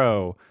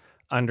thorough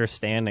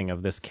understanding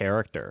of this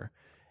character,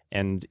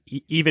 and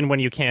even when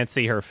you can't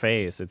see her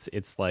face,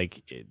 it's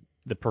like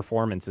the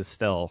performance is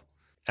still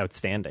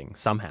outstanding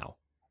somehow.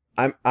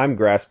 I'm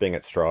grasping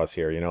at straws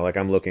here, like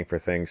I'm looking for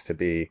things to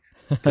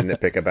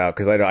nitpick about,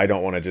 because I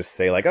don't want to just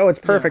say like, oh, it's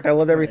perfect, I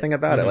loved everything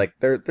about it. Like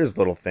there's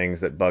little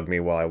things that bug me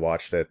while I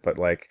watched it, but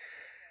like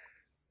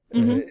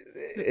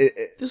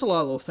there's a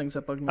lot of little things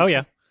that bug me. Oh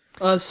yeah.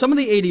 Some of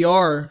the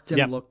ADR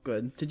didn't look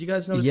good. Did you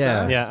guys notice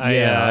that?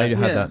 I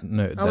had that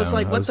noted down. I was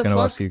like, what the fuck?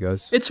 Ask you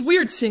guys. It's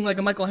weird seeing like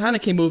a Michael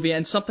Haneke movie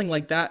and something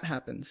like that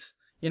happens.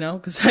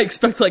 Because I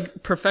expect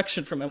like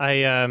perfection from him.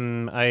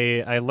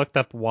 I looked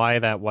up why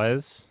that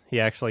was.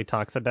 He actually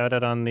talks about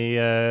it on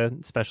the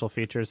special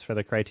features for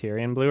the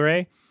Criterion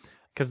Blu-ray,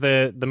 because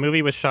the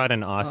movie was shot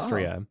in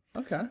Austria. Oh,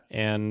 okay.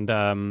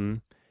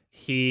 And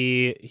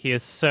he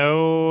is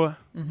so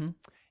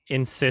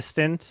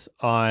insistent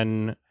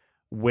on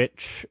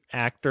which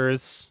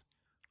actors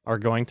are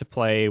going to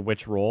play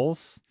which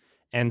roles,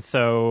 and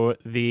so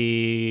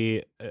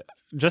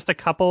just a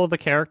couple of the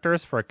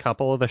characters for a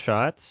couple of the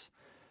shots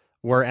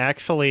were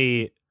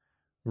actually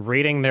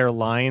reading their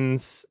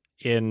lines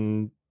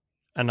in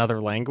another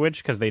language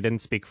because they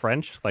didn't speak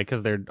French, like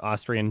because they're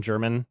Austrian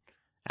German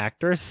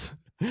actors.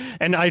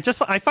 And I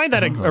find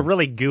that a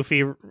really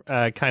goofy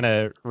kind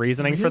of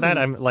reasoning for that.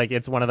 I'm like,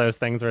 it's one of those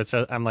things where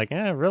I'm like,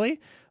 really?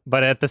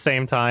 But at the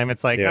same time,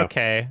 it's like,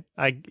 okay,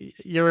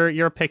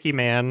 you're a picky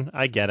man.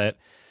 I get it.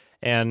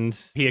 And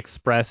he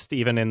expressed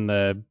even in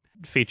the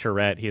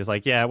featurette, he's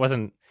like, yeah, it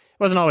wasn't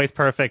always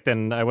perfect,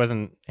 and I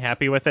wasn't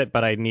happy with it,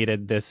 but I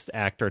needed this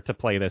actor to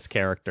play this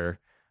character,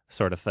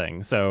 sort of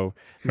thing. So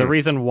the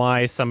reason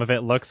why some of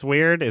it looks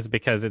weird is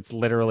because it's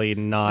literally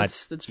not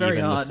it's very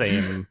even odd. the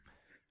same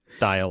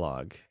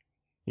dialogue.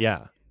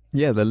 Yeah.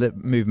 Yeah, the lip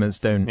movements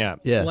don't.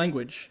 Yeah.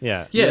 Language.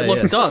 Yeah. It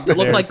looked dubbed. It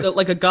looked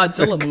like a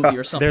Godzilla movie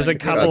or something. There's a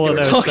couple of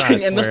those shots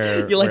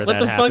where you're like, what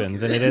that the happens,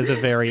 fuck? and it is a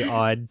very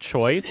odd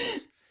choice.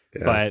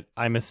 But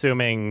I'm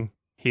assuming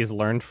he's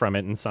learned from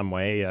it in some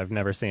way. I've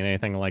never seen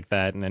anything like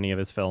that in any of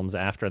his films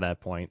after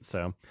that point.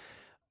 So,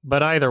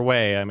 but either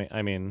way,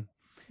 I mean,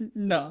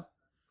 no.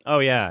 Oh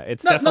yeah,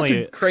 it's definitely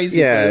nothing crazy.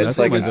 Yeah, it's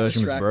like my version was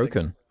distracting.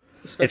 broken.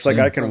 Especially it's like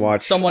I can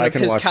watch someone of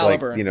his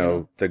caliber,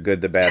 like, The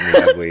Good, the Bad, and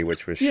the Ugly,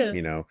 which was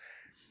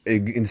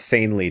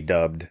insanely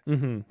dubbed.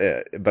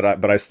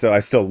 But I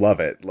still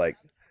love it. Like.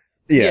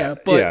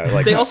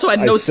 But they also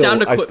had no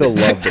sound equipment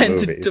back then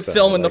to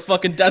film in the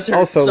fucking desert.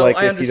 Also, so like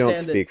I if you don't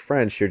understand speak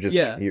French, you're just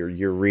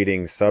you're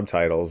reading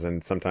subtitles,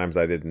 and sometimes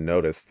I didn't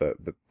notice that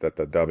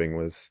the dubbing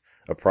was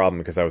a problem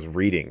because I was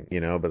reading,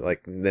 But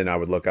like then I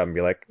would look up and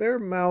be like, their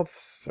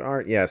mouths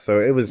aren't. Yeah, so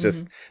it was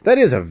just that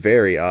is a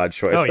very odd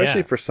choice,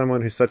 especially for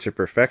someone who's such a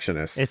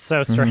perfectionist. It's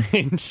so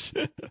strange.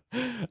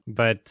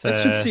 But that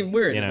should seem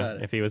weird. About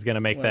it. If he was going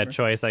to make that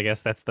choice, I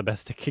guess that's the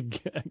best it could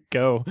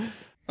go.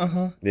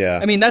 Yeah.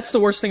 I mean, that's the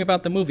worst thing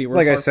about the movie.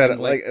 Like I said,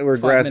 we're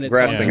grasping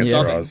at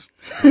straws.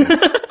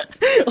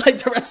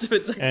 Like the rest of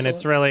it's excellent. And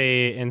it's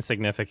really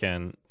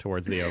insignificant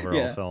towards the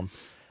overall film.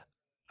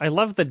 I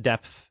love the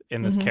depth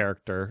in this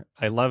character.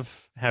 I love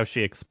how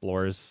she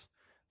explores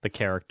the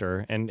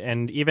character.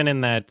 And even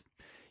in that,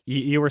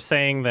 you were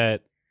saying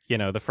that,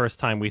 the first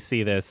time we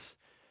see this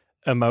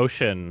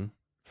emotion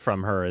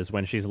from her is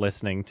when she's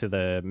listening to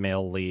the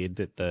male lead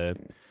at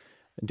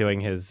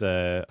doing his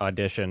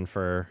audition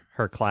for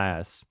her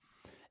class.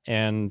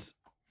 And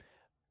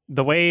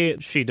the way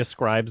she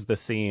describes the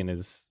scene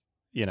is,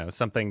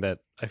 something that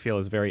I feel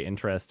is very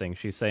interesting.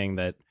 She's saying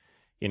that,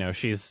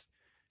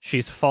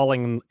 she's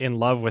falling in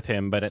love with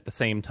him, but at the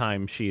same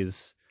time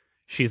she's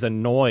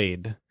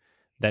annoyed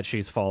that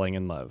she's falling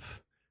in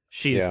love.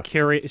 She's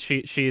curious.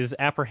 She's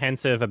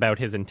apprehensive about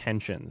his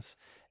intentions,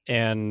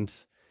 and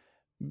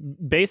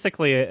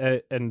basically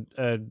a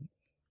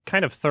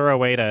kind of thorough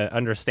way to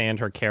understand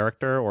her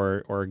character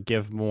or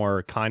give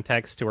more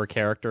context to her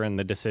character and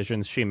the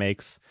decisions she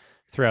makes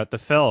throughout the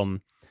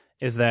film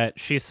is that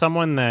she's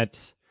someone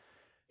that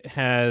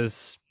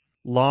has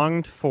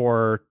longed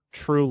for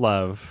true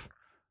love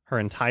her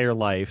entire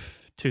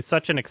life to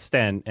such an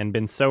extent and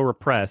been so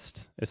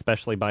repressed,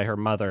 especially by her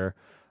mother,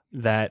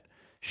 that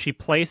she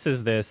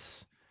places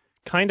this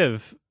kind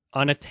of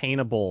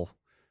unattainable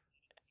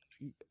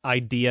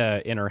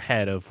idea in her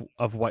head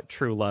of what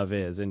true love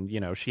is. And, you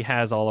know, she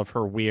has all of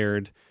her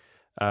weird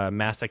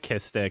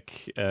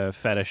masochistic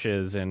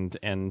fetishes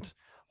and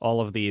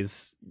all of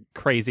these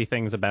crazy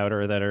things about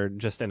her that are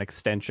just an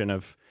extension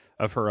of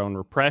her own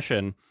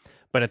repression.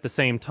 But at the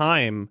same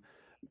time,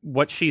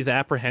 what she's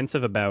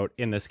apprehensive about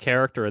in this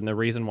character and the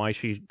reason why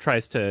she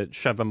tries to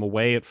shove him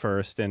away at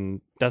first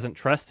and doesn't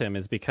trust him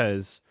is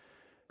because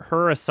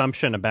her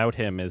assumption about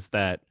him is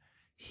that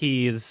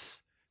he's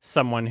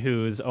someone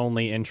who's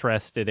only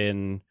interested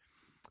in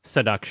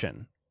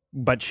seduction,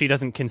 but she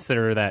doesn't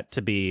consider that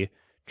to be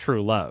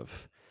true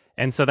love.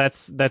 And so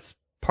that's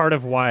part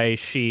of why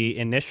she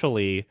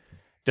initially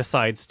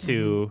decides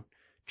to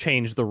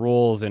change the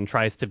rules and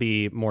tries to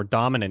be more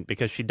dominant,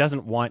 because she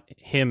doesn't want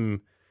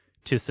him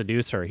to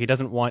seduce her. He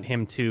doesn't want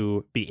him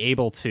to be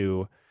able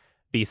to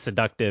be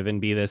seductive and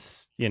be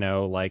this, you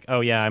know, like,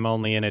 oh yeah, I'm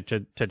only in it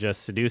to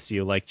just seduce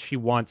you. Like, she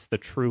wants the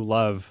true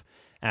love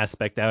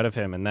aspect out of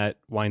him, and that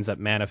winds up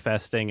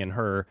manifesting in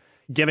her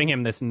giving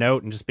him this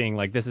note and just being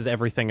like, this is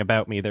everything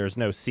about me. There's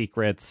no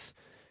secrets.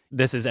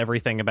 This is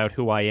everything about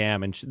who I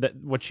am. And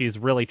what she's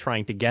really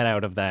trying to get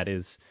out of that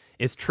is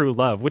true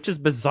love, which is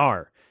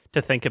bizarre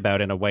to think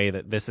about in a way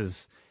that this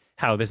is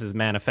how this is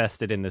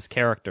manifested in this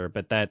character.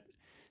 But that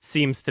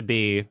seems to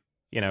be,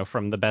 you know,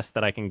 from the best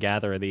that I can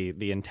gather,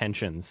 the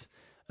intentions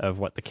of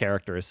what the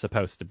character is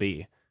supposed to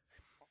be.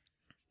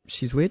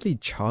 She's weirdly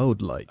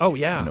childlike. Oh,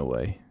 yeah. In a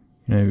way.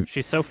 You know,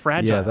 she's so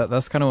fragile. Yeah,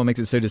 that's kind of what makes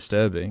it so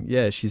disturbing.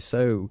 Yeah, she's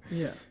so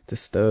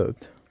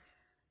disturbed.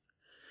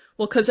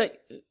 Well, because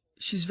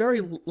she's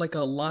very like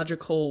a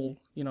logical,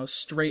 you know,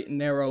 straight and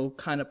narrow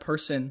kind of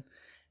person.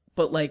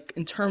 But like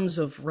in terms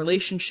of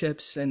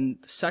relationships and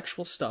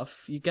sexual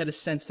stuff, you get a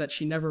sense that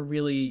she never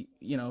really,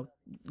 you know,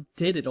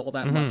 did it all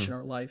that much in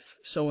her life.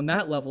 So on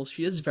that level,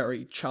 she is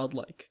very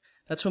childlike.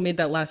 That's what made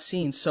that last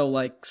scene so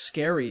like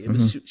scary. It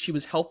was she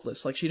was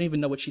helpless. Like she didn't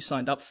even know what she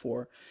signed up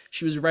for.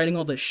 She was writing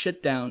all this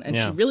shit down, and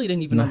she really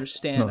didn't even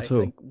understand. I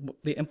think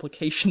the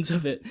implications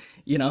of it.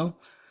 You know?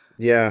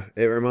 Yeah,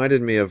 it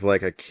reminded me of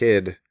like a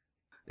kid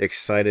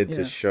excited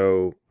to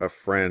show a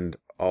friend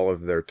all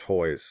of their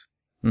toys.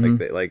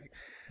 Like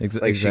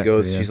she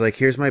goes, she's like,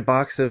 here's my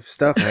box of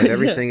stuff. I have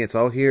everything. It's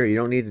all here. You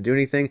don't need to do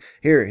anything.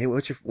 Here, hey,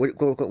 what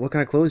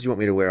kind of clothes do you want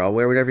me to wear? I'll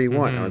wear whatever you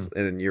want.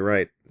 And you're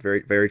right,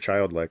 very, very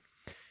childlike.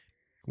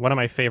 One of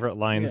my favorite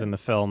lines in the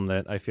film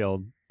that I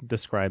feel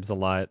describes a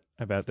lot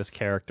about this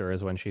character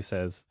is when she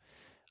says,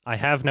 "I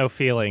have no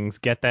feelings.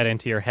 Get that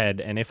into your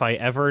head. And if I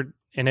ever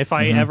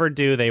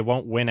do, they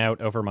won't win out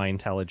over my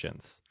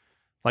intelligence."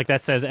 Like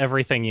that says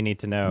everything you need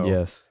to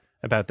know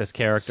about this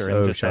character. So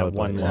and just that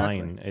one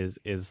line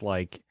is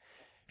like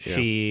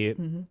she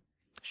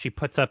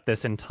puts up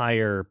this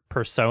entire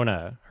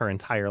persona her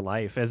entire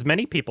life, as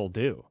many people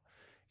do.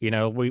 You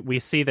know, we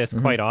see this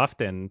quite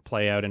often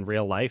play out in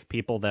real life.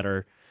 People that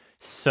are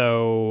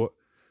so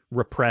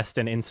repressed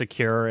and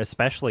insecure,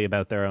 especially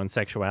about their own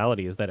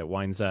sexualities, that it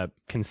winds up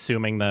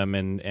consuming them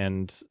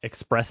and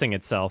expressing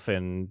itself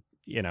in,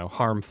 you know,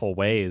 harmful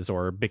ways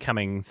or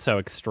becoming so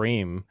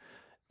extreme.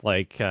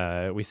 Like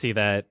we see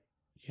that,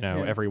 you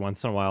know, every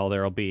once in a while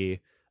there'll be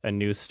a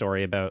news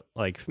story about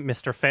like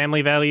Mr.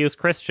 Family Values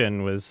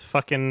Christian was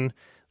fucking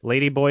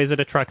lady boys at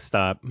a truck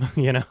stop.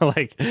 You know,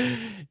 like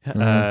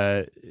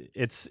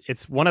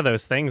it's one of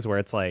those things where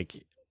it's like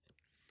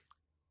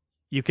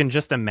you can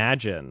just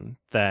imagine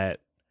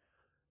that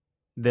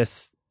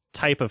this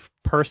type of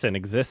person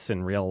exists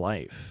in real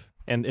life,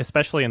 and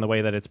especially in the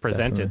way that it's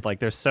presented. Definitely. Like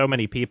there's so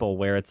many people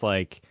where it's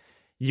like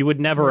you would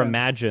never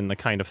imagine the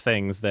kind of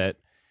things that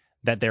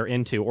they're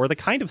into or the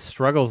kind of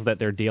struggles that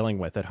they're dealing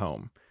with at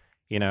home.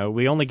 You know,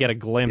 we only get a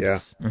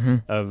glimpse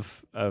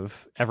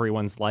of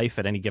everyone's life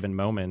at any given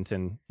moment,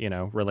 and you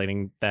know,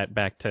 relating that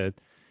back to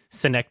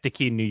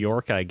Synecdoche, New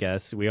York, I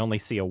guess we only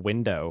see a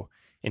window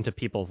into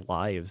people's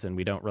lives, and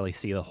we don't really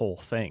see the whole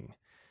thing.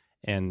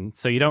 And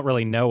so you don't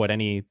really know what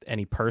any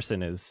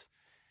person is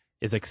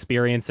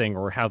experiencing,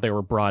 or how they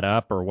were brought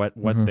up, or what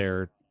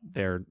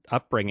their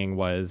upbringing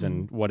was,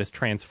 and what has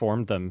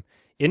transformed them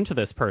into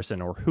this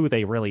person, or who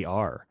they really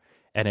are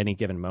at any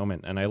given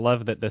moment. And I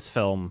love that this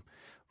film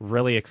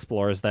really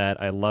explores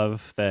that. I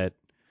love that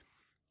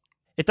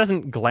it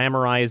doesn't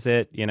glamorize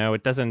it, you know,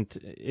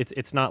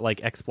 it's not like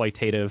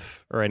exploitative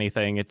or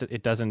anything.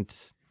 It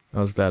doesn't. I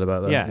was glad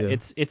about that. Yeah.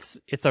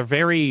 It's a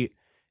very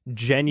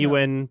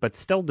genuine, but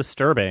still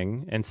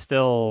disturbing, and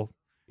still,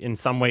 in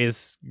some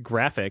ways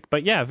graphic,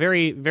 but yeah,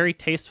 very, very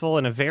tasteful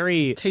and a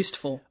very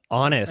tasteful,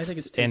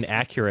 honest and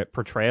accurate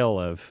portrayal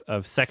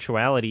of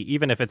sexuality,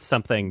 even if it's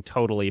something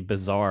totally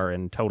bizarre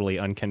and totally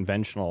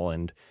unconventional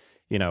and,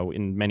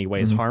 in many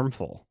ways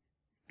harmful.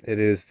 It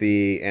is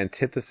the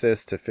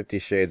antithesis to 50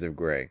 Shades of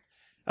Grey.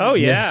 Oh,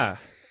 yeah. Yes.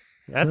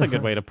 That's a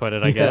good way to put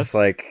it, I guess. It's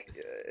like,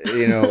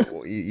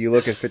 you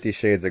look at 50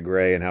 Shades of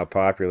Grey and how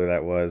popular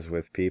that was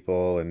with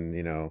people,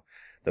 and,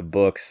 the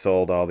books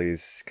sold all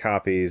these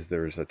copies.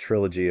 There's a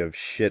trilogy of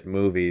shit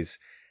movies,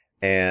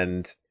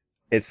 and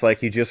it's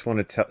like you just want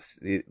to tell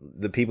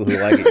the people who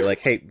like it, you're like,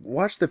 hey,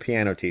 watch The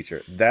Piano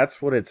Teacher.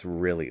 That's what it's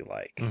really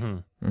like.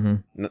 Mm-hmm.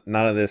 Mm-hmm.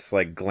 None of this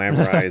like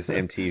glamorized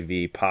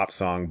MTV pop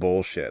song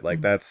bullshit. Like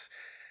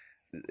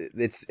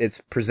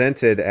it's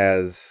presented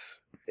as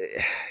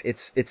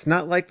it's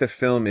not like the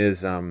film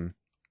is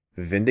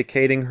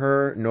vindicating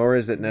her, nor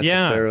is it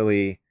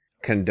necessarily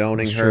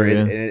condoning her,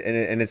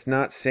 and it's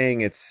not saying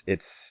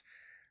it's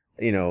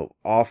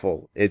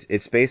awful.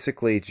 It's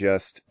basically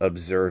just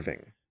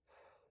observing.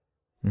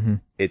 Mm-hmm.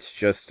 It's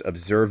just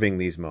observing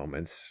these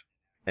moments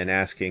and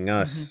asking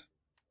us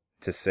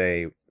to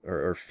say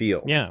or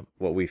feel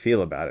what we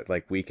feel about it.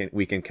 Like we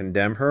can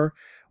condemn her,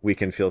 we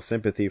can feel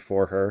sympathy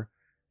for her,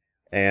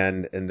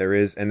 and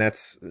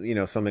that's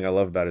something I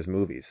love about his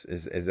movies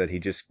is that he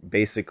just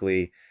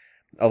basically,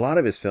 a lot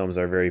of his films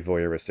are very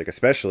voyeuristic,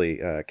 especially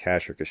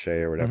Cash or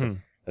Cachet or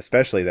whatever,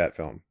 especially that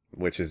film,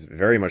 which is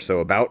very much so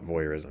about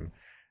voyeurism.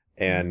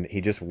 And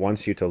he just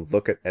wants you to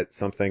look at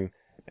something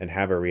and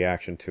have a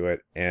reaction to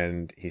it,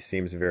 and he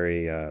seems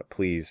very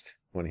pleased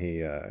when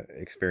he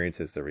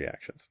experiences the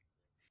reactions.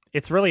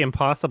 It's really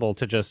impossible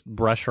to just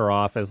brush her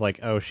off as like,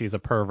 oh, she's a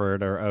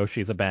pervert or oh,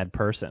 she's a bad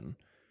person,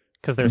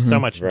 because there's so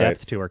much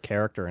depth to her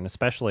character, and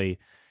especially,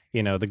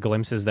 the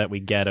glimpses that we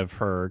get of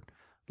her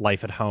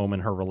life at home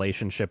and her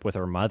relationship with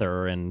her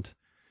mother, and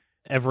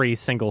every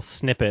single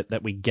snippet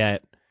that we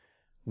get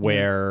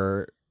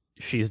where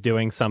she's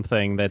doing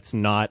something that's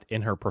not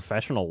in her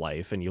professional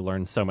life, and you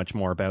learn so much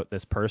more about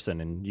this person,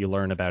 and you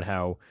learn about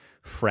how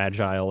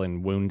fragile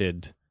and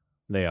wounded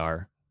they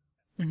are.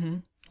 Mm-hmm.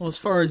 Well, as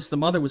far as the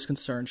mother was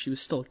concerned, she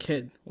was still a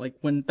kid. Like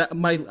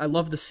I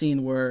love the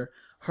scene where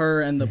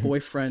her and the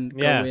boyfriend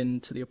go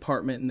into the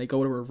apartment and they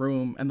go to her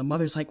room, and the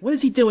mother's like, "What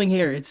is he doing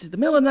here? It's the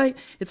middle of the night."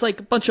 It's like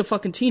a bunch of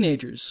fucking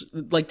teenagers.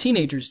 Like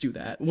teenagers do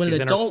that. When She's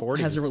an adult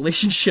has a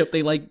relationship,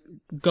 they like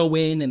go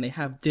in and they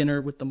have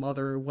dinner with the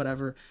mother or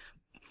whatever.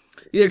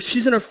 Yeah,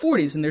 she's in her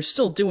 40s and they're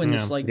still doing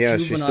this like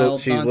juvenile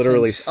she nonsense.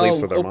 literally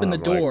sleeps with her open mom, the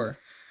door.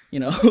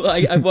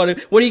 I want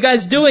to. What are you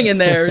guys doing in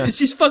there?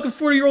 She's a fucking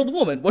 40-year-old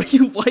woman. Why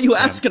are you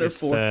asking her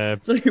for?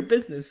 It's none of your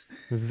business.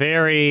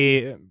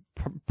 Very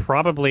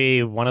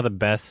probably one of the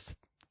best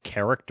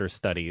character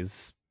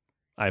studies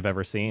I've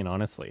ever seen,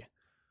 honestly.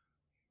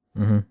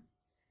 Mm-hmm.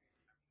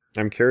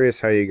 I'm curious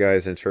how you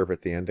guys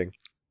interpret the ending.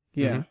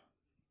 Yeah.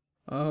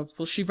 Well,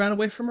 she ran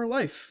away from her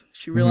life.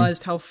 She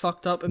realized how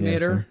fucked up it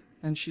made her,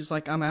 and she's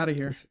like, I'm out of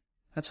here.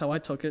 That's how I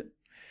took it.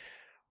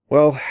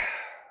 Well,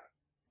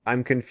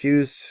 I'm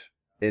confused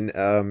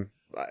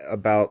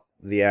about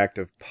the act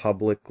of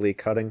publicly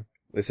cutting.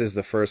 This is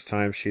the first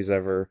time she's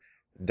ever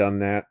done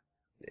that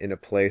in a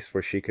place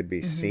where she could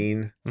be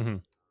seen.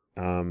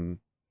 Mm-hmm.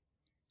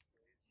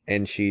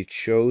 And she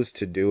chose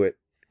to do it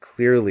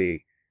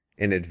clearly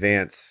in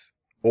advance,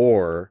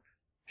 or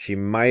she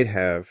might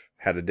have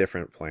had a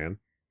different plan.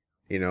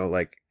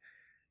 Like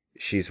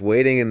she's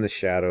waiting in the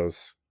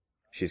shadows.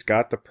 She's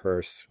got the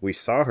purse. We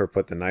saw her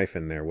put the knife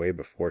in there way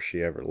before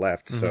she ever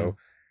left. So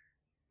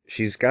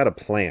she's got a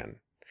plan.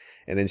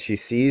 And then she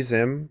sees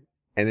him,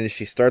 and then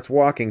she starts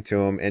walking to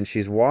him, and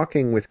she's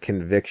walking with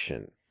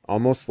conviction,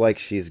 almost like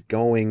she's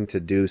going to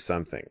do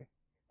something.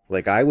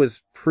 Like I was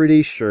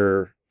pretty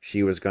sure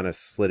she was going to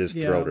slit his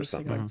throat or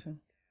something.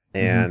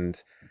 And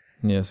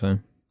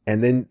same.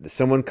 And then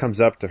someone comes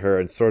up to her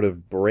and sort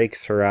of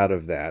breaks her out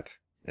of that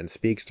and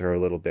speaks to her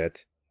a little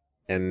bit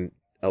and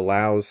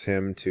allows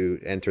him to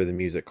enter the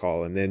music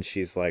hall. And then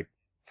she's like,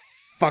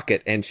 fuck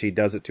it. And she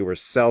does it to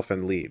herself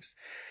and leaves.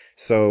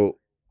 So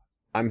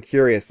I'm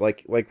curious,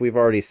 like we've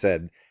already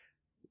said,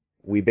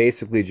 we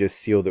basically just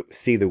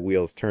see the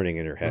wheels turning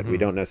in her head. We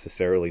don't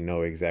necessarily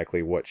know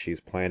exactly what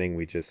she's planning.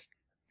 We just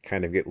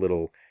kind of get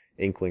little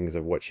inklings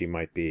of what she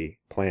might be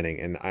planning.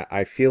 And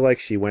I feel like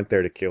she went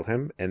there to kill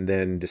him and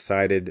then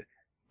decided,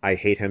 I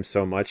hate him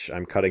so much,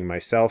 I'm cutting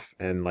myself,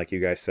 and like you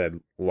guys said,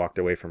 walked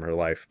away from her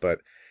life. But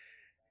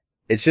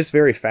it's just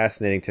very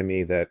fascinating to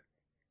me that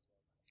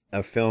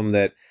a film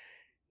that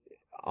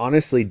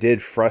honestly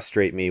did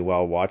frustrate me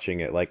while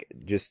watching it, like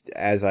just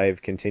as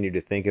I've continued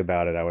to think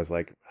about it, I was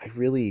like, I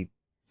really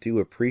do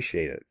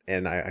appreciate it,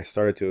 and I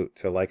started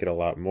to like it a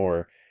lot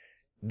more.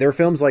 There are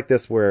films like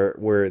this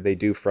where they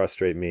do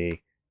frustrate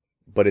me,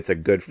 but it's a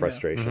good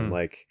frustration.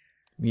 Like,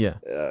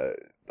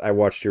 I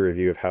watched your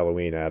review of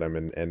Halloween, Adam,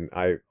 and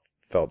I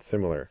felt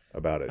similar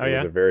about it. It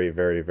was a very,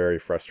 very, very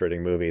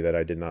frustrating movie that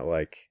I did not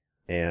like,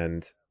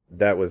 and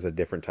that was a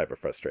different type of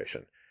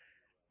frustration.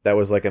 That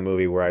was like a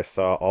movie where I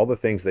saw all the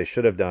things they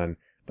should have done,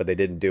 but they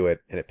didn't do it,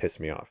 and it pissed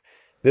me off.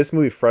 This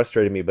movie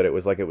frustrated me, but it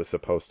was like it was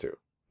supposed to.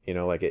 You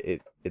know, like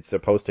it's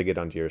supposed to get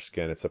under your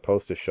skin. It's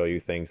supposed to show you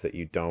things that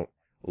you don't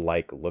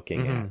like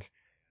looking at.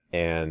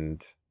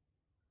 And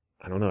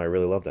I don't know, I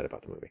really love that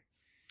about the movie.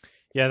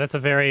 Yeah, that's a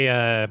very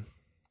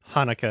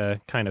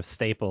Hanukkah kind of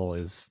staple.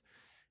 Is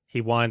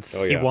he wants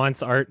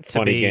art to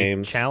Funny be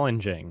games.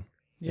 challenging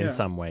in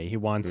some way. He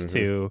wants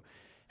to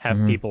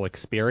have people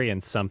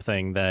experience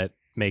something that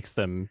makes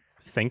them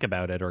think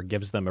about it or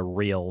gives them a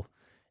real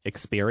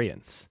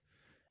experience.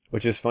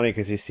 Which is funny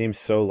because he seems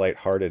so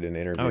lighthearted in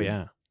interviews. Oh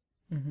yeah,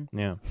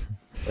 yeah.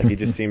 Like he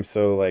just seems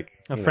so like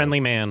a friendly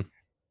man,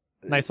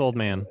 nice old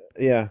man.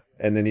 Yeah,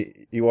 and then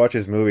you watch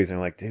his movies and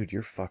you're like, dude,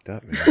 you're fucked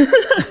up, man.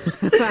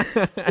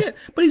 Yeah,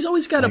 but he's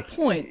always got a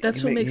point.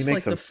 That's what makes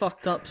like the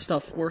fucked up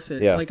stuff worth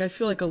it. Yeah. Like I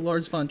feel like a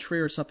Lars von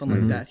Trier or something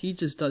like that. He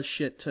just does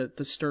shit to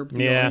disturb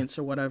the audience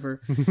or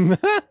whatever.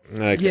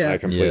 I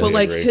completely but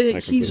like agree.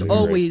 he's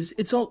always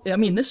I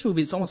mean, this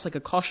movie is almost like a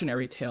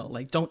cautionary tale.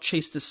 Like don't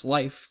chase this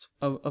life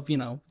of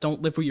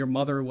don't live with your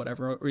mother or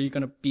whatever, or you're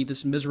gonna be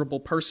this miserable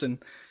person.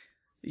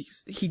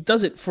 He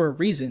does it for a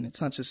reason.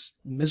 It's not just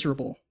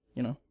miserable,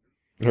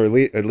 Or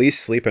at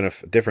least sleep in a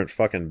different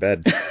fucking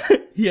bed.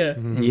 Yeah.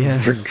 Yeah.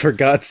 For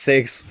God's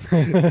sakes,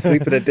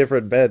 sleep in a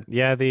different bed.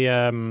 Yeah,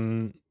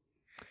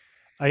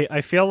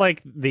 I feel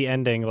like the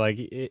ending, like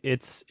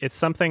it's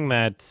something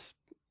that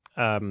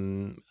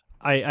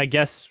I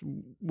guess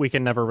we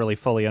can never really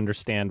fully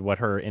understand what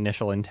her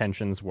initial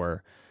intentions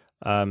were.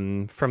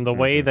 From the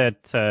way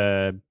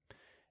that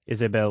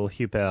Isabelle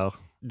Huppert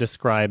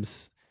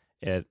describes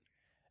it,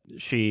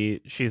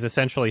 she's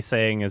essentially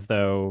saying as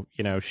though,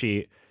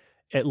 she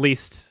at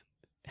least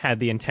had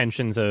the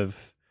intentions of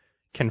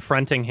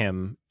confronting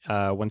him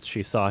once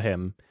she saw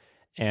him.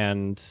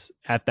 And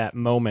at that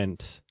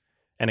moment,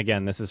 and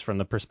again, this is from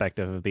the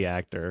perspective of the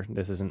actor,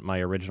 this isn't my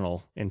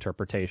original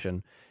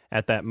interpretation.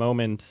 At that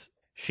moment,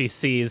 she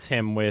sees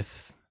him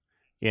with,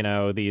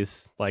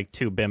 these like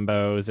two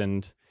bimbos,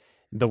 and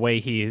the way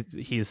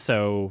he's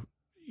so,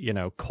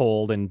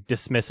 cold and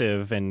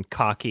dismissive and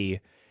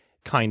cocky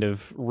kind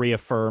of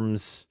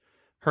reaffirms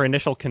her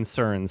initial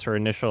concerns, her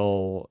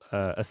initial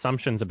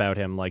assumptions about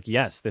him. Like,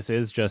 yes, this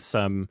is just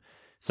some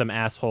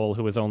asshole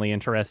who was only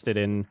interested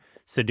in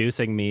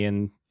seducing me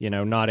and,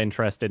 not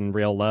interested in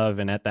real love.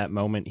 And at that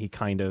moment, he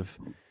kind of,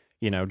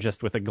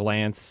 just with a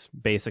glance,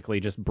 basically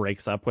just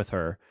breaks up with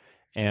her.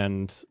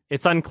 And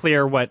it's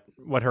unclear what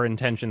her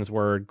intentions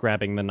were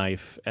grabbing the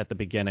knife at the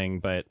beginning.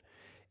 But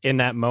in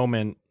that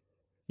moment,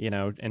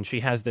 and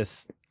she has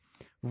this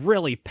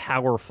really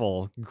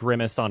powerful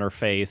grimace on her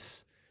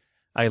face.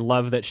 I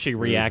love that she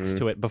reacts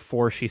to it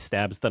before she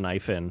stabs the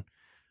knife in.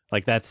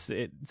 Like it's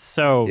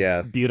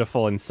so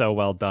beautiful and so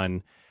well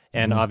done.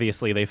 And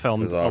obviously they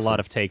filmed a lot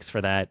of takes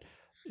for that.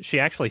 She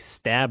actually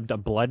stabbed a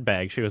blood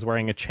bag. She was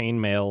wearing a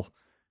chainmail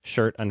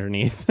shirt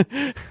underneath.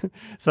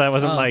 So that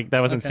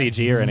wasn't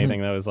CG or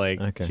anything. That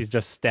was she's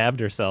just stabbed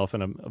herself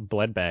in a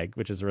blood bag,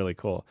 which is really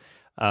cool.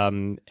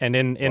 And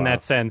in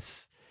that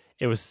sense,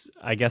 it was,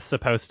 I guess,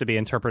 supposed to be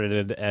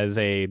interpreted as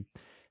a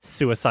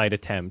suicide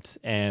attempt.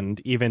 And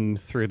even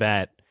through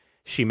that,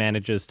 she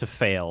manages to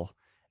fail.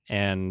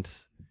 And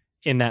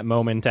in that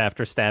moment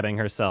after stabbing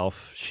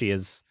herself, she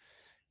is,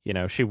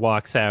 she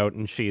walks out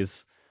and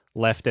she's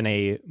left in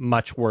a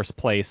much worse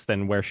place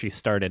than where she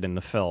started in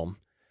the film,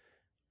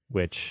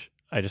 which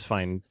I just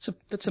find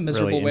that's a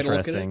miserable really way to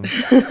look at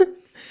it.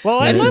 Well,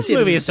 I love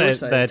movies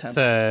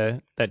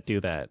that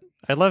do that.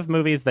 I love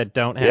movies that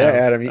don't have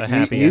Adam, a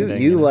happy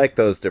ending. You like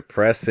those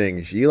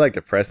depressing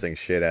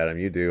shit, Adam.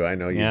 You do. I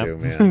know you do,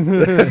 man.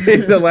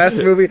 The last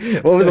movie,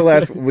 what was the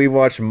last? We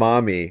watched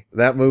Mommy.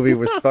 That movie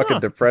was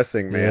fucking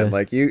depressing, man. Yeah.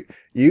 Like you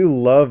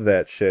love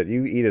that shit.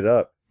 You eat it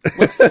up.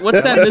 What's that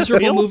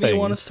miserable movie you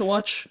want us to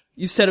watch?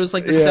 You said it was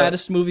like the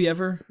saddest movie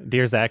ever.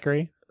 Dear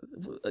Zachary?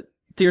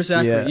 Dear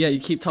Zachary, yeah, you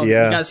keep talking.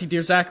 Yeah. You gotta see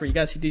Dear Zachary.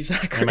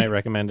 I might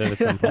recommend it at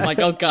some point. I'm like,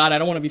 oh god, I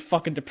don't want to be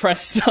fucking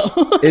depressed though.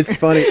 It's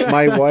funny.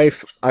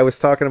 I was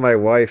talking to my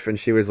wife, and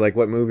she was like,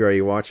 "What movie are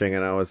you watching?"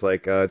 And I was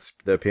like, "It's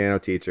The Piano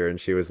Teacher." And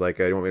she was like,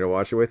 "You want me to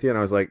watch it with you?" And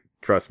I was like,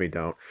 "Trust me,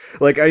 don't."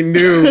 Like I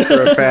knew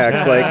for a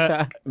fact,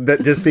 like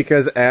that just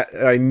because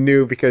I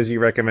knew because you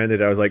recommended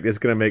it, I was like, "This is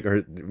gonna make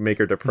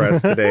her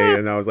depressed today."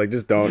 And I was like,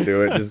 "Just don't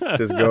do it.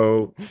 Just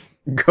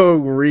go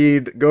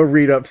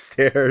read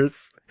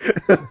upstairs."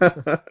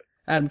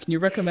 Adam, can you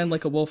recommend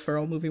like a Will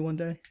Ferrell movie one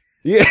day?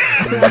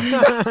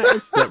 Yeah.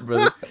 Step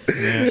Brothers.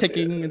 Yeah.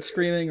 Kicking and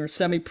Screaming or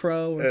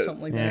Semi-Pro or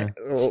something like that.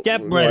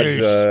 Step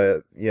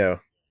Brothers.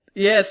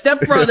 Yeah,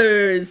 Step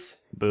Brothers.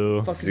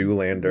 Boo. Fucking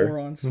Zoolander.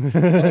 morons.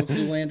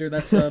 Zoolander.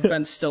 That's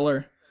Ben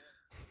Stiller.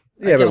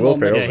 Yeah, but Will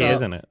Ferrell. Yeah, he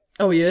is in it.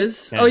 Oh, he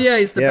is? Yeah. Oh, yeah,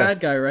 he's the bad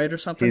guy, right, or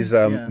something? He's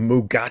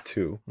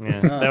Mugatu.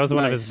 Yeah, that was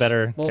one of his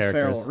better Will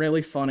characters. Ferrell,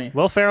 really funny.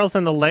 Will Ferrell's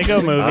in the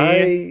Lego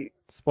movie.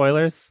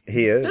 Spoilers.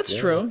 He is. That's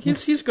true.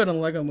 He's good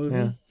in Lego movie.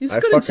 Yeah. He's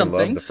good in some I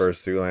things. fucking love the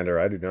first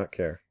Zoolander. I do not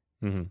care.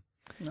 Mm-hmm.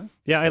 No?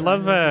 Yeah, I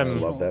love. I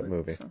love that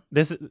movie.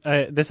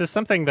 This is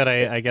something that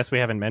I guess we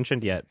haven't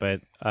mentioned yet,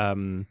 but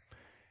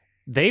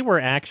they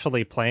were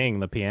actually playing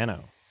the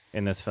piano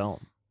in this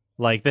film.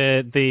 Like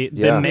the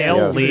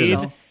male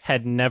lead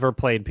had never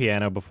played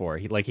piano before.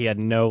 He had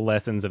no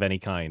lessons of any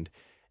kind,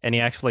 and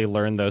he actually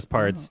learned those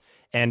parts. Oh.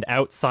 And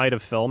outside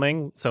of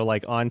filming, so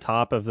like on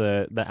top of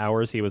the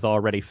hours he was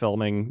already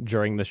filming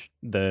during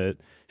the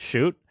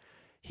shoot,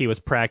 he was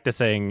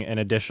practicing an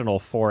additional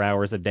 4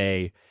 hours a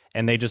day.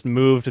 And they just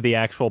moved the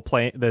actual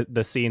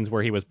the scenes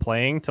where he was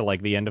playing to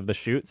like the end of the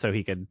shoot so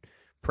he could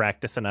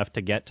practice enough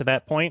to get to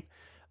that point.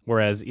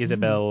 Whereas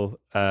Isabelle,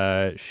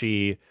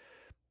 she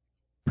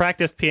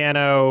practiced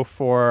piano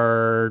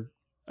for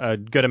a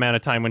good amount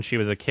of time when she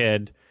was a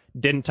kid,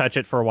 didn't touch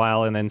it for a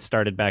while, and then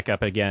started back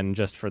up again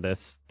just for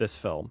this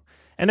film.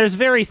 And there's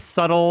very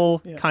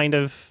subtle kind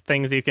of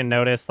things you can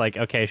notice, like,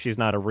 okay, she's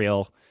not a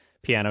real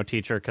piano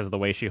teacher because of the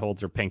way she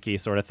holds her pinky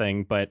sort of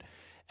thing. But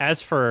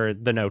as for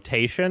the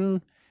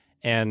notation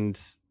and,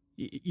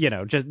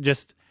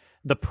 just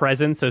the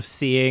presence of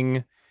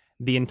seeing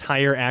the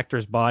entire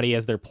actor's body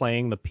as they're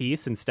playing the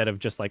piece instead of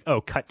just like,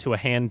 oh, cut to a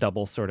hand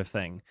double sort of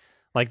thing.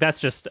 Like, that's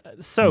just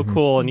so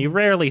cool, and you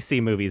rarely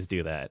see movies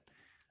do that.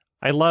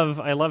 I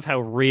love how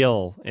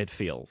real it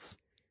feels.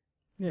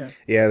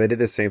 Yeah, they did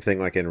the same thing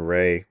like in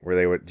Ray,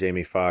 where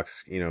Jamie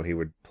Foxx, he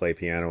would play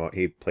piano.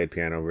 He played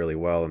piano really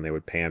well, and they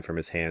would pan from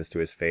his hands to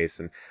his face.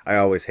 And I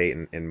always hate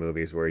in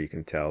movies where you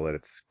can tell that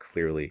it's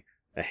clearly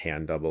a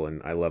hand double,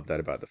 and I love that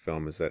about the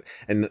film is that,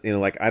 and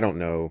like I don't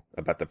know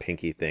about the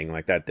pinky thing,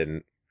 like that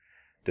didn't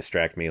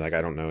distract me. Like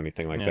I don't know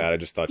anything like that. I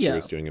just thought she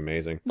was doing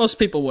amazing. Most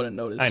people wouldn't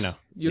notice. I know.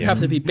 You'd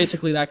have to be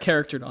basically that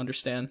character to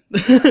understand,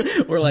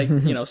 or like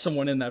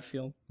someone in that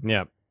field.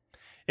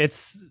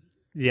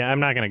 Yeah, I'm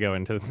not gonna go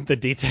into the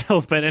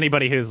details, but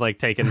anybody who's like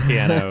taken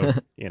piano,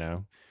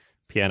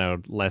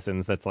 piano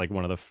lessons, that's like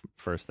one of the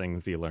first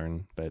things you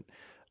learn. But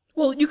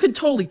well, you can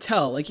totally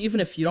tell. Like even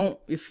if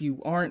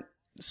you aren't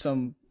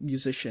some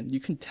musician, you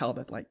can tell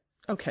that like,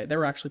 okay, they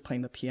were actually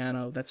playing the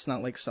piano. That's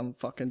not like some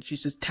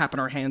she's just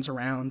tapping her hands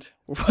around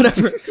or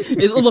whatever.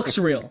 It looks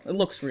real. It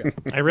looks real.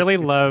 I really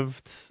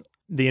loved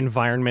the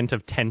environment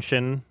of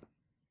tension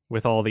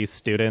with all these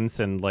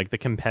students and like the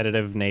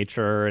competitive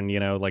nature. And,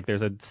 like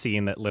there's a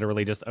scene that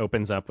literally just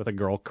opens up with a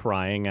girl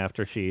crying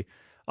after she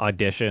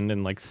auditioned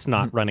and like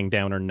snot running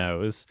down her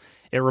nose.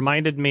 It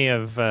reminded me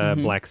of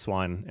Black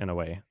Swan in a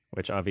way,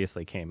 which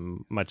obviously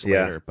came much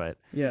later. But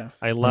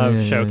I love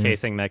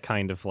showcasing that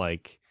kind of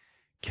like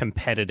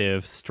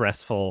competitive,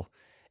 stressful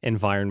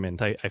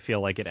environment. I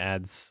feel like it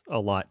adds a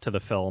lot to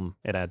the film.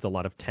 It adds a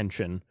lot of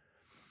tension.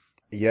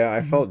 Yeah,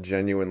 I felt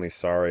genuinely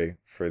sorry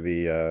for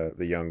the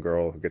young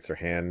girl who gets her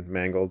hand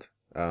mangled.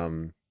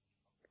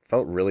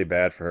 Felt really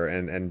bad for her,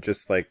 and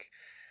just like,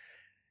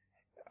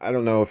 I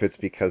don't know if it's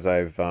because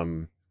I've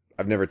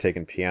never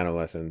taken piano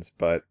lessons,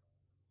 but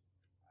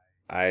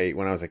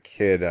when I was a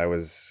kid, I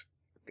was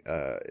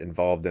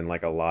involved in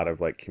like a lot of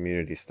like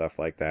community stuff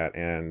like that,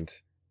 and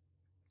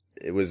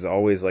it was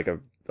always like a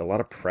lot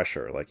of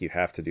pressure. Like you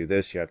have to do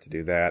this, you have to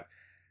do that,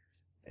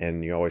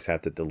 and you always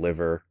have to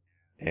deliver.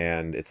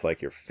 And it's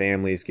like your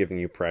family's giving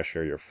you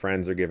pressure, your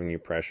friends are giving you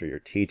pressure, your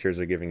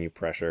teachers are giving you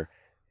pressure.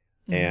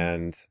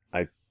 And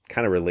I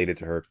kind of related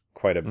to her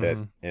quite a bit.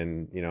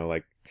 And,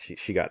 like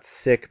she got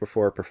sick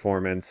before a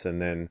performance,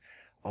 and then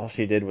all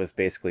she did was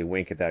basically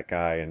wink at that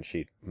guy, and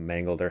she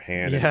mangled her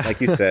hand. And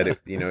like you said,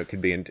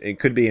 it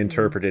could be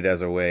interpreted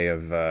as a way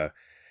of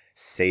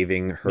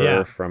saving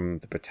her from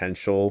the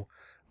potential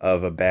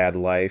of a bad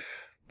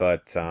life.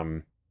 But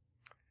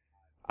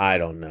I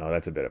don't know.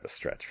 That's a bit of a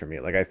stretch for me.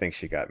 Like, I think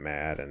she got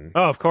mad and...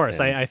 Oh, of course.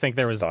 I think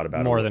there was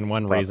more than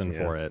one reason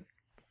for it.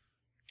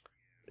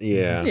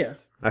 Yeah.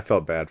 I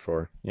felt bad for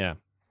her. Yeah,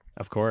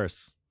 of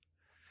course.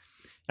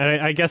 And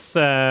I guess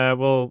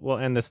we'll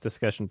end this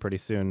discussion pretty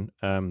soon.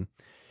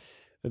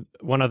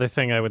 One other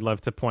thing I would love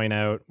to point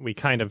out, we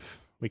kind of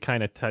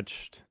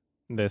touched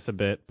this a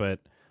bit, but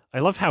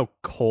I love how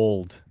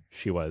cold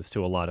she was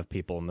to a lot of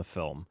people in the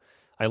film.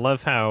 I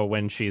love how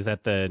when she's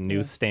at the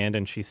newsstand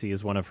and she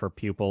sees one of her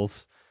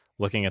pupils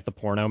looking at the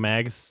porno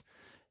mags,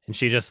 and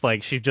she just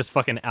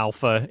fucking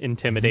alpha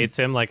intimidates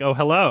him, like, oh,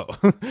 hello.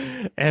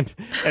 and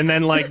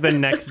then like the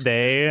next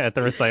day at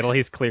the recital,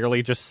 he's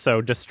clearly just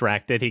so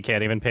distracted he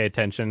can't even pay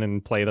attention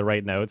and play the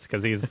right notes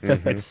because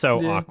it's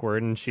so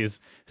awkward, and she's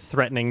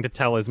threatening to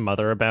tell his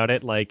mother about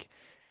it, like.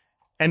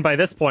 And by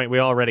this point, we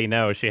already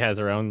know she has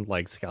her own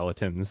like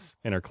skeletons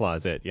in her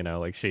closet,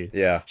 like she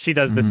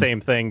does the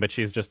same thing, but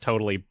she's just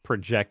totally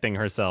projecting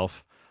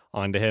herself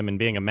onto him and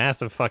being a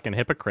massive fucking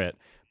hypocrite.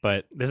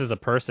 But this is a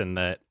person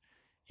that,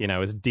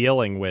 is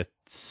dealing with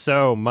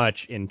so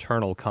much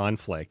internal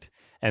conflict,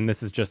 and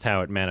this is just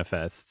how it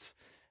manifests.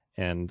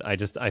 And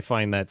I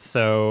find that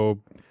so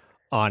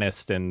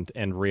honest and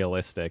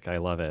realistic. I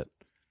love it.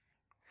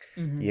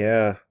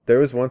 Yeah, there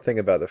was one thing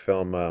about the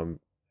film,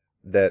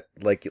 that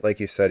like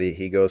you said,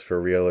 he goes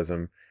for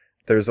realism.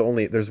 There's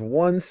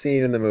one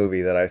scene in the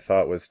movie that I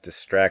thought was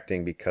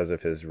distracting because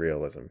of his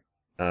realism.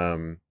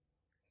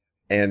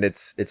 And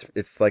it's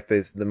like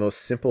the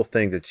most simple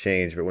thing to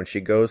change, but when she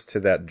goes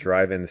to that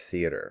drive-in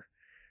theater,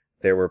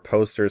 there were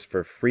posters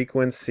for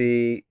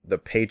Frequency, The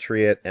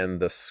Patriot, and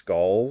The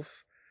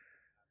Skulls.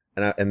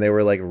 and they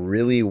were like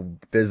really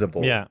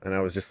visible. Yeah. And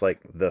I was just like,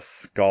 the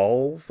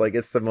skulls? Like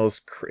it's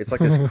it's like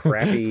this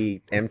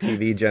crappy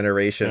MTV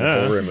generation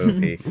horror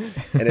movie.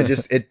 And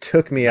it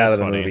took me out of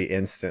the movie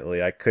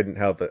instantly. I couldn't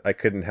help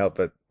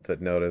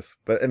but notice.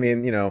 But I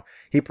mean, you know,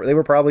 they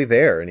were probably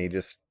there and he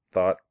just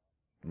thought,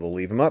 we'll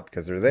leave them up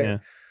because they're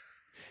there.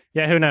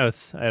 Yeah, who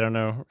knows? I don't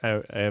know.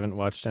 I haven't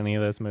watched any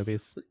of those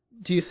movies.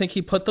 Do you think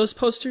he put those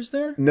posters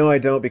there? No, I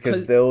don't,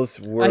 because those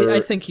were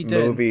I think he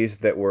did. movies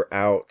that were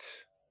out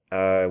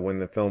when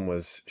the film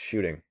was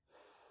shooting.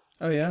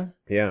 Oh, yeah?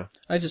 Yeah.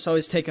 I just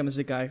always take him as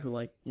a guy who,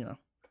 like, you know,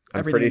 I'm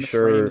everything pretty in the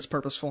sure frame is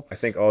purposeful. I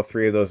think all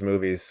three of those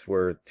movies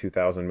were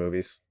 2000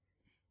 movies.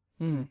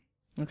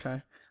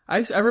 Okay.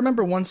 I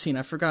remember one scene,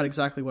 I forgot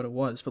exactly what it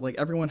was, but, like,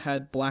 everyone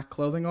had black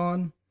clothing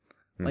on.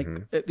 Like,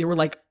 they were,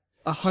 like,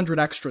 100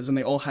 extras, and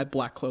they all had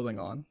black clothing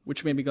on,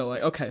 which made me go,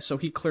 like, okay, so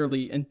he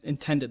clearly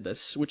intended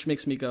this, which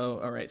makes me go,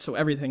 all right, so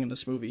everything in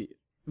this movie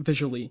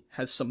visually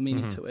has some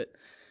meaning to it.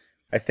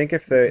 I think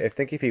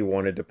if he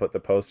wanted to put the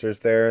posters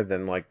there,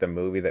 then like the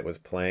movie that was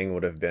playing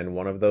would have been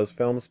one of those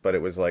films, but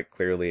it was like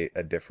clearly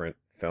a different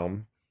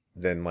film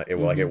than like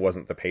it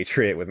wasn't The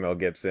Patriot with Mel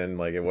Gibson,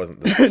 like it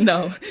wasn't the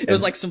No, it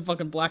was like some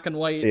fucking black and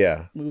white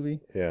movie.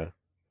 Yeah.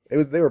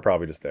 They were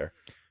probably just there.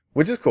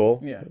 Which is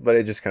cool, but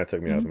it just kind of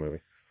took me out of the movie.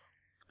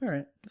 All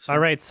right. All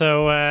right,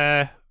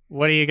 so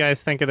what do you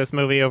guys think of this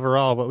movie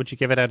overall? What would you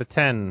give it out of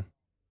 10?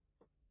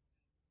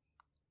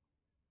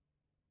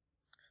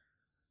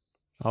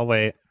 I'll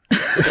wait.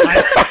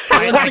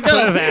 I could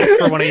have asked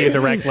for one of you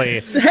directly.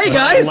 Hey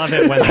guys! I love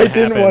it when that happens.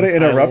 didn't want to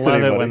interrupt I love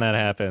anybody. it when that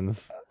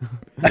happens.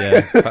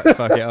 Yeah,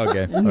 fuck it, I'll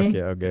go.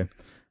 I'll go.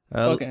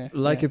 Okay.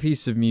 A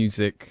piece of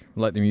music,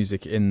 like the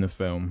music in the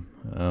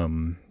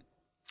film,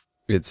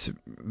 it's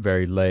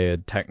very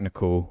layered,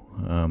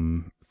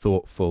 technical,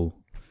 thoughtful.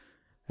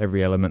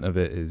 Every element of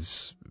it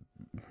is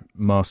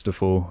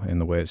masterful in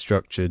the way it's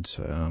structured.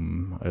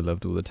 I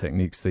loved all the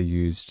techniques they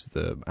used,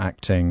 the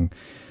acting.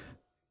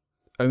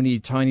 Only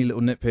tiny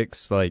little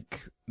nitpicks,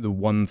 like the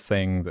one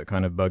thing that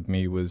kind of bugged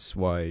me was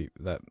why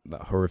that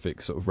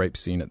horrific sort of rape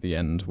scene at the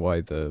end, why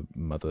the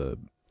mother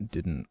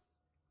didn't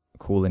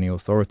call any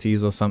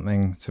authorities or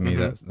something. To me,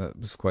 that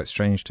was quite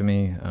strange to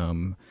me.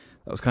 That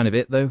was kind of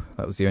it, though.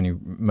 That was the only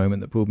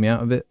moment that pulled me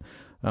out of it.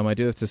 I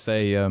do have to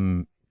say,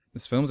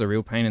 this film's a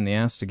real pain in the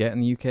ass to get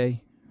in the UK.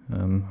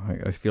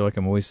 I feel like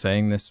I'm always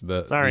saying this,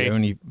 but the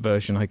only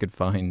version I could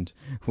find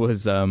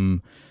was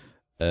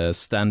a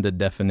standard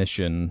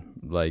definition,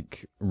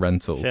 like,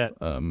 rental. Shit.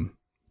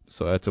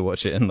 So I had to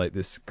watch it in, like,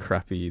 this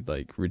crappy,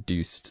 like,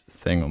 reduced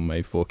thing on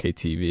my 4K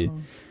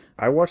TV.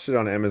 I watched it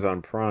on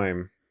Amazon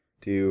Prime.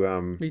 Do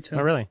you Me too.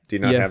 Oh, really? Do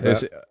you not have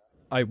that?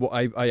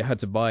 I had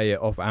to buy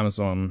it off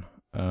Amazon,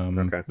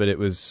 but it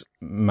was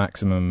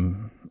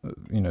maximum,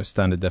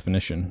 standard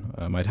definition.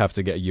 I'd have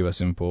to get a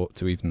US import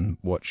to even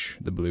watch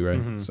the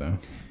Blu-ray. So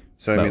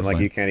I mean, like,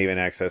 you can't even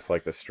access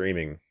like the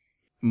streaming.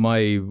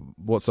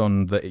 What's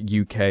on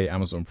the UK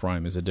Amazon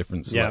Prime is a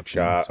different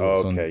selection.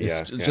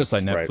 It's just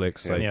like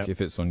Netflix. Right. Like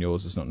if it's on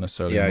yours, it's not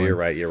necessarily. Yeah,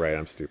 mine. you're right.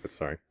 I'm stupid.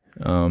 Sorry.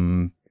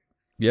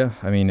 Yeah,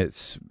 I mean,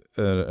 it's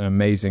an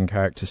amazing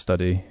character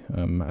study.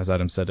 As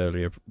Adam said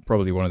earlier,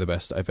 probably one of the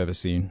best I've ever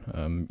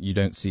seen. You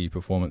don't see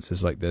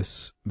performances like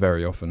this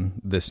very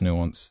often. This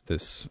nuance,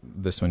 this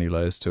many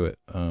layers to it.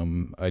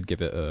 I'd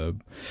give it a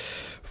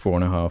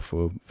 4.5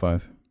 or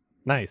 5.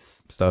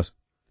 Nice. Stars.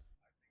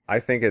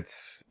 I think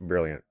it's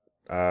brilliant.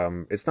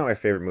 It's not my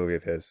favorite movie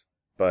of his,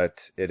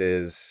 but it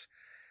is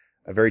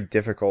a very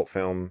difficult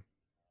film.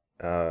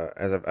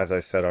 As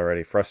I said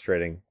already,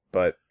 frustrating,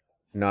 but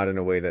not in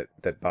a way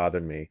that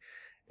bothered me.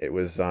 It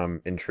was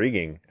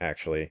intriguing,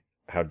 actually,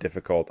 how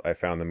difficult I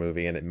found the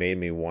movie, and it made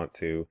me want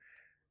to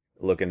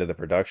look into the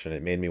production.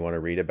 It made me want to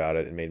read about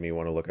it. It made me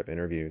want to look up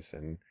interviews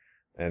and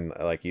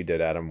like you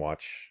did, Adam,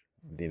 watch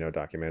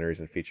documentaries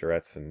and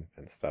featurettes and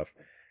stuff.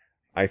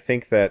 I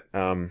think that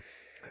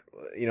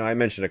I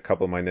mentioned a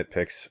couple of my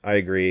nitpicks. I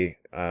agree.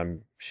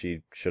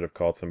 She should have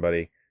called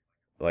somebody.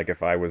 Like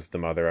if I was the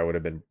mother, I would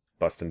have been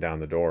busting down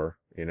the door,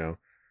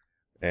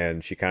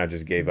 and she kind of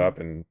just gave up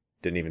and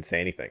didn't even say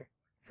anything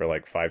for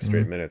like 5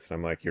 straight minutes. And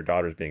I'm like, your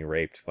daughter's being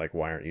raped. Like,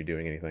 why aren't you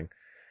doing anything?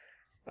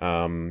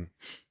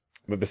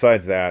 But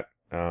besides that,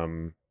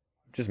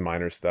 just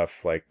minor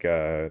stuff. Like,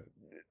 I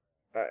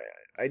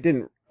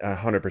didn't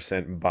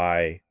 100%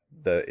 buy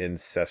the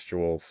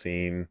incestual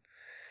scene.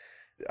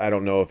 I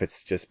don't know if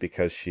it's just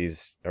because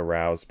she's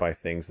aroused by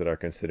things that are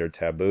considered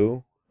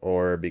taboo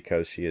or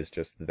because she is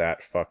just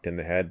that fucked in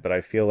the head. But I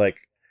feel like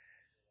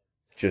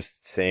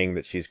just saying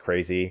that she's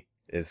crazy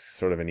is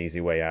sort of an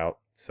easy way out.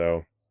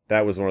 So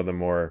that was one of the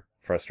more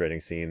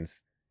frustrating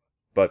scenes.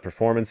 But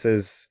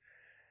performances,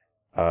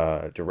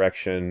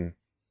 direction,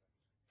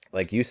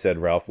 like you said,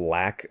 Ralph,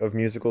 lack of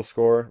musical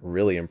score,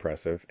 really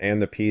impressive.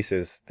 And the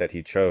pieces that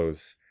he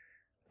chose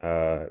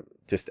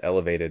just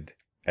elevated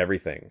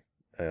everything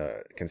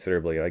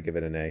considerably. I give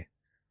it an A.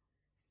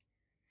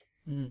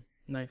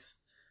 Nice.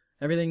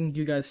 Everything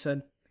you guys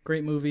said,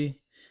 great movie.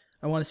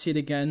 I want to see it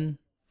again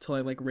till I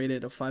rate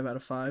it a 5 out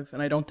of 5.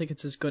 And I don't think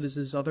it's as good as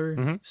his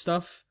other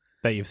stuff.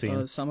 that you've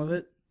seen. Some of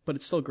it, but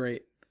it's still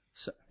great.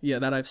 So, yeah,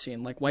 that I've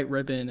seen. Like White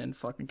Ribbon and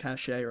fucking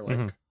Cachet are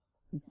like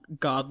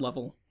god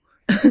level.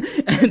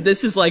 And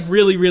this is like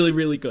really, really,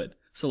 really good.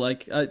 So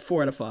like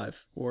 4 out of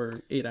 5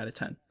 or 8 out of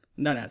 10.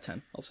 9 out of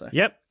 10, I'll say.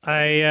 Yep,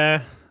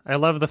 I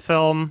love the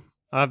film.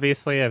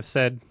 Obviously, I've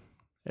said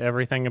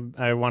everything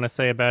I want to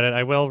say about it.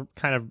 I will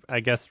kind of, I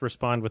guess,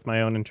 respond with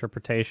my own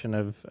interpretation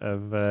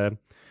of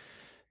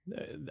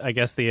I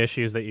guess the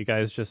issues that you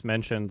guys just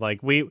mentioned.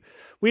 Like we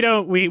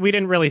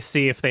didn't really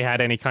see if they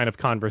had any kind of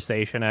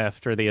conversation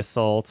after the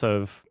assault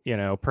of, you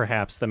know,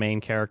 perhaps the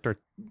main character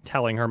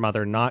telling her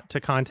mother not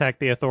to contact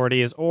the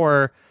authorities,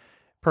 or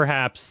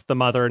perhaps the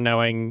mother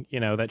knowing, you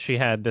know, that she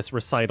had this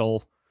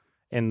recital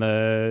in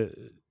the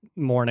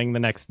morning the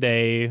next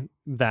day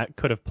that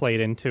could have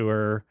played into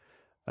her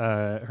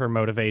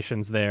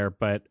motivations there,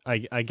 but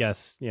I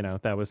guess, you know,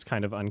 that was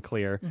kind of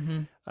unclear.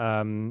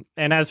 And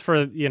as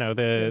for, you know,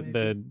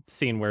 the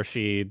scene where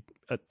she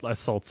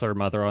assaults her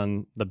mother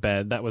on the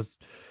bed, that was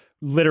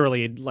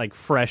literally like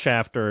fresh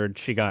after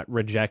she got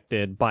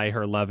rejected by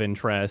her love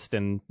interest,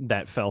 and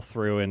that fell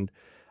through. And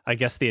I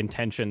guess the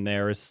intention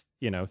there is,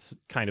 you know, it's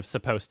kind of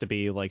supposed to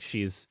be like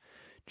she's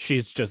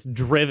just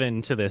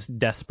driven to this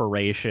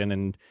desperation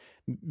and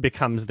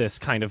becomes this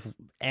kind of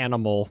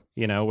animal,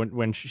 you know,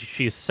 when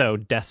she's so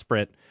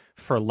desperate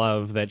for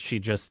love that she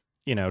just,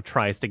 you know,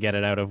 tries to get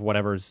it out of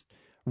whatever's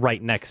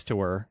right next to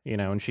her, you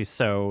know, and she's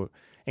so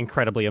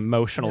incredibly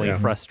emotionally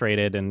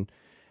frustrated and,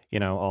 you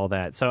know, all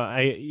that. So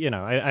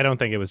I don't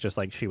think it was just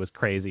like she was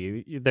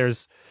crazy.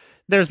 There's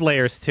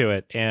layers to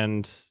it,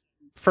 and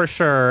for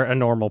sure a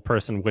normal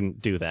person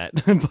wouldn't do that.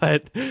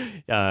 But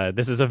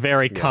this is a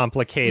very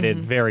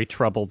complicated, very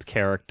troubled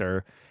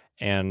character.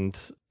 And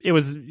it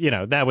was, you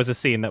know, that was a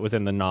scene that was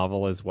in the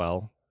novel as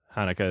well.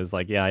 Haneke is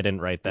like, yeah, I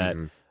didn't write that.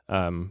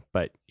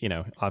 But, you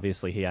know,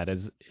 obviously he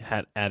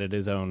had added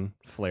his own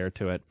flair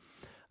to it.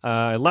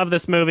 I love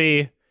this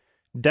movie.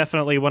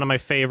 Definitely one of my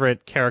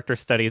favorite character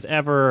studies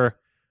ever.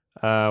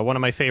 One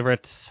of my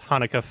favorite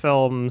Haneke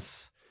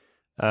films.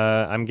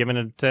 I'm giving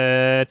it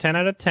 10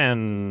 out of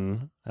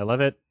 10. I love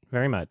it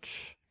very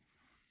much.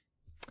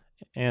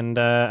 And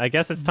I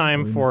guess it's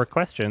time for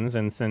questions.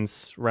 And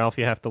since Ralph,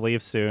 you have to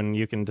leave soon,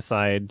 you can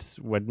decide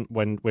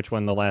which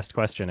one the last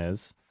question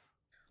is.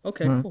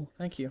 Okay, cool.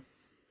 Thank you.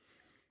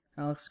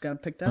 Alex got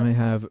it picked out. I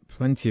have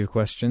plenty of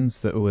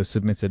questions that were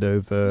submitted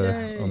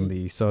over on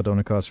the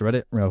Sardonicast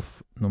Reddit.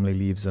 Ralph normally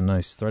leaves a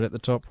nice thread at the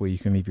top where you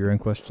can leave your own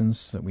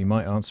questions that we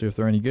might answer if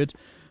they're any good.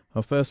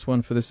 Our first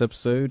one for this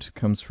episode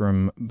comes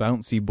from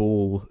Bouncy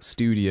Ball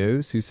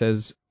Studios, who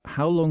says,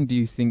 how long do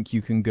you think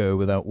you can go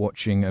without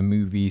watching a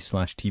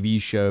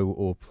movie/TV show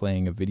or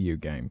playing a video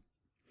game?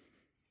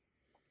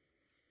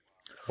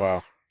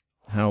 Wow.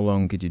 How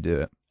long could you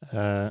do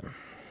it?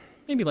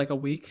 Maybe like a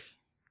week.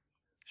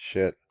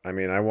 Shit. I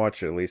mean, I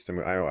watch at least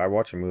I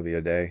watch a movie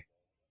a day.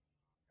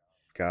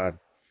 God.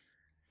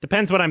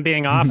 Depends what I'm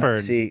being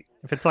offered. See,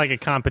 if it's like a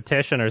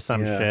competition or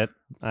some shit,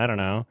 I don't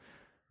know.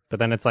 But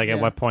then it's like, at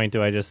what point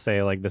do I just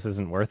say, like, this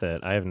isn't worth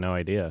it? I have no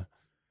idea.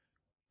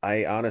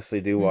 I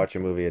honestly do watch a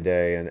movie a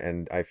day,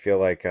 and I feel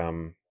like I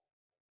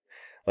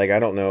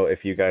don't know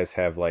if you guys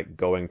have like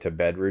going to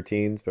bed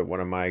routines, but one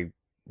of my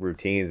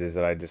routines is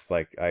that I just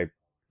like I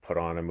put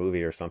on a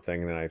movie or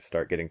something, and then I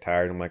start getting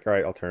tired. I'm like, all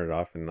right, I'll turn it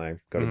off, and I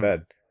go to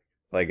bed.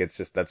 Like it's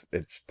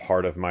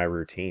part of my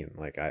routine.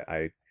 Like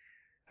I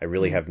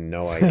really have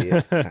no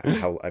idea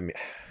how. I mean,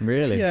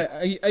 really?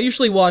 Yeah, I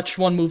usually watch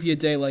one movie a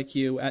day, like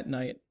you, at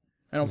night.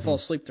 I don't fall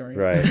asleep during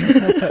it. Right.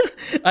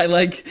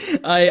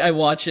 I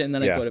watch it and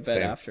then I go to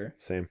bed after.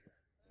 Same.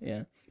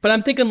 Yeah. But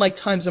I'm thinking like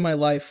times in my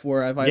life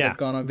where I've either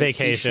gone on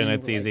vacation.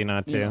 It's or, easy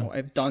not to. You know,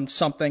 I've done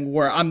something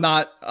where I'm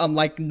not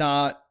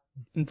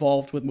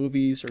involved with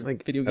movies or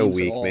like video games a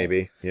week at all.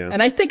 maybe. Yeah.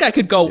 And I think I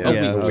could go a week.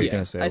 I was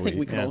gonna say I think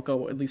we could all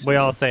go at least. We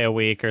all say a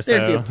week or so.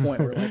 There'd be a point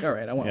where like, all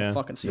right, I want to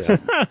fucking see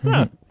something.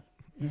 I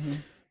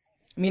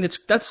mean,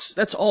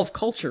 that's all of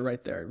culture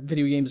right there.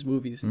 Video games,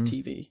 movies, and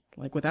TV.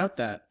 Like without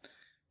that,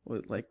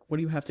 like what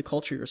do you have to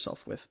culture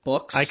yourself with?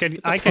 Books? I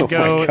could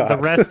go the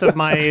rest of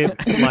my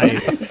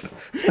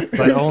life,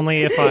 but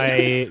only if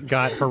I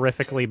got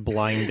horrifically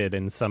blinded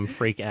in some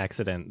freak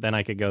accident. Then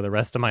I could go the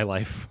rest of my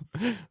life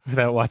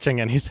without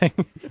watching anything.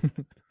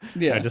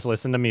 Yeah. I just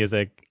listen to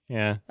music.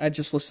 Yeah. I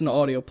just listen to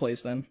audio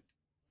plays then,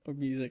 or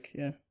music.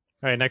 Yeah.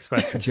 All right, next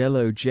question.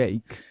 Jello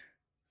Jake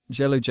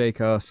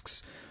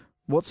asks,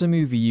 what's a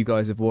movie you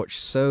guys have watched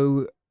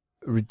so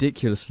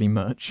ridiculously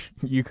much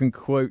you can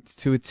quote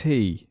to a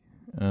T?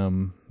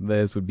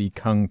 Theirs would be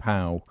Kung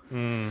Pao.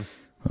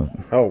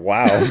 Oh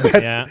wow,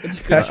 that's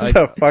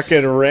a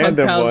fucking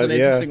random one.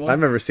 Yeah, I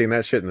remember seeing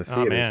that shit in the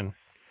theater. Oh man,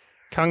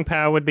 Kung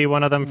Pao would be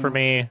one of them for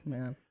me.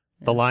 Man.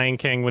 Yeah. The Lion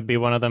King would be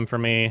one of them for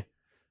me.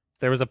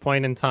 There was a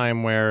point in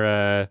time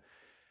where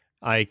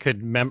I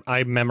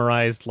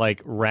memorized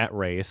like Rat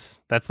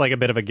Race. That's like a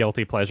bit of a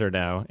guilty pleasure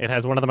now. It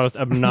has one of the most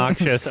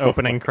obnoxious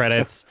opening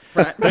credits.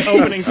 The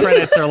opening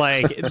credits are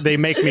like, they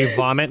make me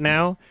vomit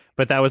now,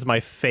 but that was my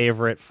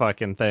favorite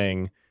fucking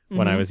thing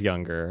when I was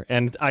younger.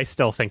 And I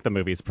still think the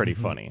movie's pretty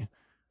funny.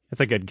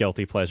 It's a good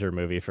guilty pleasure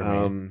movie for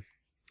me.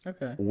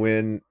 Okay.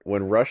 When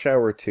Rush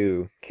Hour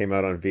 2 came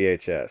out on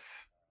VHS,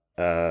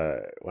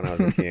 when I was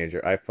a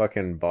teenager, I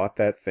fucking bought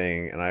that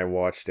thing and I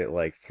watched it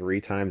like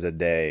 3 times a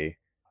day.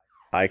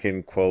 I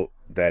can quote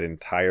that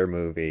entire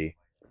movie,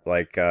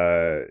 like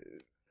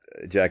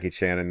Jackie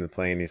Chan in the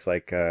plane. He's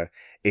like,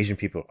 Asian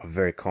people are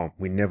very calm.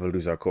 We never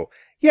lose our cool.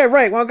 Yeah,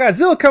 right. When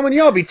Godzilla coming,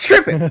 y'all be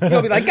tripping.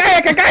 Y'all be like,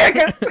 gayaka,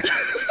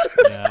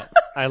 gayaka. Yeah,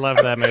 I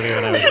loved that movie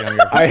when I was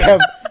younger. I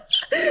have.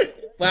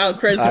 Wow,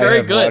 Chris,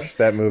 very good. I have watched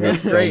that movie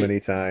so great.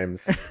 many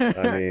times.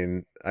 I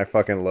mean, I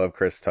fucking love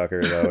Chris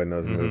Tucker though in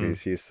those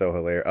movies. He's so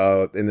hilarious.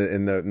 Oh,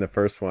 in the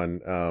first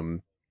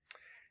one,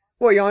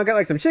 well, y'all got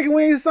like some chicken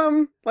wings or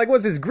something? Like,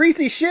 what's this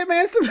greasy shit,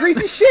 man? Some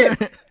greasy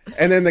shit.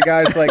 And then the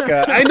guy's like,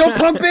 I ain't no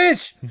punk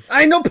bitch.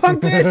 I ain't no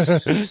punk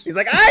bitch. He's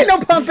like, I ain't no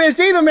punk bitch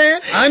either,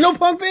 man. I ain't no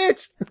punk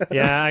bitch.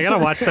 Yeah, I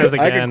gotta watch those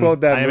again. I can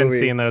quote that I haven't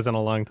movie. seen those in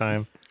a long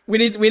time. We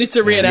need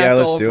to reenact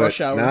all of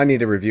Rush Hour. Now I need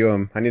to review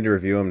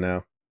them.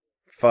 Now.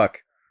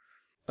 Fuck.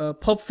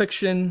 Pulp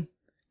Fiction,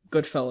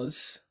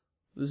 Goodfellas.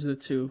 Those are the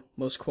 2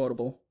 most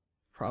quotable,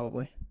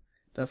 probably.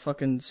 That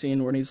fucking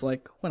scene where he's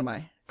like, what am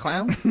I,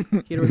 clown?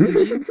 Here to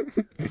amuse you?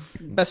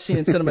 Best scene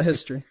in cinema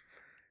history.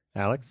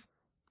 Alex?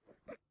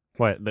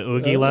 What, the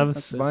Oogie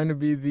loves? Mine would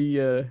be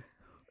the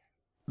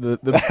the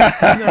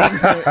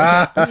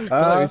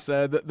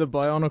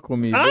Bionicle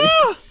movie.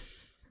 Ah!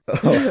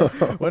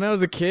 When I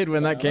was a kid,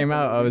 when that came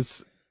out, I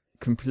was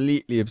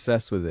completely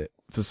obsessed with it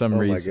for some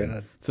reason. My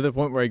God. To the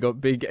point where I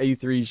got big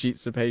A3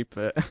 sheets of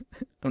paper,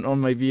 and on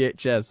my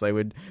VHS I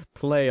would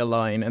play a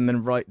line and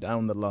then write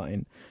down the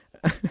line,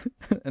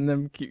 and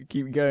then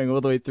keep going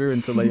all the way through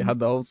until I had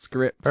the whole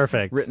script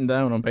written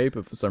down on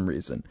paper for some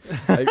reason.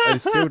 I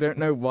still don't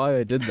know why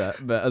I did that,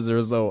 but as a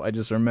result, I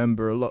just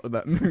remember a lot of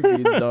that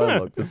movie's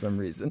dialogue for some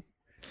reason.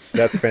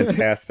 That's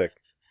fantastic.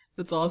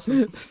 That's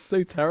awesome. It's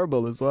so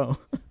terrible as well.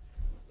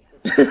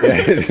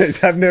 Yeah,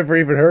 I've never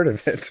even heard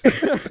of it.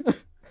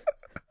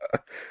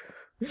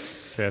 Do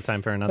we have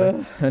time for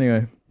another?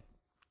 Anyway.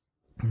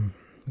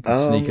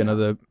 Sneak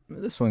another.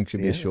 This one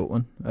should be a short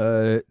one.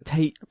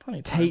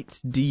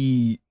 Tate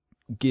D.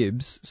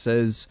 Gibbs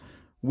says,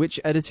 which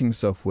editing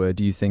software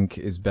do you think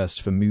is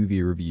best for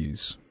movie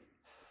reviews?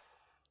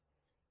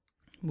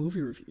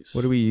 Movie reviews.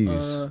 What do we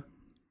use?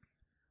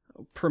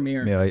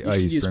 Premiere. Yeah, I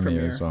should use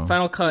Premiere as well.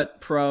 Final Cut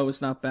Pro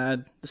is not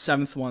bad. The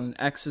 7th one,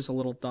 X, is a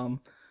little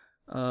dumb.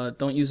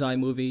 Don't use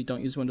iMovie.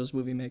 Don't use Windows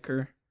Movie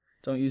Maker.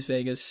 Don't use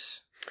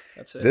Vegas.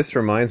 That's it. This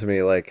reminds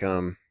me, like,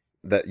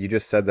 that you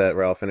just said that,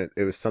 Ralph, and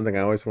it was something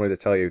I always wanted to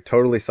tell you.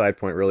 Totally side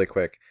point, really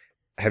quick.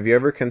 Have you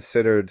ever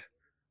considered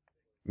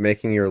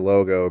making your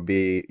logo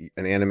be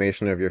an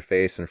animation of your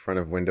face in front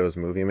of Windows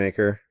Movie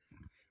Maker?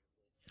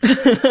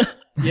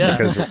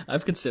 Yeah,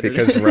 I've considered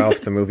because it. Because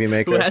Ralph, the movie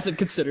maker? Who hasn't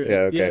considered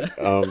it? Yeah, okay.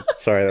 Yeah.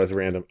 Sorry, that was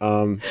random.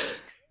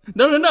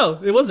 No.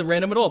 It wasn't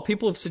random at all.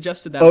 People have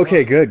suggested that.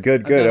 Okay, good.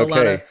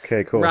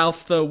 Okay, cool.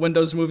 Ralph, the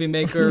Windows Movie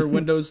Maker,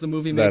 Windows the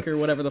Movie Maker,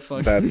 whatever the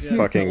fuck. That's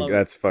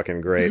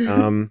fucking great.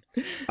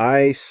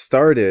 I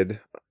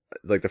started,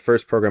 like, the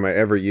first program I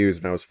ever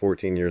used when I was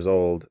 14 years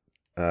old,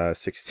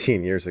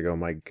 16 years ago.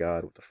 My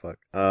God, what the fuck?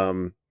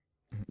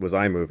 Was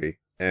iMovie,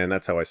 and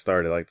that's how I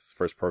started. Like, this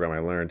first program I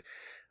learned.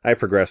 I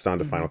progressed on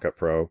to Final Cut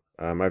Pro.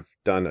 I've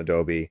done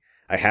Adobe.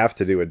 I have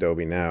to do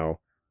Adobe now.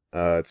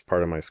 It's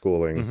part of my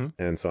schooling,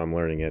 and so I'm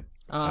learning it.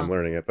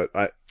 But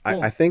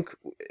I think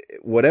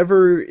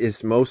whatever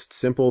is most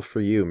simple for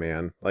you,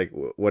 man, like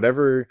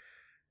whatever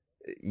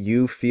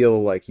you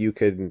feel like you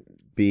could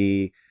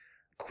be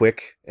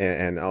quick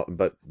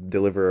but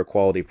deliver a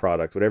quality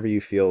product, whatever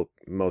you feel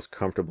most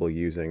comfortable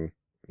using,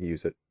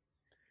 use it.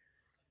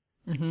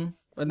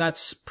 And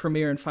that's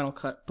Premiere and Final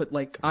Cut. But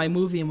like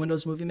iMovie and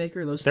Windows Movie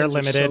Maker, they're things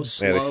limited. are so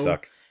slow. Yeah, they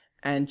suck.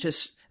 And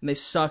they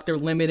suck. They're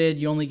limited.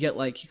 You only get,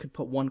 like, you could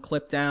put one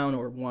clip down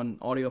or one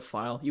audio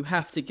file. You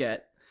have to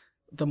get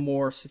the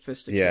more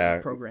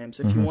sophisticated programs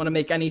if you want to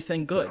make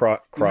anything good.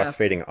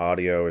 Crossfading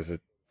audio is a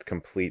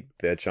complete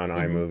bitch on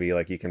iMovie.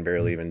 Like, you can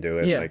barely even do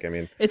it. Yeah. Like, I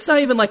mean, it's not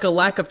even like a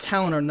lack of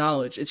talent or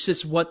knowledge. It's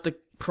just what the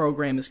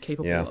program is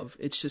capable of.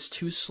 It's just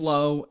too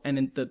slow,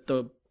 and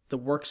the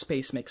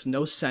workspace makes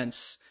no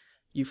sense.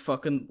 You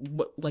fucking,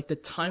 like, the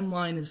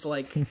timeline is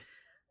like,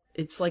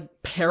 it's like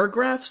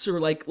paragraphs, or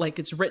like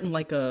it's written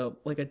like a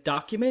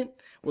document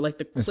where, like,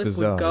 the clip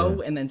would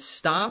go and then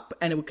stop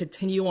and it would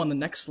continue on the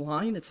next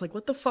line. It's like,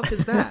 what the fuck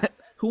is that?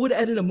 Who would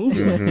edit a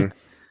movie like that?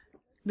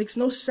 Makes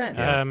no sense.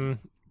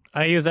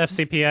 I use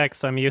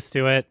FCPX. I'm used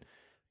to it.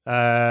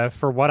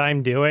 For what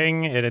I'm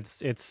doing,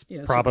 it's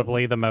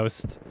probably the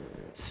most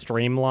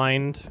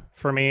streamlined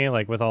for me,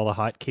 like with all the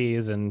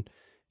hotkeys and,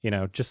 you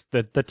know, just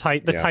the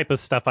type of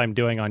stuff I'm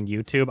doing on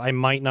YouTube. I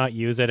might not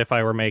use it if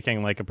I were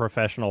making, like, a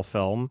professional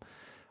film.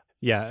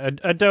 Yeah,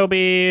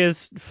 Adobe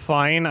is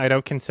fine. I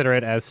don't consider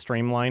it as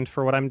streamlined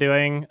for what I'm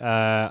doing.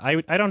 I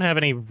don't have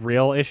any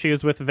real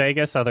issues with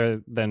Vegas,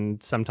 other than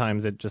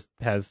sometimes it just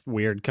has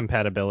weird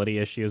compatibility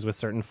issues with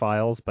certain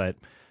files. But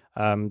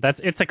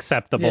It's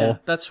acceptable. Yeah,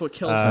 that's what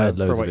kills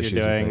for what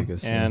you're doing.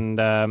 Vegas, and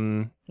I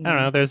don't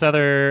know. There's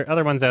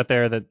other ones out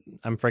there that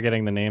I'm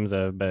forgetting the names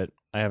of, but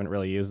I haven't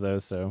really used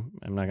those, so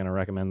I'm not going to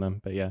recommend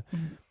them. But yeah.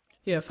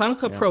 Yeah, Final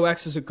Cut Pro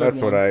X is a good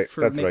one. That's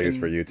what I use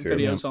for YouTube.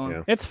 Videos on.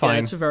 Yeah. It's fine.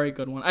 Yeah, it's a very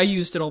good one. I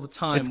used it all the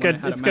time. It's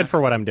good. It's good for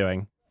what I'm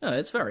doing. Yeah,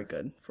 it's very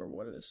good for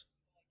what it is.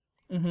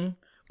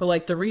 But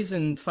like the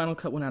reason Final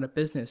Cut went out of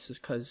business is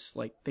because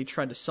like they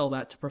tried to sell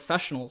that to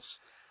professionals.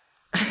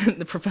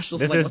 The professionals.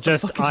 This like, is what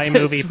just the fuck is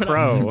iMovie this?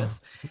 Pro.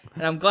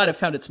 And I'm glad it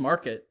found its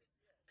market.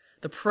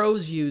 The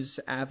pros use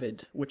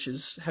Avid, which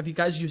is. Have you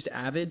guys used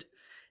Avid?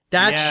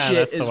 That shit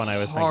that's is the one I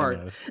was hard.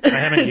 thinking of. I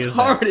haven't It's used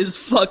hard that. as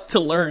fuck to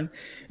learn.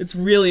 It's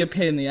really a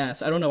pain in the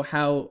ass. I don't know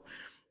how.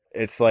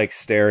 It's like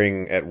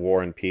staring at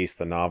War and Peace,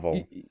 the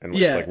novel, and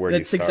Yeah, it's like where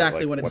that's do you start?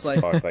 exactly like, what it's the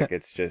like. Fuck? Like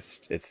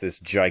it's this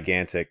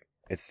gigantic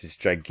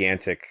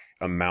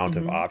amount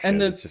of options.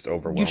 And it's just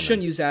overwhelming. You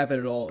shouldn't use Avid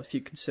at all if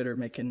you consider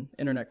making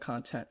internet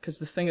content, because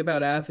the thing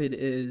about Avid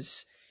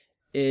is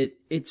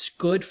it's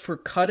good for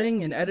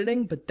cutting and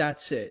editing, but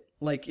that's it.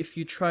 Like if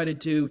you try to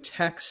do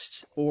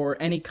text or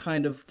any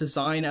kind of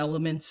design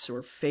elements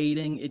or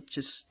fading,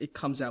 it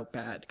comes out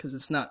bad because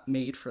it's not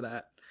made for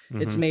that.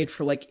 It's made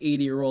for like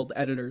 80-year-old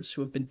editors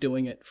who have been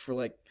doing it for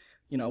like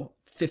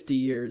 50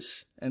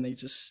 years, and they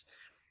just.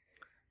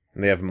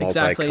 And they have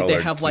multicolored Exactly.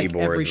 They have like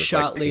every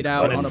shot laid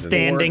out on a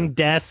standing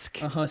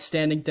desk.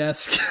 Standing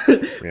desk,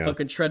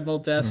 fucking treadmill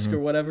desk or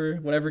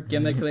whatever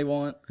gimmick they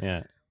want.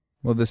 Yeah.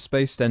 Well, the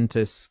Space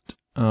Dentist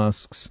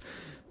asks,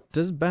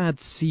 does bad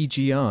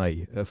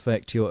CGI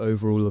affect your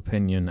overall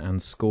opinion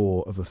and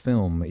score of a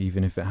film,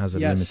 even if it has a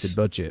limited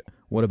budget?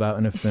 What about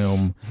in a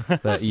film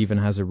that even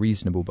has a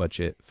reasonable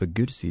budget for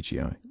good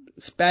CGI?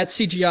 Bad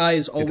CGI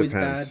is always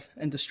bad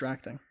and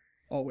distracting.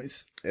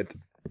 Always. It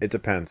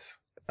depends.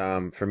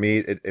 For me,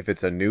 if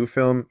it's a new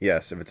film,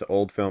 yes. If it's an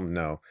old film,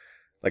 no.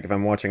 Like if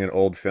I'm watching an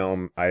old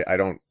film, I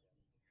don't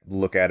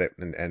look at it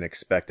and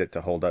expect it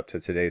to hold up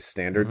to today's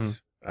standards.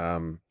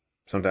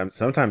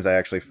 Sometimes I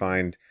actually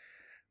find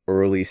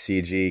early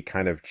CG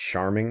kind of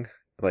charming.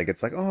 Like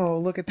it's like, oh,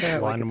 look at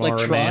that. One like, more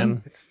like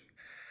man.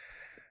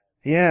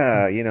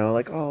 Yeah,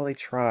 like, oh, they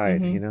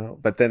tried,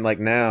 But then like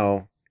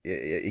now,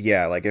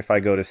 yeah, like if I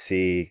go to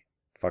see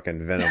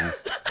fucking Venom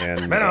and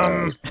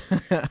Venom.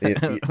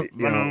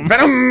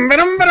 Venom.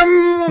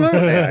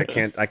 Yeah,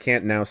 I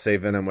can't now say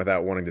Venom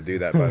without wanting to do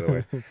that. By the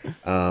way,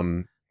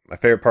 my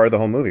favorite part of the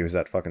whole movie was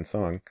that fucking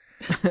song.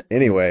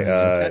 Anyway,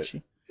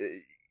 catchy.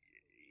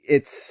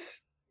 It's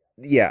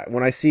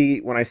when I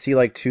see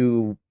like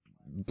two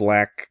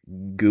black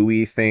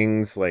gooey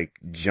things like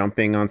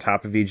jumping on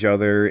top of each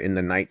other in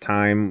the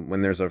nighttime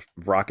when there's a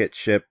rocket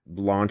ship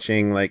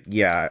launching, like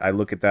I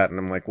look at that and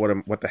I'm like,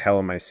 what the hell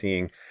am I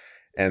seeing?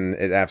 And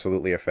it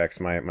absolutely affects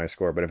my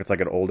score. But if it's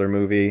like an older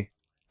movie,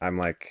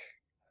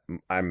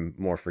 I'm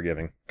more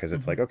forgiving because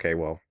it's like, okay,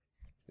 well,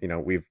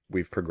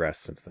 we've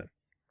progressed since then.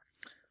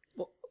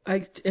 Well, I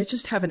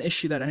just have an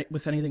issue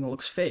with anything that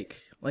looks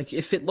fake. Like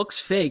if it looks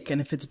fake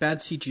and if it's bad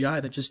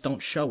CGI, then just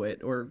don't show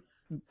it or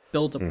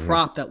build a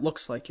prop that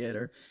looks like it.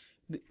 Or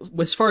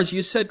as far as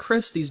you said,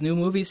 Chris, these new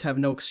movies have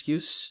no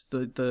excuse.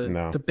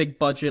 The big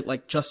budget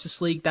like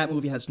Justice League, that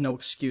movie has no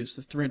excuse.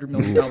 The $300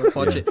 million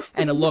budget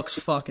and it looks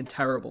fucking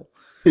terrible.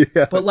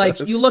 Yeah, but like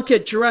you look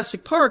at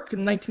Jurassic Park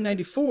in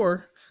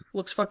 1994,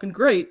 looks fucking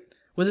great.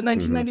 Was it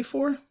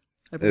 1994?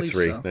 I believe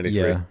so. 93.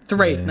 Yeah.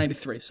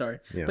 93, sorry.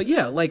 Yeah. But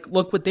like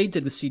look what they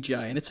did with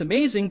CGI, and it's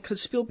amazing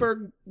because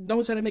Spielberg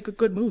knows how to make a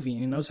good movie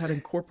and he knows how to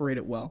incorporate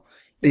it well.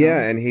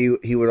 And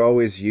he would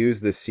always use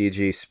the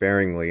CG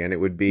sparingly, and it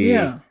would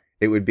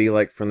be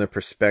like from the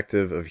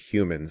perspective of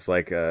humans,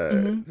 like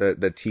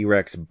the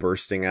T-Rex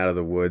bursting out of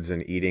the woods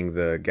and eating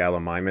the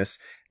Gallimimus.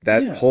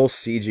 That whole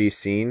CG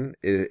scene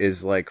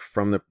is like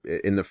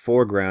in the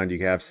foreground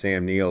you have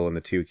Sam Neill and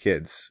the two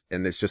kids,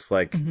 and it's just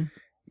like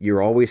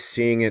you're always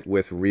seeing it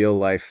with real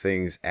life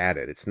things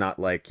added. It's not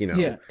like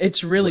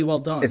it's really well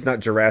done. It's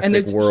not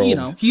Jurassic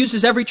World. He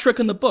uses every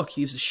trick in the book.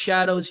 He uses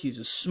shadows, he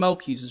uses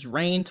smoke, he uses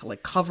rain to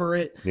like cover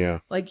it. Yeah.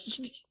 Like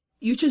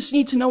you just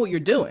need to know what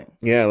you're doing.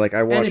 Yeah, like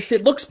I watched. And if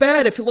it looks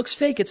bad, if it looks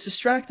fake, it's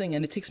distracting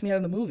and it takes me out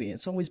of the movie.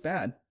 It's always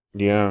bad.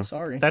 Yeah.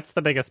 Sorry. That's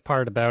the biggest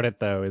part about it,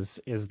 though,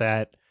 is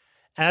that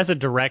as a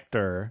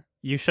director,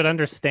 you should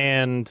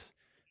understand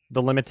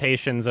the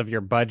limitations of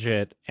your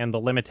budget and the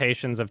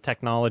limitations of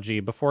technology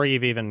before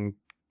you've even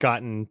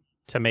gotten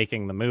to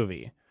making the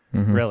movie.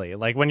 Really,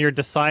 like when you're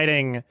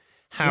deciding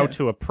how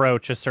to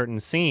approach a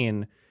certain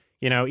scene,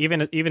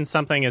 even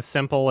something as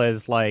simple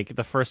as like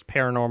the first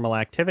Paranormal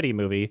Activity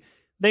movie,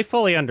 they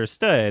fully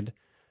understood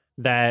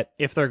that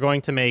if they're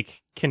going to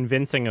make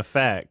convincing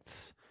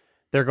effects,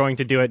 they're going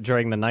to do it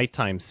during the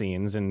nighttime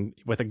scenes and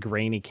with a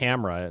grainy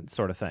camera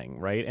sort of thing,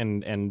 right?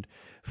 And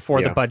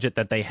for the budget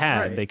that they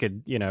had, they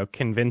could,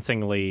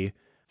 convincingly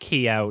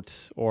key out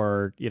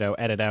or,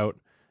 edit out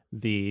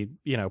the,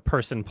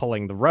 person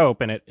pulling the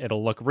rope, and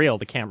it'll look real.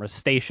 The camera's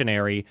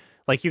stationary,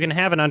 Like, you can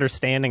have an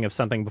understanding of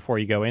something before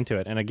you go into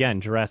it. And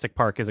again, Jurassic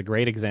Park is a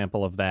great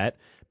example of that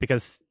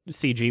because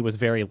CG was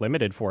very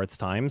limited for its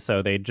time.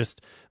 So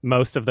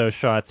most of those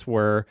shots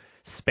were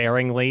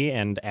sparingly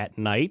and at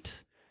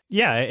night.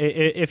 Yeah,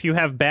 if you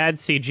have bad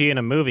CG in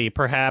a movie,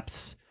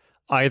 perhaps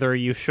either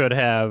you should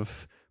have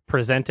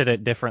presented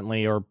it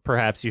differently or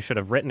perhaps you should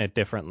have written it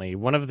differently.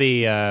 One of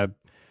the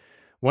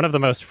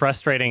most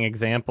frustrating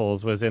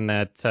examples was in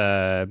that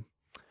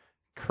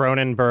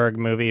Cronenberg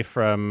movie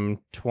from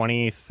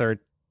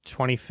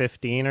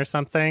 2015 or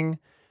something,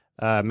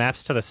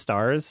 Maps to the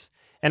Stars.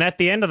 And at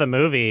the end of the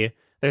movie,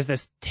 there's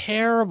this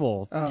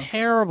terrible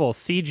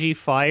CG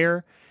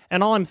fire.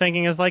 And all I'm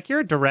thinking is, like,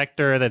 you're a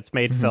director that's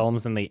made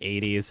films in the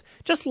 80s.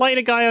 Just light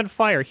a guy on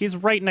fire. He's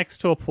right next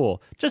to a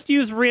pool. Just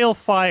use real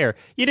fire.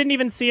 You didn't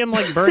even see him,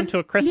 like, burn to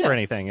a crisp or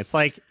anything. It's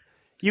like,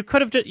 you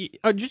could have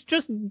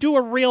just do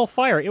a real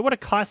fire. It would have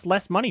cost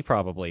less money,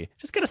 probably.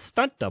 Just get a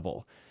stunt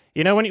double.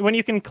 You know, when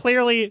you can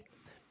clearly...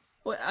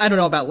 Well, I don't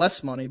know about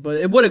less money, but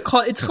it would have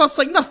cost. It's cost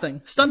like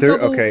nothing. Stunt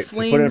double, okay,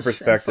 flames,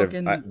 to put it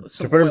in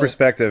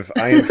perspective,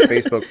 I am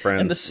Facebook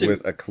friends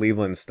with a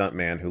Cleveland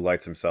stuntman who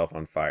lights himself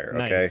on fire.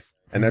 Okay, nice.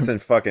 And that's in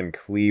fucking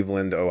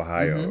Cleveland,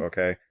 Ohio.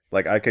 Okay,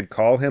 like I could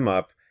call him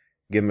up,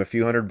 give him a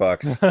few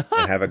 $100,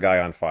 and have a guy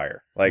on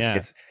fire. Like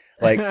it's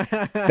like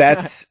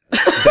that's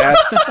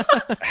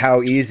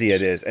how easy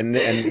it is. And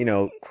you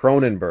know,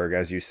 Cronenberg,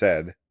 as you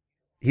said,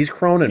 he's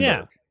Cronenberg.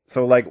 Yeah.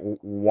 So, like,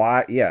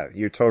 why? Yeah,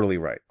 you're totally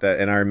right.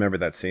 And I remember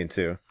that scene,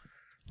 too.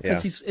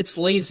 Because it's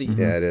lazy.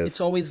 Yeah, it is. It's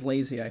always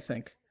lazy, I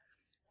think.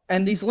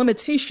 And these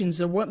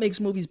limitations are what makes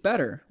movies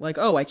better. Like,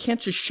 oh, I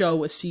can't just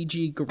show a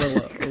CG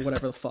gorilla or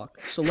whatever the fuck.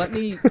 So let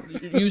me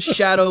use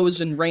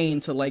shadows and rain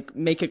to, like,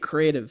 make it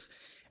creative.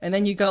 And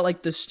then you got,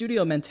 like, the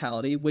studio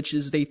mentality, which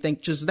is they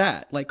think just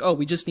that. Like, oh,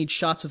 we just need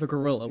shots of a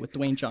gorilla with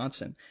Dwayne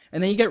Johnson.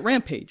 And then you get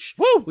Rampage,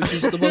 which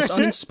is the most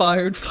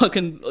uninspired,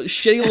 fucking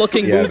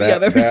shitty-looking movie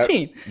I've ever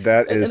seen.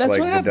 That is, like,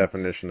 the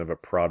definition of a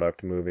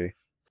product movie.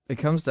 It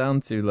comes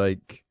down to,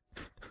 like,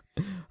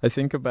 I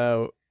think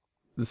about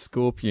the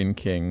Scorpion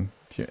King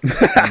in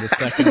the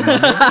second movie.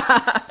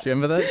 Do you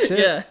remember that shit?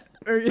 Yeah.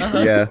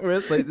 Yeah. Where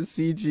it's, like, the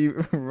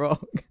CG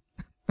rock.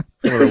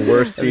 One of the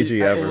worst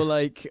CG ever. Or,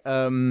 like,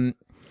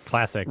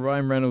 classic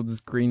Ryan Reynolds'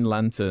 Green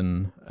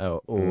Lantern,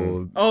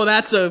 or oh,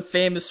 that's a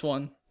famous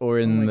one. Or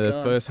in the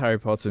first Harry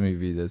Potter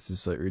movie, there's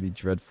this like really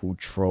dreadful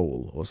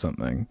troll or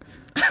something.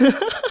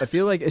 I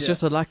feel like it's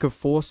just a lack of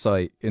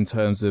foresight in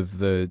terms of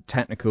the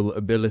technical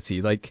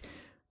ability. Like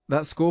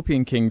that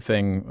Scorpion King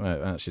thing.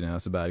 Actually, no,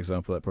 that's a bad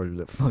example. That probably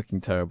looked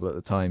fucking terrible at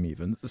the time.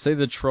 Even say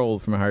the troll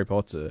from Harry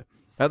Potter.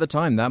 At the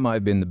time, that might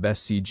have been the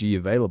best CG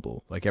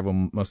available. Like,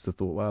 everyone must have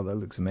thought, wow, that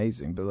looks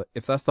amazing. But like,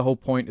 if that's the whole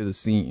point of the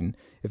scene,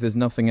 if there's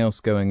nothing else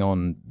going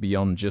on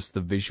beyond just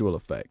the visual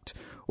effect,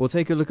 or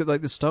take a look at,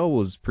 like, the Star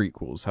Wars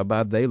prequels, how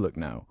bad they look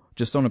now,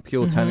 just on a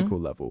pure technical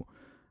level.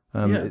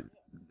 I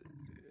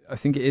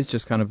think it is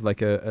just kind of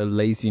like a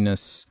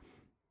laziness,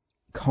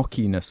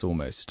 cockiness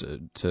almost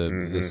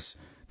to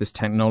this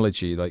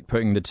technology, like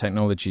putting the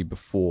technology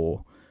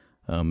before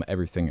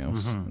everything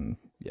else. And,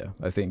 yeah,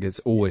 I think it's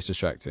always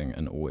distracting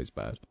and always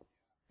bad.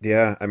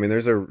 Yeah, I mean,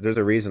 there's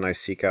a reason I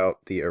seek out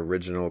the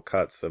original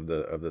cuts of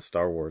the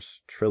Star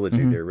Wars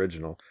trilogy, the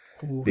original,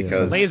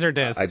 because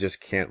Laserdisc. I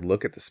just can't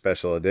look at the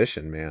special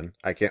edition, man.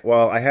 I can't.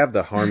 Well, I have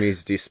the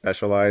Harmy's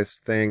despecialized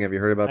thing. Have you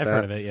heard about that? I've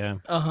heard of it,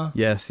 yeah.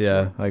 Yes,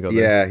 yeah, I got that.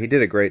 Yeah, he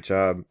did a great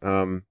job.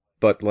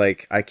 But,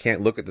 like, I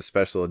can't look at the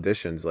special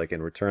editions, like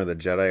in Return of the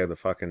Jedi or the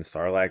fucking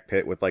Sarlacc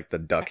pit with, like, the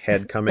duck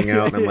head coming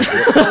out. And I'm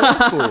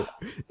like,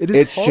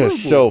 it's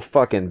just so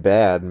fucking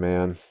bad,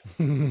 man.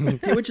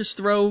 They would just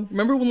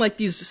remember when, like,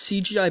 these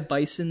CGI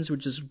bisons would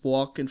just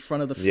walk in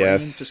front of the frame?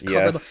 Just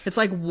cover It's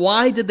like,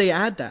 why did they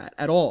add that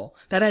at all?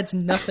 That adds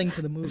nothing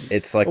to the movie.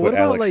 It's like what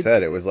Alex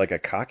said. It was like a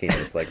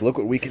cockiness. Like, look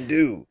what we can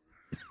do.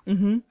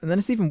 And then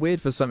it's even weird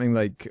for something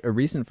like a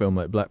recent film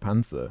like Black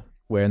Panther,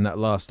 where in that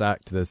last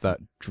act there's that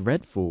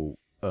dreadful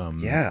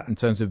in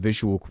terms of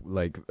visual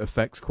like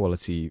effects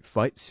quality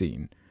fight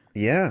scene.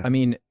 I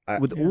mean,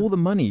 with all the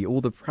money,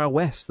 all the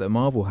prowess that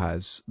Marvel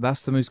has,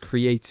 that's the most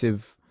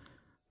creative,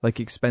 like,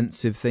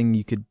 expensive thing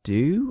you could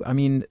do. I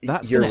mean,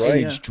 that's going to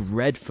age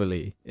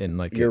dreadfully in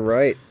like. You're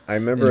right. I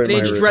remember it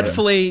aged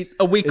dreadfully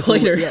a week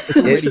later.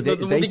 The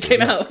movie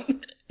came out.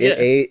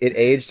 It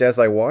aged as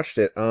I watched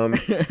it.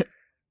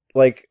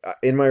 Like,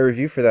 in my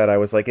review for that, I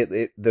was like,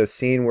 the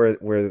scene where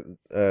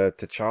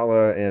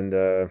T'Challa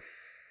and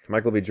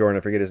Michael B. Jordan,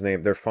 I forget his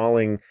name, they're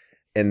falling,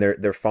 and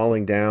they're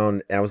falling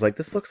down, and I was like,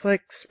 this looks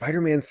like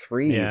Spider-Man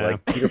 3,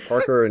 like Peter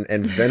Parker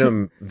and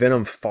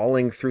Venom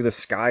falling through the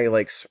sky,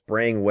 like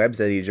spraying webs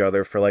at each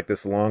other for like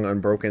this long,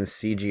 unbroken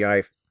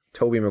CGI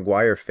Tobey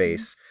Maguire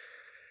face.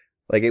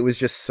 Like, it was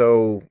just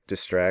so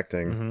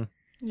distracting.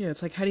 Yeah,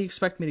 it's like, how do you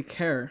expect me to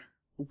care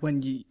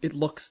when it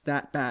looks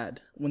that bad?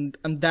 When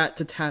I'm that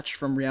detached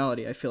from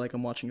reality, I feel like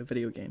I'm watching a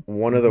video game.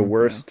 One of the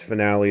worst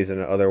finales in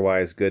an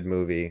otherwise good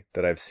movie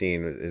that I've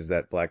seen is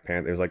that Black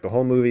Panther. It was like the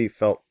whole movie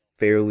felt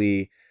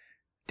fairly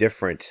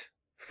different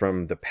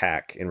from the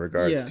pack in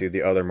regards Yeah. to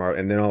the other Marvel,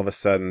 and then all of a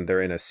sudden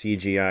they're in a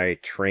CGI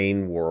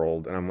train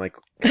world, and I'm like,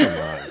 come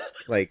on,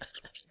 like,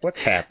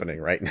 what's happening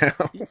right now?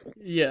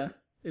 Yeah,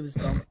 it was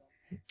dumb.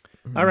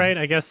 All right,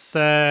 I guess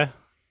that's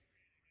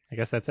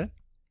it.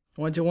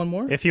 Want to do one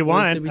more? If you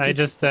want,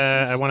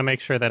 I want to make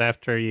sure that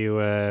after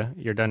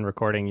you're done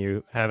recording,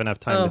 you have enough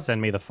time to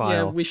send me the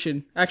file. Yeah, we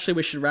should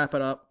wrap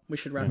it up.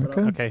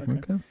 Okay.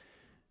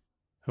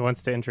 Who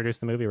wants to introduce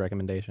the movie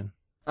recommendation?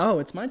 Oh,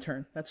 it's my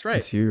turn. That's right.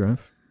 It's you,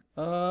 Ralph.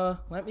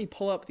 Let me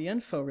pull up the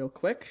info real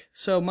quick.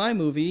 So my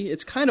movie,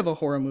 it's kind of a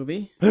horror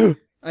movie.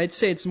 I'd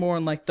say it's more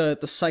on like the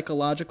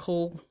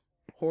psychological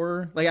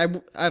horror. Like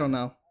I don't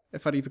know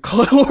if I'd even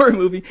call it a horror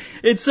movie.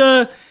 It's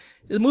a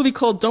movie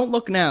called Don't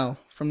Look Now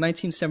from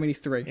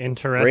 1973.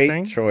 Interesting.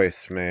 Great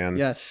choice, man.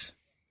 Yes.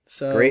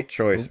 So great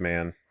choice,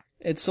 man.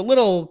 It's a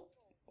little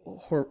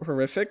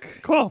horrific.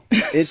 Cool.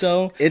 It's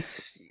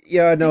it's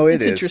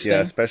interesting.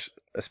 Yeah,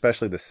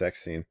 especially the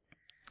sex scene.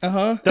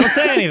 Don't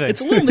say anything.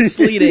 It's a little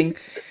misleading.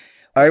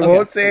 I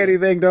won't say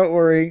anything. Don't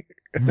worry.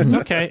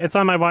 Okay, it's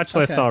on my watch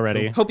list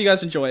already. Hope you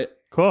guys enjoy it.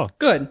 Cool.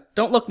 Good.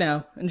 Don't look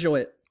now. Enjoy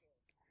it.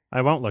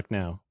 I won't look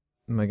now.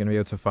 Am I going to be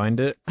able to find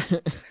it?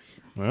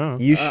 Oh.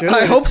 You should.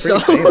 I hope so.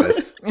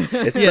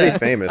 It's pretty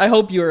famous. I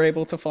hope you are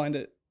able to find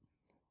it.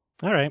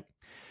 All right.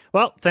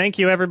 Well, thank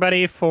you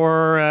everybody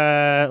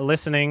for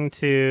listening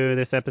to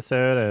this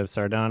episode of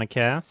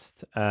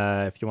Sardonicast.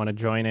 If you want to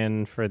join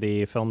in for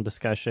the film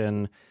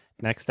discussion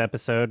next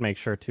episode, make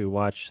sure to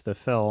watch the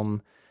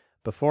film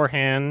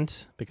beforehand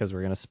because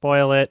we're going to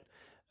spoil it.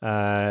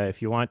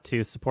 If you want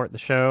to support the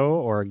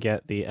show or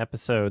get the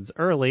episodes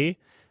early,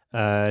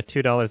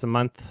 $2 a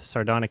month,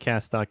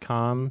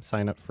 sardonicast.com.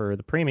 Sign up for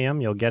the premium.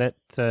 You'll get it.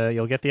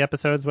 You'll get the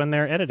episodes when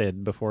they're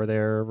edited before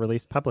they're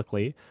released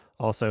publicly.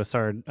 Also,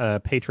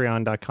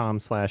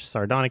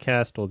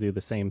 patreon.com/sardonicast will do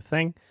the same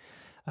thing.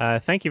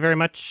 Thank you very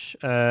much,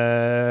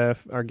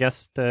 our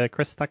guest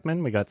Chris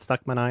Stuckmann. We got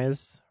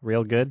Stuckmanized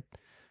real good.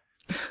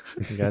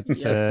 We got.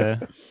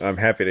 I'm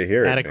happy to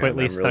hear it.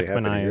 Adequately man. I'm really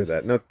happy to hear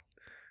that. No,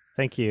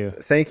 thank you.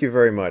 Thank you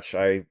very much.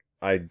 I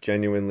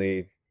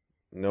genuinely.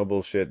 No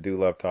bullshit. Do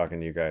love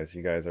talking to you guys.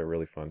 You guys are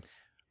really fun.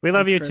 We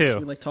love you Chris. too.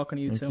 We like talking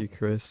to you too. Thank you,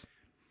 Chris.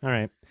 All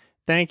right.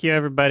 Thank you,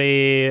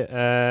 everybody.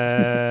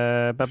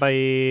 Bye-bye.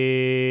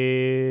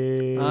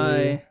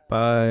 Bye.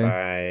 Bye.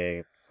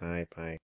 Bye. Bye. Bye.